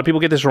 and a lot of people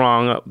get this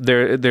wrong,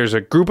 there's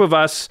a group of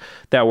us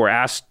that were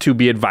asked to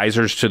be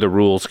advisors to the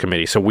Rules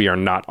Committee. So we are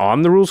not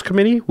on the Rules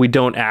Committee. We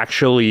don't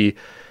actually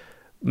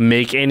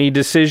make any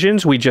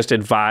decisions. We just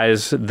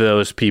advise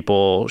those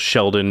people,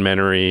 Sheldon,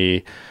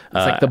 Menery,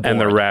 like the and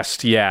the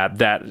rest. Yeah,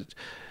 that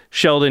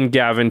Sheldon,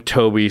 Gavin,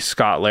 Toby,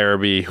 Scott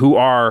Larrabee, who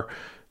are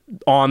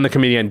on the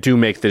committee and do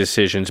make the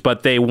decisions,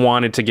 but they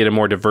wanted to get a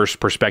more diverse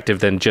perspective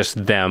than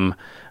just them.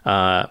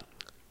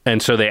 And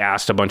so they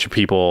asked a bunch of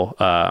people,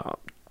 to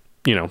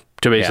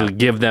basically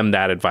give them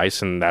that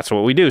advice, and that's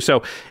what we do.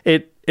 So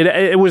it took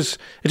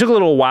a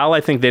little while.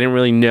 I think they didn't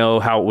really know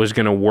how it was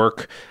going to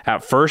work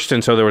at first,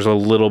 and so there was a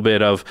little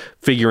bit of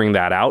figuring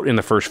that out in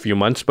the first few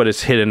months. But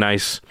it's hit a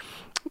nice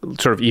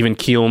sort of even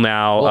keel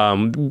now.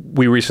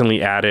 We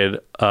recently added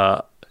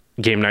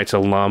Game Nights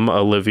alum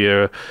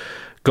Olivia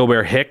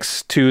Gobert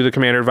Hicks to the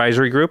Commander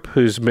Advisory Group,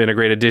 who's been a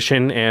great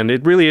addition, and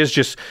it really is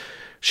just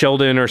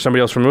Sheldon or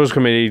somebody else from the Rules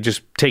Committee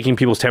just taking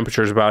people's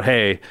temperatures about,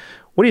 hey,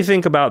 what do you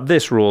think about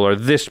this rule or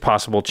this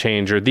possible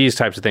change or these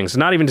types of things?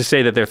 Not even to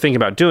say that they're thinking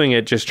about doing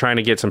it, just trying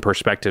to get some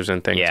perspectives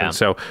and things. Yeah. And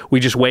so we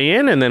just weigh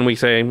in and then we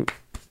say,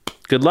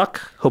 good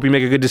luck. Hope you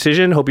make a good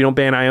decision. Hope you don't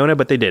ban Iona,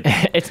 but they did.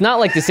 It's not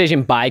like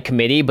decision by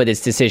committee, but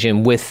it's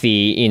decision with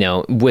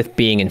with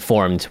being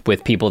informed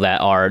with people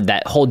that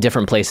hold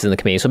different places in the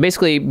committee. So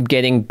basically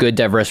getting good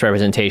diverse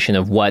representation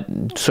of what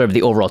sort of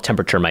the overall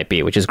temperature might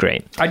be, which is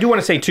great. I do want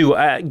to say too,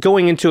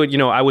 going into it,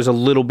 I was a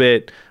little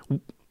bit,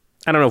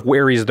 I don't know if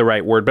wary is the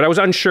right word, but I was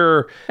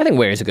unsure. I think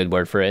wary is a good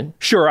word for it.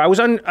 Sure. I was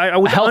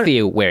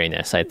healthy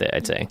wariness,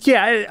 I'd say.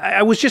 Yeah,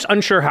 I was just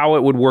unsure how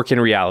it would work in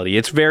reality.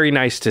 It's very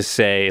nice to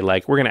say,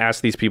 like, we're going to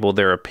ask these people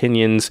their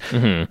opinions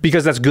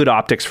because that's good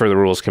optics for the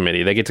Rules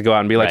Committee. They get to go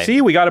out and be like,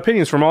 see, we got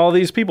opinions from all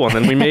these people, and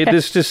then we made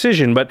this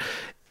decision. But,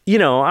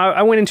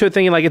 I went into it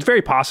thinking, like, it's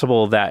very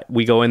possible that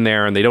we go in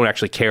there and they don't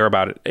actually care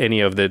about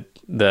any of the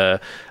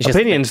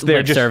opinions.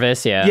 They're just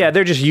service,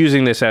 they're just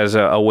using this as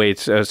a way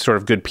to sort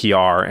of good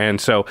PR. And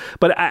so,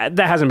 but that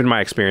hasn't been my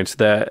experience.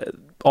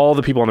 All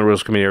the people on the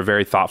Rules Committee are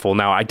very thoughtful.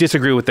 Now, I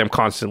disagree with them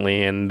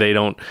constantly, and they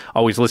don't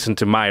always listen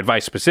to my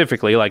advice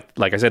specifically. Like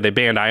I said, they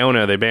banned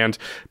Iona, they banned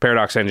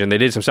Paradox Engine, they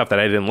did some stuff that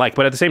I didn't like.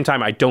 But at the same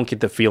time, I don't get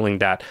the feeling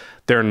that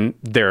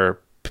they're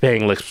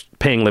paying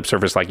lip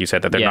service, like you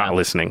said, that they're not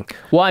listening.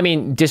 Well, I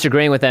mean,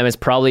 disagreeing with them is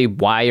probably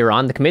why you're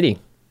on the committee.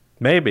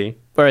 Maybe.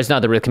 Or it's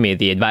not the real committee,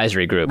 the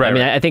advisory group. Right,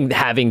 I think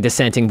having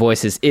dissenting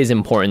voices is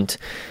important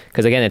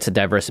because, again, it's a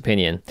diverse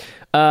opinion.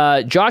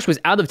 Josh was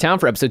out of town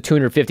for episode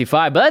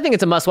 255, but I think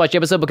it's a must-watch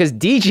episode because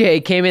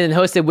DJ came in and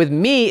hosted with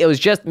me. It was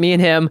just me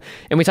and him,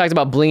 and we talked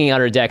about blinging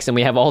out our decks, and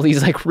we have all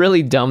these like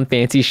really dumb,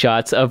 fancy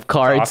shots of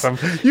cards.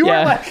 That's awesome. You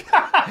were like...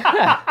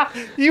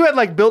 You had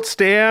like built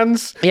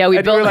stands. Yeah,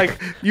 we built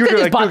you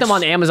just bought them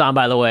on Amazon,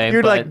 by the way.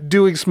 You're like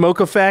doing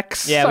smoke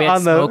effects. Yeah, we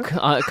had smoke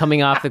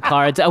coming off the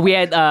cards. We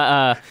had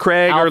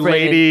Craig Alfred or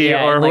Lady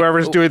or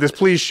whoever's doing this.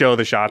 Please show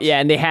the shots. Yeah,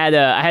 and they had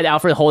I had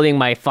Alfred holding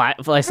my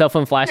cell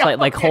phone flashlight,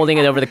 like holding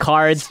it over the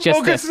cards.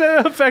 Smoke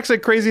effects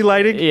and crazy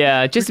lighting.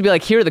 Yeah, just to be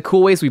like, here are the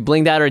cool ways we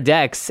blinged out our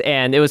decks.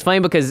 And it was funny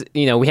because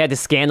we had to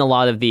scan a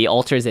lot of the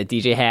altars that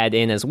DJ had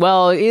in as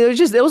well. It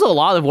was a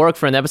lot of work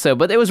for an episode,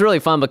 but it was really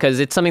fun because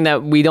it's something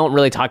that we don't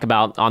really talk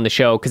about on the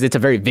show because it's a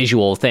very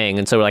visual thing.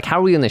 And so we're like, how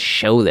are we going to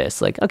show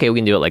this? Like, okay, we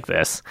can do it like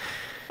this.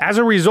 As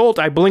a result,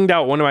 I blinged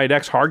out one of my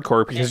decks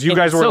hardcore because you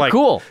guys were so like,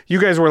 cool.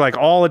 You guys were like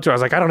all into. I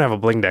was like, I don't have a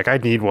bling deck. I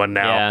need one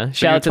now. Yeah, so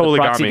shout out to the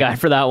proxy guy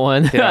for that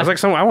one. Yeah, I was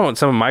like, I want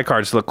some of my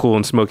cards to look cool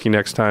and smoky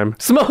next time.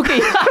 Smoky.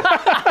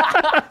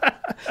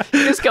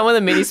 Just come with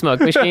a mini smoke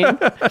machine.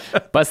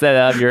 Bust that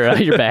out of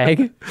your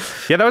bag.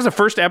 Yeah, that was the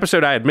first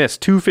episode I had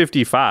missed.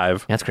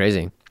 255. That's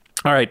crazy.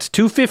 All right,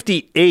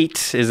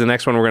 258 is the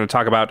next one we're going to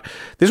talk about.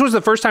 This was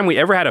the first time we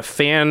ever had a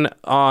fan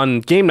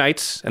on Game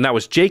Nights, and that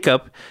was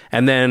Jacob.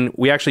 And then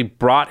we actually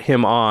brought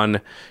him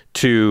on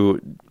to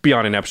be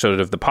on an episode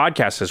of the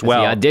podcast as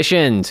well. He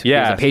auditioned.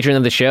 Yeah. He was a patron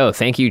of the show.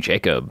 Thank you,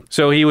 Jacob.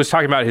 So he was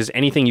talking about his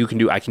Anything You Can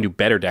Do, I Can Do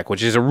Better deck,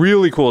 which is a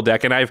really cool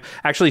deck. And I've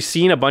actually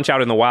seen a bunch out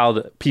in the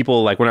wild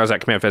people, like when I was at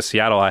Command Fest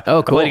Seattle, I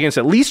played against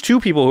at least two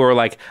people who are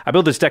like, I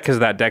built this deck because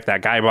of that deck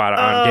that guy bought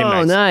on Game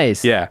Nights. Oh,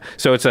 nice. Yeah.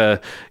 So it's a,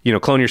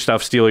 clone your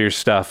stuff, steal your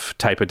stuff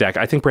type of deck.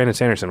 I think Brandon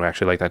Sanderson would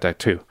actually like that deck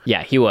too.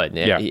 Yeah, he would.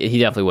 Yeah. He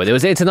definitely would.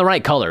 It's in the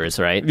right colors,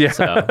 right? Yeah.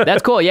 So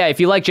that's cool. Yeah,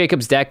 if you like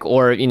Jacob's deck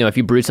or, if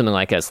you brewed something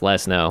like us, let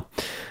us know.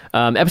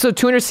 Episode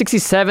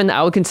 267,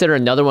 I would consider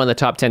another one of the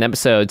top 10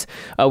 episodes.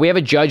 We have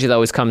a judge that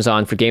always comes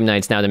on for game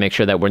nights now to make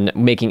sure that we're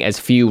making as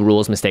few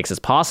rules mistakes as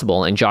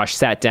possible. And Josh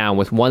sat down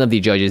with one of the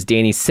judges,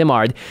 Danny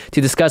Simard,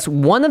 to discuss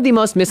one of the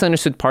most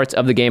misunderstood parts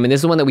of the game. And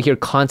this is one that we hear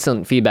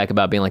constant feedback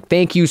about, being like,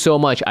 thank you so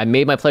much. I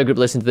made my player group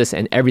listen to this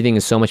and everything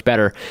is so much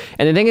better.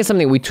 And I think it's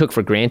something we took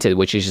for granted,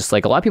 which is just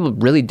like a lot of people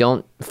really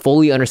don't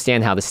fully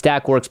understand how the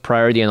stack works,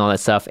 priority and all that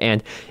stuff.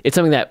 And it's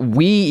something that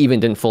we even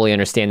didn't fully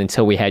understand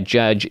until we had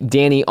Judge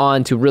Danny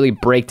on to really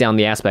break down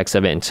the aspects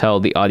of it and tell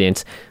the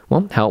audience,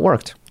 well, how it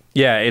worked.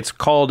 Yeah, it's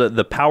called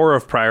The Power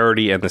of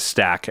Priority and the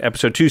Stack,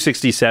 episode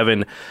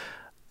 267.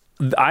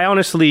 I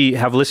honestly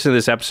have listened to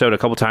this episode a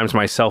couple times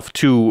myself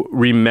to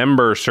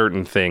remember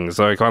certain things.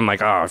 Like I'm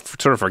like, I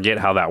sort of forget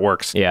how that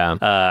works. Yeah.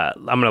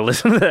 I'm going to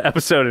listen to the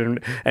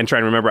episode and try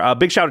and remember.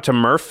 Big shout out to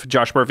Murph,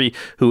 Josh Murphy,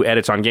 who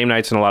edits on Game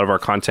Nights and a lot of our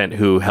content,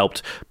 who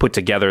helped put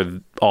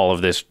together all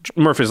of this.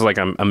 Murph is like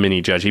a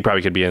mini judge. He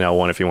probably could be an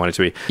L1 if he wanted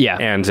to be. Yeah.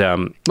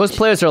 And most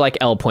players are like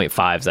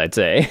L.5s, I'd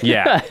say.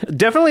 Yeah.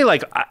 Definitely,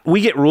 like,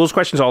 we get rules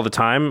questions all the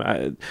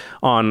time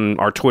on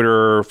our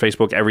Twitter,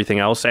 Facebook, everything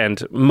else.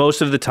 And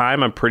most of the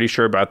time, I'm pretty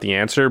sure about the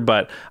answer,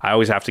 but I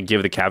always have to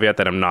give the caveat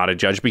that I'm not a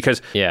judge,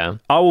 because I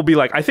will be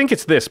like, I think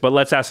it's this, but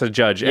let's ask the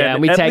judge. Yeah,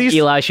 and we tag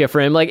Eli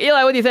Schifrin, like,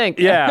 Eli, what do you think?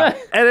 Yeah.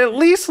 And at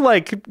least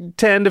like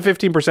 10 to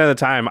 15% of the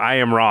time, I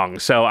am wrong.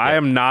 So I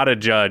am not a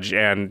judge,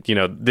 and, you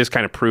know, this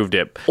kind of proved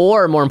it.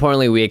 Or more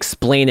importantly, we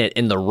explain it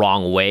in the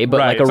wrong way, but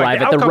like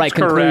arrive at the right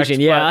conclusion.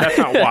 Yeah. That's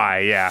not why.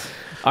 Yeah.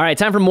 All right,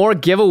 time for more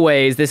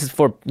giveaways. This is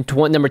for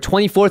number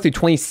 24 through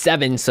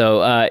 27.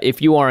 So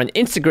if you are on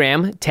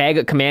Instagram, tag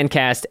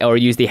CommandCast or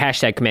use the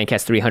hashtag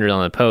CommandCast300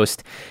 on the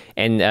post.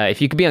 And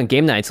if you could be on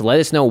Game Nights, let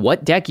us know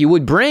what deck you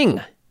would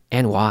bring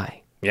and why.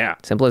 Yeah.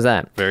 Simple as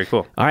that. Very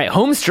cool. All right,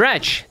 home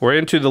stretch. We're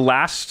into the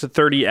last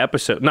 30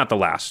 episodes. Not the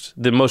last.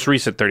 The most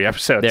recent 30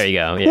 episodes. There you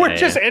go. Yeah, We're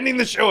just ending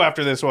the show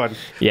after this one.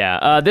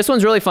 Yeah. This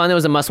one's really fun. It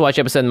was a must-watch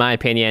episode, in my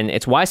opinion.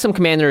 It's why some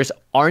commanders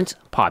aren't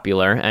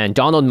popular. And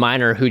Donald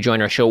Miner, who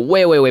joined our show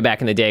way, way, way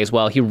back in the day as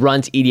well, he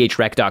runs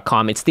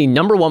edhrec.com. It's the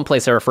number one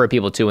place I refer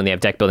people to when they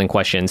have deck building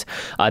questions,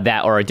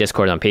 that or our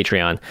Discord on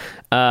Patreon.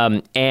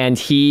 And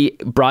he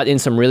brought in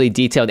some really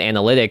detailed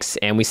analytics,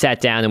 and we sat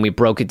down and we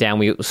broke it down.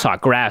 We saw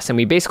graphs, and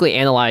we basically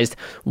analyzed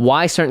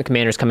why certain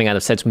commanders coming out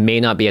of sets may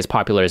not be as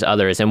popular as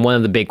others. And one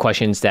of the big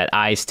questions that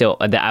I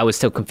was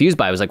still confused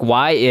by was like,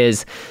 why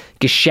is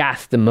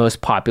Gishath the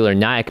most popular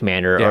Naya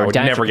commander or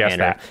Dynasty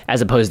commander,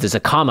 as opposed to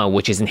Zakama,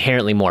 which is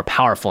inherently more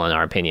powerful in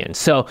our opinion?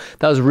 So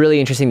that was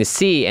really interesting to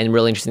see, and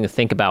really interesting to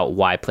think about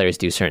why players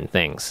do certain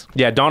things.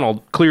 Yeah,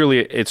 Donald, clearly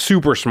it's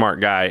super smart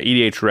guy.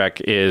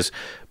 EDHREC is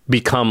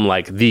become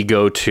like the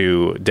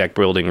go-to deck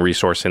building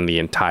resource in the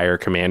entire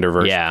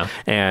Commanderverse. Yeah.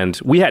 And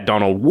we had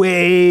Donald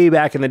way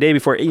back in the day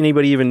before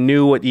anybody even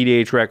knew what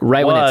EDHREC was.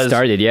 Right when it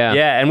started, yeah.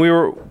 Yeah, and we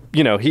were,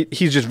 you know,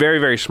 he's just very,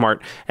 very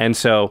smart. And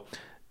so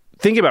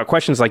think about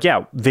questions like,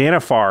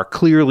 Vannifar,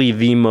 clearly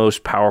the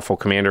most powerful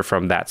commander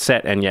from that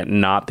set, and yet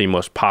not the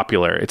most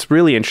popular. It's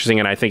really interesting,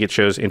 and I think it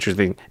shows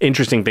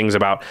interesting things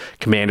about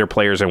commander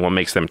players and what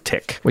makes them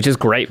tick. Which is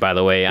great, by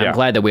the way. I'm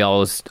glad that we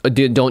always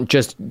don't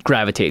just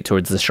gravitate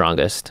towards the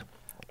strongest.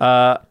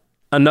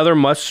 Another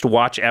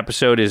must-watch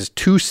episode is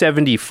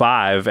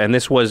 275, and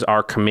this was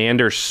our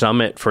Commander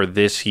Summit for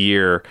this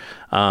year.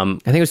 I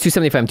think it was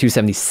 275 and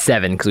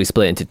 277 because we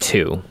split it into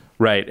two.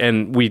 Right,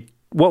 and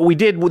what we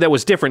did that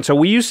was different. So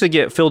we used to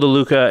get Phil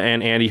DeLuca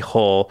and Andy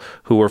Hull,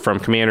 who were from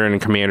Commander and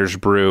Commander's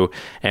Brew,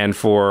 and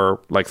for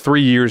like 3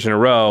 years in a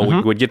row,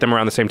 we would get them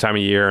around the same time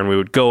of year, and we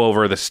would go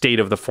over the state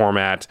of the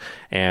format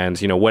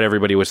and, you know, what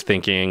everybody was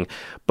thinking.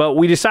 But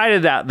we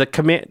decided that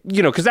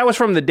because that was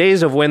from the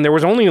days of when there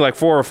was only like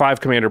 4 or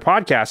 5 Commander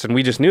podcasts, and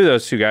we just knew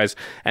those two guys,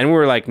 and we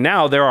were like,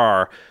 now there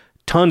are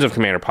tons of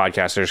Commander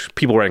podcasts. There's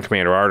people writing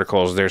Commander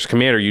articles. There's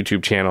Commander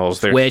YouTube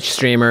channels. There's Twitch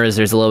streamers.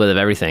 There's a little bit of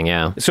everything,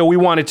 yeah. So we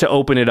wanted to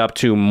open it up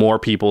to more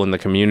people in the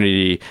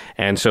community.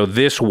 And so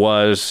this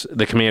was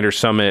the Commander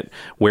Summit,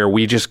 where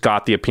we just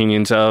got the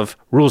opinions of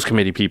rules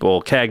committee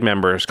people, CAG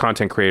members,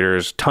 content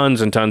creators, tons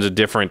and tons of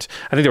different,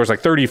 I think there was like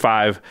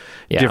 35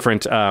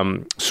 different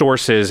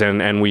sources.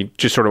 And we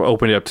just sort of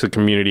opened it up to the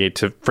community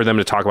for them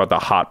to talk about the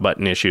hot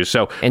button issues.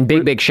 So, and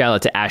big shout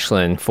out to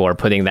Ashlyn for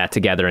putting that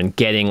together and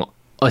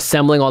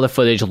assembling all the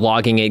footage,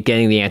 logging it,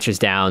 getting the answers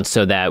down,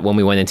 so that when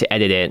we went in to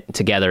edit it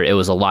together, it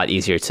was a lot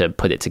easier to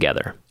put it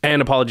together.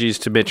 And apologies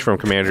to Mitch from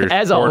Commander's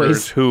As Orders,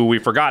 always, who we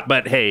forgot,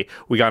 but hey,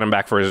 we got him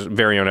back for his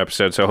very own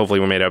episode, so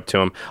hopefully we made it up to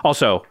him.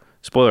 Also,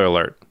 spoiler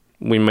alert,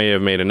 we may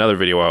have made another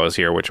video while I was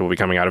here, which will be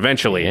coming out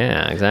eventually.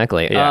 Yeah,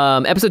 exactly.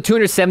 Yeah. Episode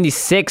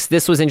 276,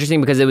 this was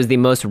interesting because it was the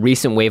most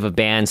recent wave of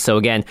bans. So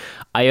again,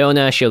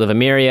 Iona, Shield of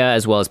Emeria,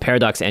 as well as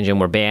Paradox Engine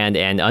were banned,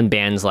 and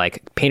unbans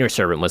like Painter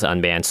Servant was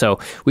unbanned. So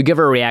we give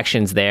our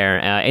reactions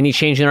there. Any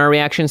change in our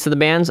reactions to the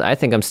bans? I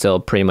think I'm still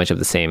pretty much of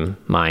the same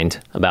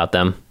mind about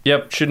them.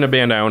 Yep, shouldn't have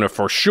banned Iona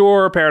for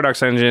sure.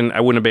 Paradox Engine,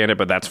 I wouldn't have banned it,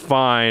 but that's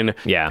fine.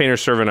 Yeah. Painter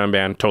Servant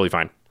unbanned, totally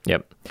fine.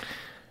 Yep.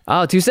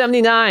 Oh,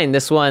 279,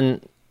 this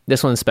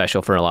one's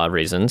special for a lot of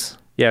reasons.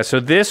 Yeah,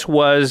 so this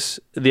was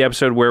the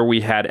episode where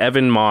we had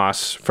Evan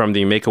Moss from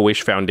the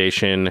Make-A-Wish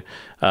Foundation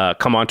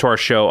come onto our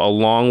show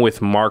along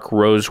with Mark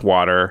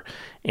Rosewater,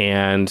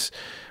 and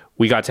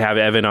we got to have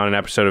Evan on an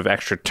episode of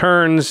Extra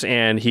Turns,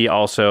 and he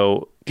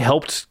also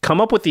helped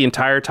come up with the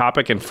entire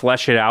topic and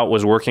flesh it out,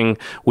 was working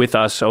with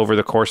us over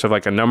the course of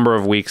like a number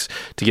of weeks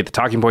to get the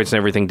talking points and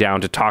everything down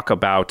to talk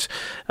about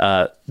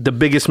the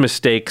biggest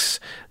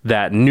mistakes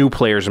that new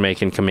players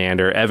make in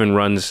Commander. Evan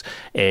runs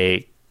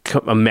a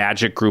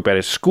magic group at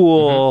his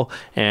school,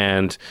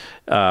 and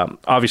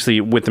obviously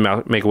with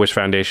the Make-A-Wish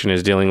Foundation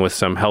is dealing with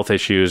some health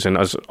issues and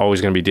is always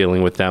going to be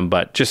dealing with them,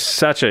 but just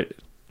such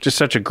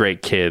a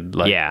great kid.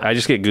 Like, yeah. I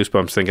just get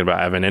goosebumps thinking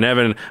about Evan. And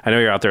Evan, I know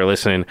you're out there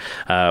listening.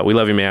 We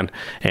love you, man.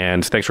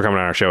 And thanks for coming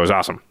on our show. It was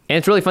awesome. And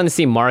it's really fun to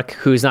see Mark,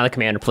 who's not a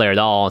Commander player at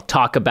all,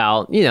 talk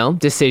about,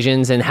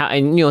 decisions and how,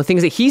 and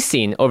things that he's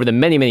seen over the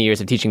many, many years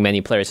of teaching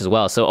many players as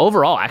well. So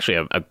overall,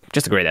 actually,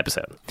 just a great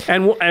episode.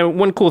 And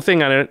one cool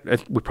thing on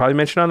it, we probably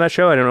mentioned on that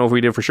show, I don't know if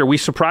we did for sure, we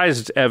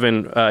surprised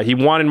Evan. He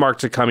wanted Mark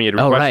to come. He had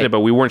requested it,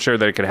 but we weren't sure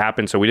that it could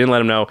happen, so we didn't let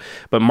him know.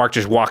 But Mark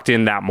just walked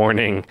in that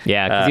morning.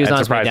 Yeah, because he was on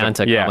his way down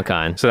to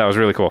Comic-Con. So that was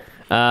really cool.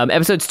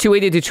 Episodes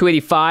 280 to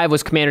 285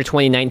 was Commander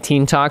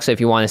 2019 talk. So if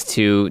you want us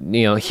to,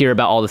 hear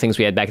about all the things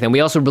we had back then,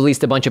 we also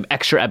released a bunch of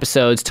extra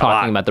episodes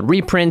talking about the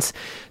reprints.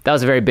 That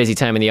was a very busy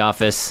time in the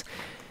office.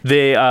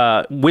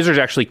 The Wizards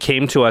actually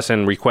came to us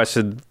and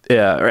requested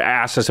or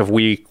asked us if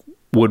we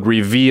would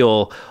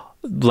reveal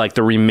like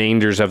the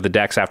remainders of the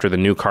decks after the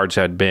new cards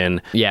had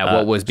been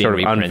what was being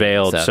sort of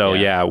unveiled.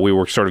 So we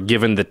were sort of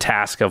given the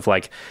task of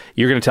like,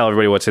 you're going to tell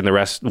everybody what's the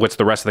rest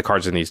of the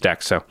cards in these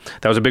decks. So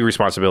that was a big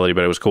responsibility,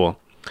 but it was cool.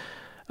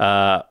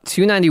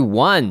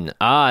 291.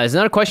 It's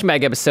not a question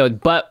bag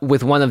episode, but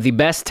with one of the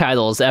best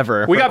titles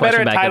ever. We got better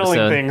at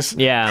titling things.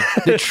 Yeah.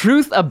 The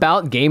truth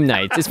about game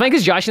nights. It's funny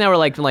because Josh and I were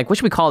like, what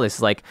should we call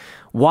this? Like,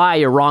 why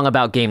you're wrong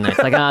about game nights.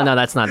 Like, no,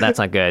 that's not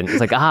good. It's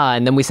like,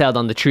 and then we settled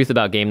on the truth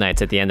about game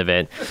nights at the end of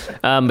it.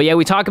 But yeah,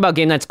 we talk about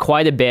game nights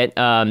quite a bit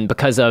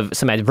because of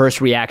some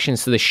adverse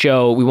reactions to the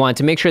show. We wanted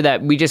to make sure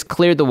that we just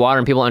cleared the water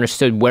and people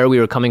understood where we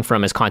were coming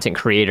from as content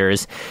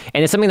creators.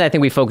 And it's something that I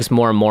think we focus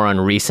more and more on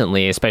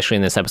recently, especially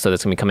in this episode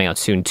that's going to be coming out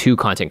soon to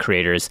content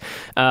creators.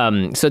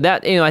 So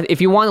that,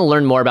 if you want to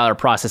learn more about our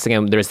process,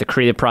 again, there's the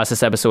creative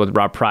process episode with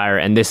Rob Pryor,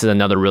 and this is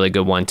another really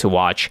good one to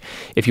watch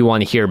if you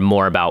want to hear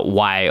more about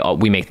why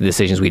we make the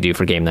decisions we do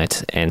for game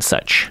nights and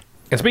such.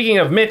 And speaking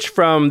of Mitch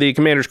from the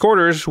Commander's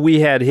Quarters, we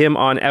had him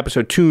on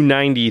episode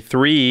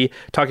 293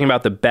 talking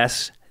about the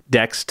best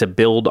decks to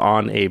build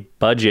on a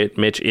budget.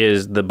 Mitch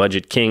is the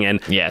budget king, and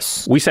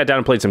yes, we sat down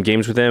and played some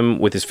games with him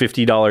with his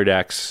 $50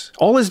 decks.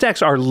 All his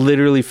decks are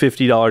literally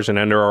 $50 and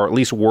under, or at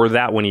least were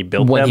that when he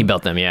built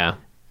them. Yeah.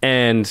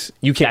 And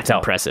you can't tell.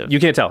 Impressive. You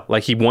can't tell.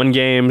 Like, he won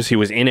games. He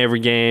was in every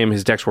game.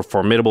 His decks were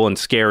formidable and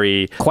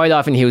scary. Quite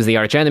often, he was the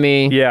arch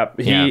enemy. Yeah,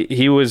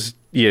 he was.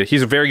 Yeah,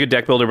 he's a very good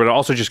deck builder, but it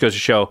also just goes to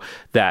show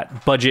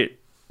that budget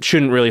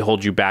shouldn't really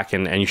hold you back,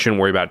 and you shouldn't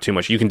worry about it too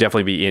much. You can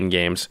definitely be in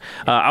games.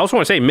 I also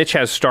want to say Mitch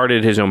has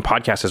started his own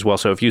podcast as well.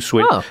 So if you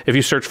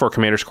search for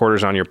Commander's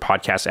Quarters on your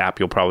podcast app,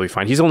 you'll probably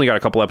find he's only got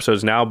a couple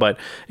episodes now, but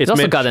he's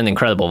also got an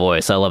incredible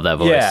voice. I love that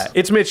voice. Yeah,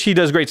 it's Mitch. He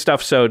does great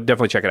stuff. So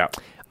definitely check it out.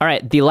 All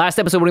right, the last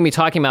episode we're going to be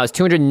talking about is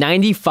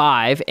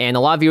 295, and a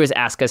lot of viewers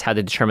ask us how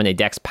to determine a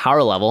deck's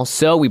power level.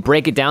 So we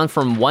break it down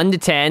from 1 to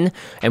 10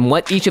 and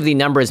what each of the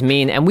numbers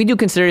mean, and we do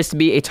consider this to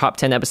be a top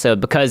 10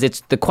 episode because it's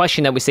the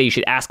question that we say you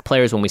should ask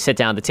players when we sit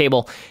down at the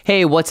table.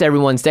 Hey, what's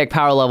everyone's deck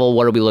power level?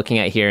 What are we looking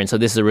at here? And so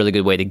this is a really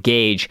good way to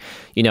gauge,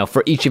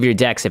 for each of your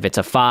decks, if it's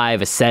a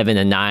 5, a 7,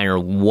 a 9, or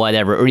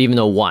whatever, or even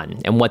a 1,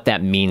 and what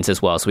that means as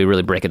well. So we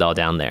really break it all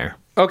down there.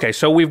 Okay,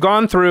 so we've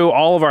gone through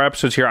all of our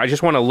episodes here. I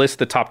just want to list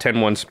the top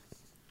 10 ones.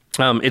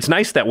 It's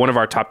nice that one of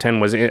our top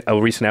 10 was a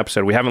recent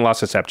episode. We haven't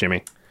lost a step,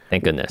 Jimmy.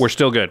 Thank goodness. We're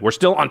still good. We're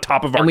still on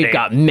top of our game. And we've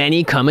got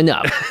many coming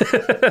up.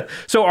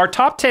 So our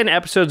top 10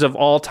 episodes of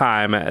all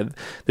time,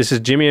 this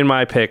is Jimmy and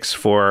my picks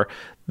for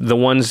the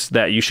ones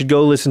that you should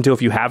go listen to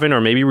if you haven't,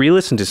 or maybe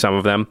re-listen to some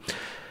of them.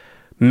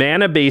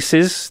 Mana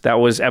Bases, that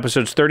was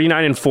episodes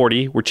 39 and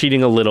 40. We're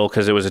cheating a little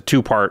because it was a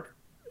 2-part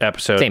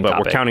episode, Same but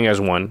topic. We're counting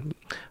as one.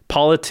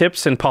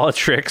 Politips and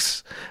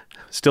Politricks.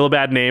 Still a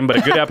bad name, but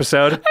a good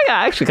episode.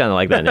 I actually kind of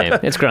like that name.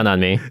 It's grown on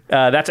me.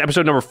 That's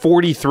episode number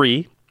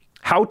 43.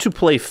 How to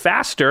Play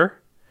Faster.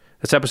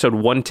 That's episode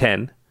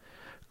 110.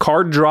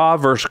 Card Draw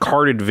versus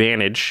Card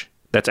Advantage.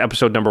 That's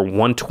episode number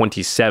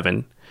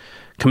 127.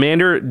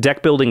 Commander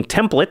Deck Building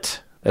Template.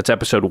 That's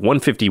episode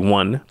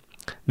 151.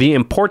 The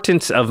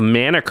Importance of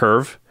Mana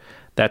Curve.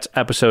 That's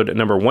episode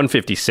number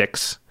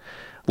 156.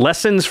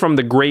 Lessons from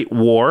the Great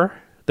War.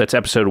 That's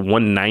episode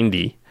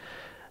 190.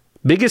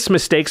 Biggest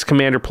Mistakes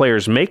Commander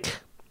Players Make,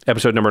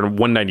 episode number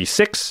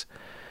 196.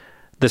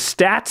 The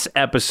Stats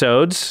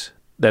episodes,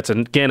 that's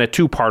again a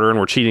 2-parter, and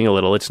we're cheating a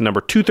little. It's number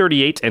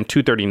 238 and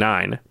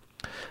 239.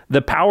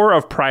 The Power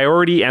of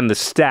Priority and the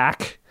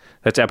Stack,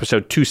 that's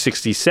episode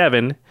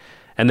 267.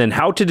 And then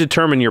How to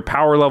Determine Your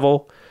Power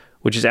Level,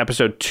 which is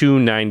episode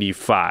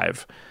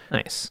 295.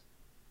 Nice.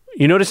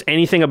 You notice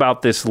anything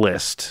about this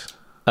list?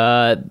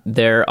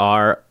 There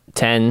are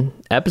 10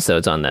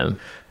 episodes on them.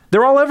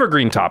 They're all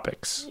evergreen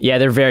topics. Yeah,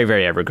 they're very,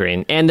 very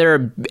evergreen. And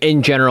they're,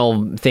 in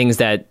general, things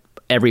that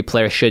every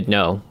player should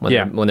know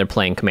when they're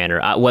playing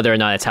Commander, whether or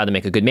not it's how to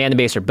make a good mana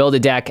base or build a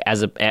deck,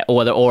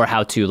 or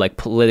how to like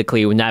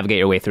politically navigate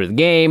your way through the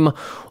game,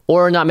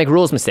 or not make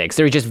rules mistakes.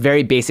 They're just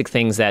very basic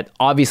things that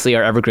obviously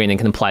are evergreen and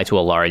can apply to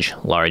a large,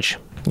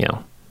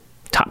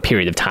 top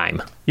period of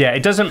time. Yeah,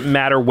 it doesn't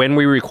matter when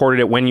we recorded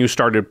it, when you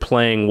started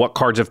playing, what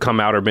cards have come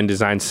out or been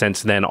designed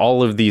since then.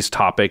 All of these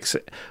topics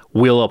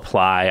will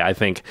apply, I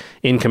think,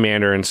 in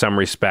Commander in some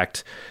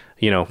respect,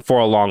 for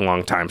a long,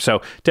 long time.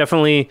 So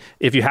definitely,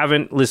 if you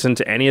haven't listened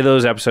to any of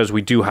those episodes,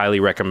 we do highly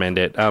recommend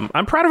it.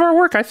 I'm proud of our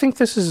work. I think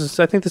this is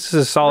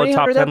a solid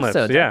top 10 episodes.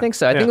 list. Yeah, I think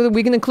so. I think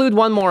we can include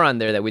one more on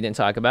there that we didn't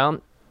talk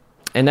about.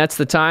 And that's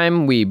the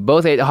time we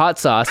both ate hot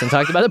sauce and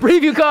talked about the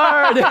preview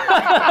card.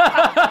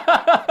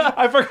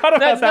 I forgot about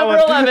that's that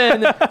number one.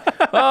 11.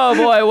 Oh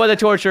boy, what a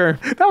torture.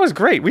 That was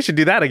great. We should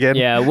do that again.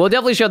 Yeah, we'll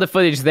definitely show the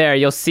footage there.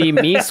 You'll see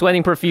me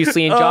sweating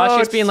profusely and Josh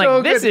just being so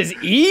like, this is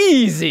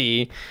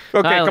easy.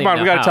 Okay, come on.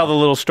 We got to tell the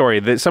little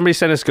story. Somebody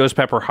sent us Ghost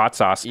Pepper hot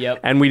sauce.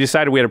 Yep. And we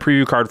decided we had a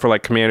preview card for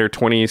like Commander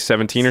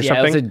 2017 or something.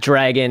 Yeah, it was a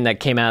dragon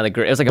that came out of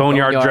the... It was like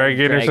Boneyard a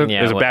dragon or something. Yeah,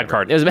 it was a bad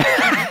card. It was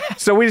bad.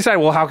 So we decided,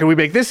 well, how can we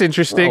make this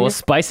interesting? We'll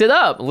spice it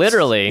up,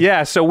 literally.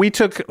 Yeah, so we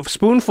took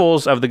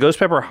spoonfuls of the Ghost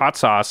Pepper hot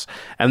sauce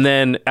and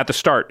then at the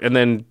start and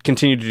then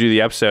continued to do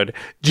the episode.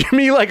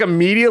 Jimmy, like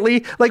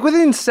immediately, like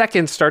within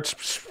seconds,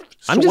 starts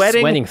I'm just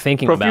sweating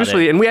thinking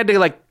profusely, about it. and we had to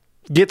like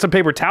get some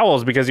paper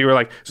towels because you were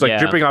like, it's like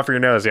dripping off your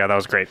nose. Yeah, that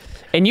was great.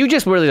 And you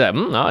just were like,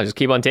 I'll just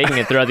keep on taking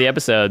it throughout the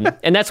episode.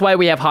 And that's why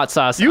we have hot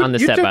sauce on the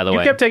set, by the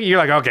way. You kept taking. You're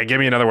like, okay, give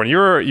me another one. You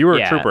were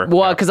a trooper.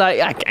 Well, because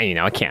I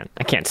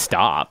can't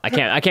stop.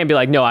 I can't be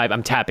like, no,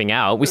 I'm tapping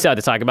out. We still have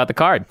to talk about the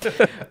card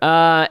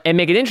and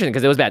make it interesting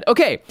because it was bad.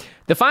 Okay,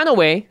 the final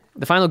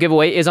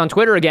giveaway is on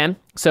Twitter again.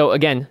 So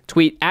again,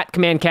 tweet at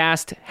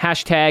CommandCast,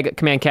 hashtag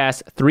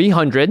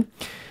CommandCast300.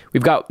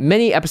 We've got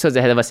many episodes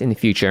ahead of us in the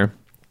future.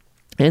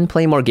 And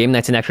plenty more game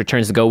nights and extra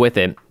turns to go with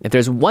it. If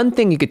there's one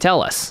thing you could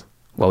tell us,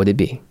 what would it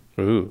be?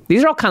 Ooh.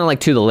 These are all kind of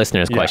like to the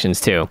listeners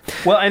questions too.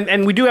 Well,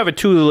 and we do have a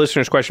to the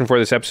listeners question for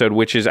this episode,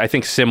 which is, I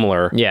think,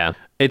 similar. Yeah.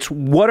 It's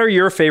what are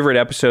your favorite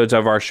episodes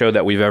of our show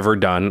that we've ever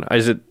done?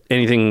 Is it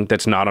anything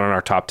that's not on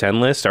our top 10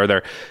 list? Are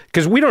there,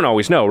 because we don't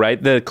always know,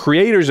 right? The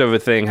creators of a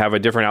thing have a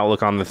different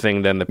outlook on the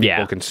thing than the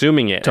people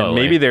consuming it. Totally.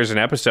 And maybe there's an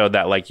episode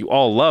that like you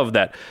all love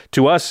that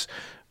to us,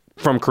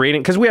 from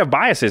creating, because we have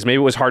biases. Maybe it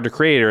was hard to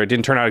create, or it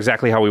didn't turn out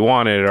exactly how we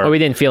wanted, or we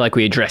didn't feel like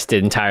we addressed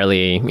it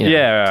entirely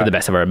to the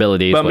best of our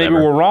abilities. But whatever.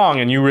 maybe we're wrong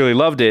and you really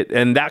loved it,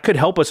 and that could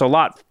help us a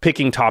lot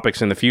picking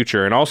topics in the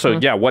future. And also,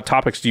 what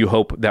topics do you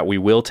hope that we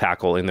will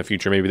tackle in the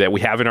future, maybe that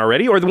we haven't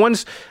already, or the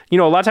ones, a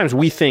lot of times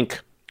we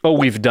think, oh,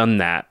 we've done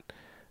that,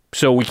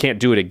 so we can't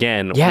do it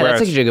again. Yeah, that's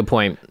such a good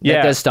point.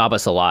 That does stop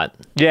us a lot.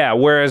 Yeah,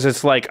 whereas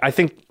it's like, I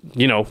think,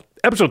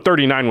 episode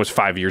 39 was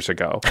 5 years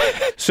ago.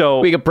 So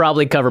we could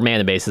probably cover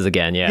mana bases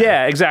again,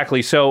 Yeah,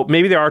 exactly. So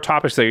maybe there are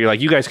topics that you're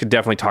like, you guys could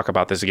definitely talk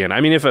about this again. I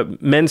mean, if a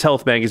Men's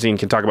Health magazine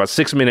can talk about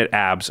 6-minute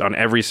abs on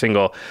every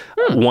single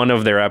one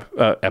of their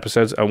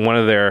episodes, one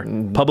of their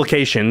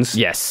publications,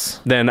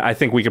 then I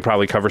think we could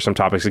probably cover some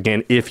topics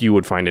again if you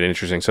would find it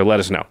interesting. So let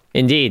us know.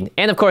 Indeed.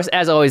 And of course,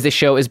 as always, this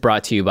show is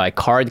brought to you by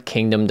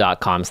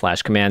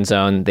cardkingdom.com/command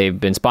zone. They've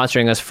been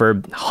sponsoring us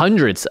for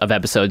hundreds of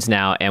episodes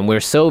now, and we're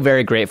so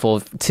very grateful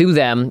to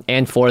them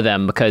and for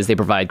them because they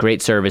provide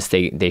great service.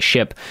 They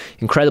ship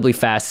incredibly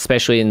fast,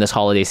 especially in this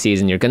holiday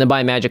season. You're going to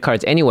buy Magic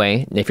cards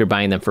anyway, if you're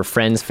buying them for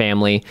friends,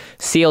 family,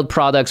 sealed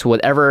products,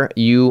 whatever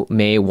you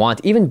may want,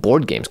 even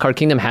board games. Card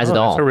Kingdom has it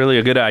all. That's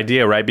a good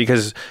idea, right?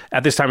 Because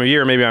at this time of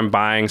year, maybe I'm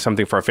buying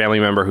something for a family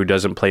member who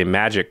doesn't play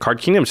Magic. Card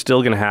Kingdom's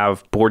still going to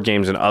have board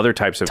games and other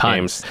types of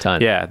games.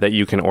 Yeah, that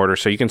you can order.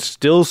 So you can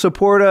still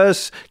support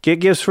us, get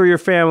gifts for your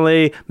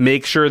family,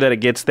 make sure that it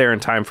gets there in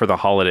time for the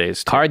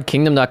holidays.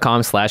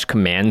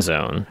 Cardkingdom.com/command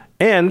zone.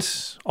 And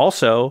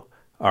also,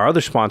 our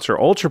other sponsor,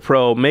 Ultra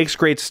Pro, makes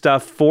great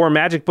stuff for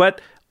Magic, but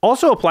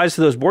also applies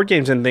to those board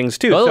games and things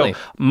too. Totally. So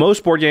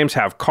most board games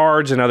have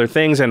cards and other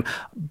things, and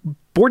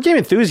Board Game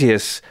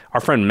Enthusiasts,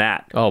 our friend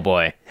Matt, oh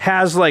boy,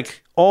 has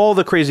like all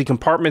the crazy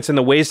compartments and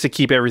the ways to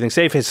keep everything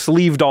safe, has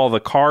sleeved all the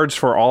cards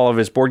for all of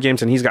his board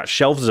games, and he's got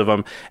shelves of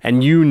them,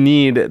 and you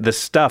need the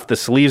stuff, the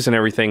sleeves and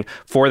everything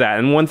for that.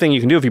 And one thing you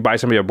can do if you buy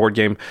somebody a board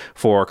game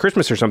for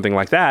Christmas or something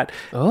like that,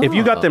 if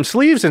you got them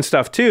sleeves and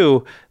stuff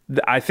too,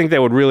 I think they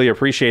would really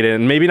appreciate it,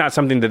 and maybe not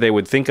something that they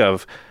would think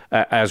of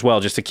as well,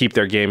 just to keep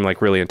their game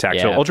like really intact.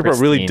 Yeah, so Ultra Pro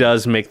pristine. really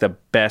does make the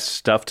best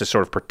stuff to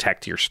sort of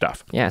protect your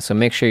stuff. Yeah, so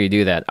make sure you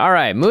do that. All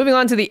right, moving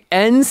on to the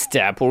end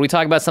step, where we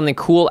talk about something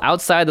cool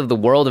outside of the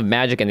world of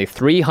Magic and the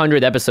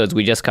 300 episodes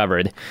we just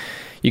covered.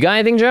 You got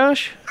anything,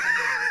 Josh?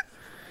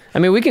 I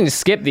mean, we can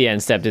skip the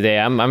end step today.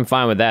 I'm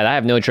fine with that. I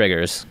have no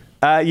triggers.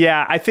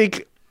 Yeah, I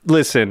think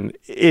listen,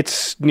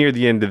 it's near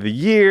the end of the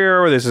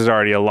year. This is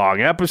already a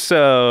long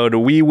episode.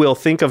 We will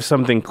think of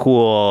something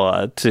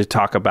cool to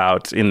talk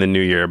about in the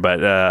new year.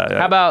 But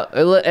how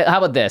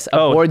about this? A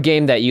board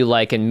game that you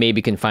like and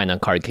maybe can find on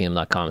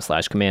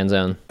cardkingdom.com/command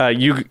zone.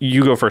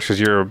 You go first because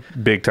you're a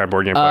big time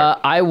board game player.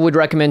 I would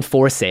recommend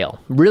For Sale.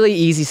 Really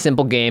easy,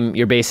 simple game.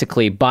 You're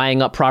basically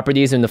buying up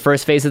properties in the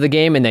first phase of the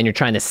game, and then you're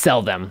trying to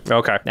sell them.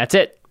 Okay. That's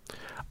it.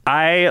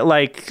 I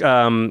like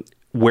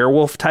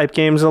werewolf type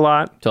games a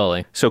lot.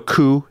 Totally. So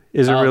Coup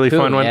is a really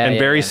fun one and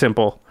very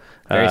simple.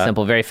 Very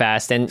simple, very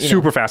fast, and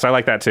super fast. I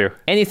like that too.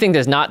 Anything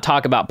does not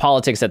talk about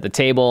politics at the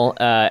table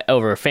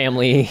over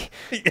family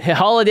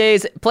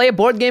holidays. Play a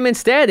board game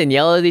instead and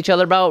yell at each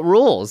other about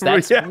rules.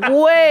 That's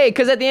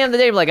because at the end of the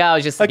day, we're like, oh,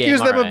 it's just a game.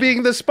 Accuse them of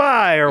being the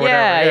spy or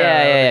whatever.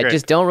 Yeah.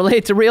 Just don't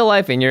relate to real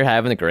life, and you're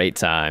having a great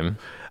time.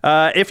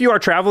 If you are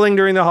traveling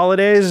during the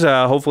holidays,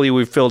 hopefully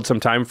we've filled some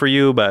time for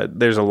you, but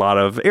there's a lot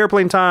of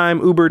airplane time,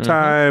 Uber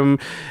time,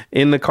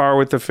 in the car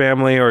with the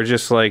family, or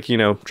just like,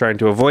 trying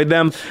to avoid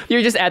them.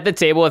 You're just at the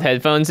table with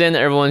headphones in,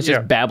 everyone's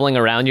just babbling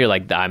around. You're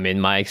like, I'm in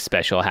my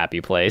special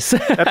happy place.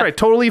 That's right.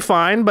 Totally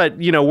fine. But,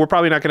 we're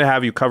probably not going to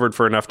have you covered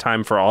for enough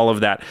time for all of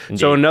that.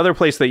 Indeed. So another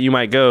place that you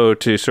might go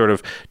to sort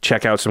of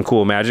check out some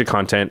cool Magic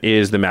content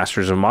is the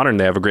Masters of Modern.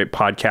 They have a great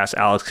podcast,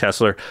 Alex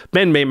Kessler,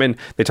 Ben Bateman.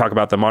 They talk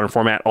about the Modern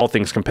format, all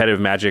things competitive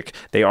Magic.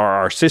 They are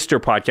our sister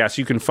podcast.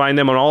 You can find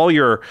them on all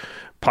your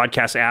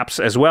podcast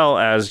apps, as well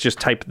as just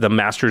type the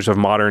Masters of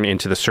Modern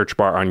into the search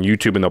bar on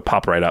YouTube and they'll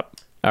pop right up.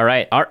 All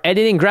right. Our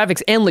editing,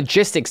 graphics, and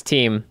logistics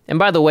team. And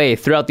by the way,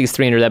 throughout these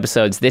 300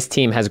 episodes, this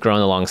team has grown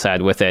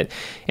alongside with it.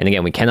 And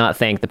again, we cannot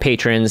thank the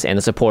patrons and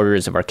the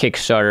supporters of our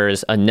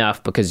Kickstarters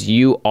enough because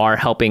you are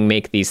helping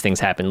make these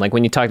things happen. Like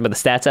when you talked about the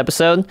stats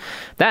episode,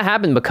 that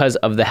happened because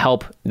of the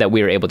help that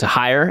we were able to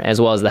hire, as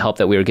well as the help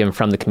that we were given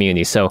from the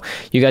community. So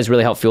you guys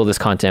really help fuel this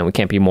content. We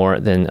can't be more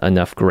than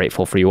enough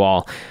grateful for you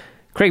all.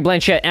 Craig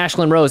Blanchett,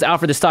 Ashlyn Rose,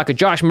 Alfred Destaka,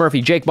 Josh Murphy,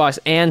 Jake Boss,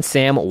 and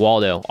Sam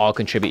Waldo all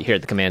contribute here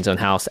at the Command Zone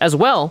House, as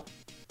well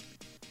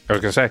I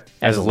was going to say,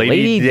 as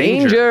Lady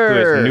Danger, who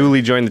has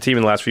newly joined the team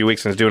in the last few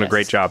weeks and is doing a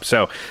great job.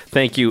 So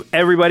thank you,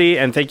 everybody,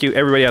 and thank you,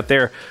 everybody out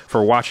there,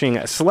 for watching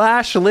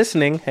 /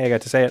 listening. Hey, I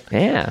got to say it.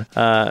 Yeah.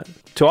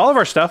 To all of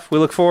our stuff, we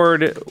look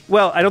forward.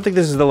 Well, I don't think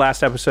this is the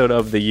last episode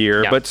of the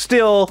year, but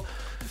still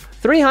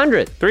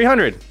 300.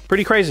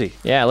 Pretty crazy.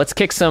 Yeah, let's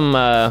kick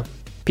some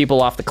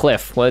people off the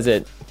cliff. What is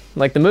it?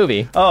 Like the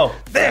movie. Oh,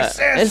 this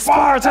is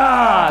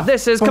Sparta!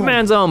 This is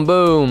Command Zone.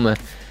 Boom.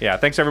 Yeah,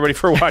 thanks everybody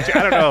for watching.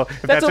 I don't know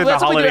if that's in the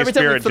holiday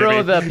spirit, every time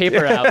we throw the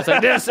paper out. It's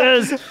like, this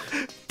is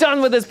done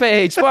with this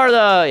page.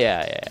 Sparta.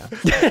 Yeah.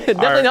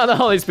 Definitely not the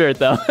Holy Spirit,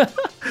 though. All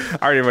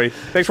right, everybody.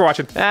 Thanks for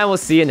watching. And we'll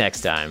see you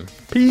next time.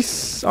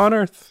 Peace on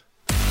Earth.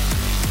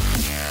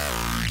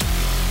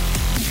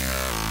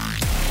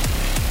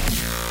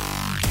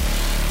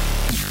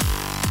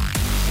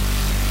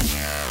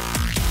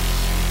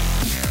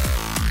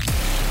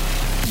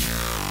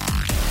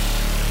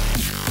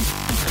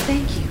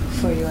 Thank you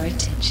for your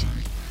attention.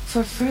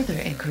 For further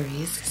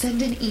inquiries,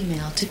 send an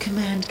email to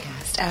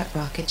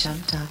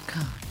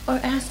commandcast@rocketjump.com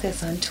or ask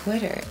us on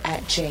Twitter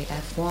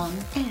 @JFWong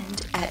and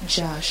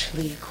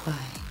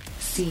 @JoshLeeQuai.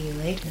 See you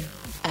later,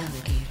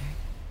 alligator.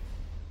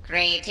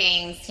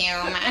 Greetings,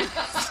 humans.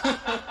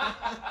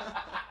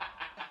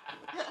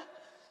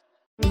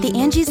 The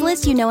Angie's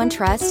List you know and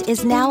trust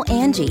is now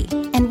Angie,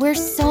 and we're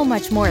so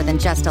much more than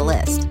just a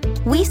list.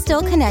 We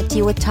still connect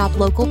you with top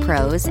local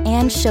pros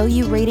and show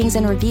you ratings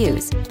and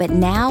reviews, but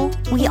now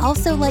we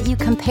also let you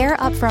compare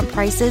upfront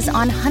prices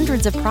on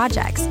hundreds of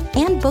projects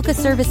and book a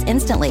service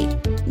instantly.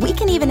 We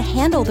can even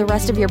handle the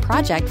rest of your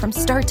project from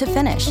start to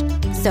finish.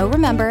 So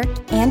remember,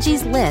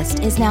 Angie's List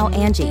is now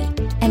Angie,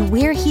 and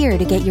we're here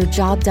to get your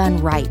job done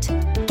right.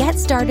 Get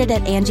started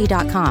at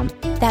Angie.com.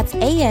 That's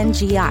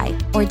ANGI,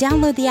 or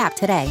download the app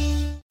today.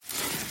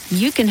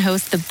 You can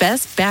host the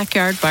best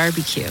backyard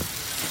barbecue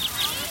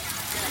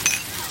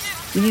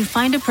when you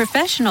find a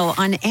professional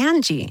on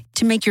Angie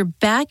to make your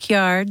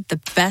backyard the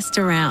best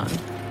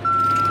around.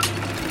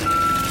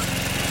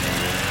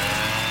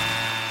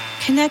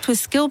 Connect with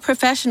skilled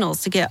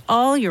professionals to get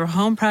all your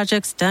home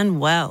projects done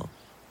well.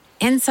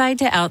 Inside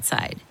to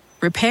outside,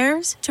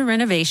 repairs to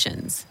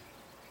renovations.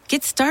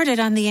 Get started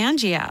on the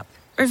Angie app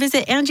or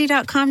visit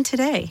Angie.com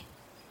today.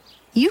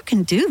 You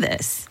can do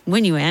this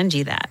when you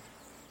Angie that.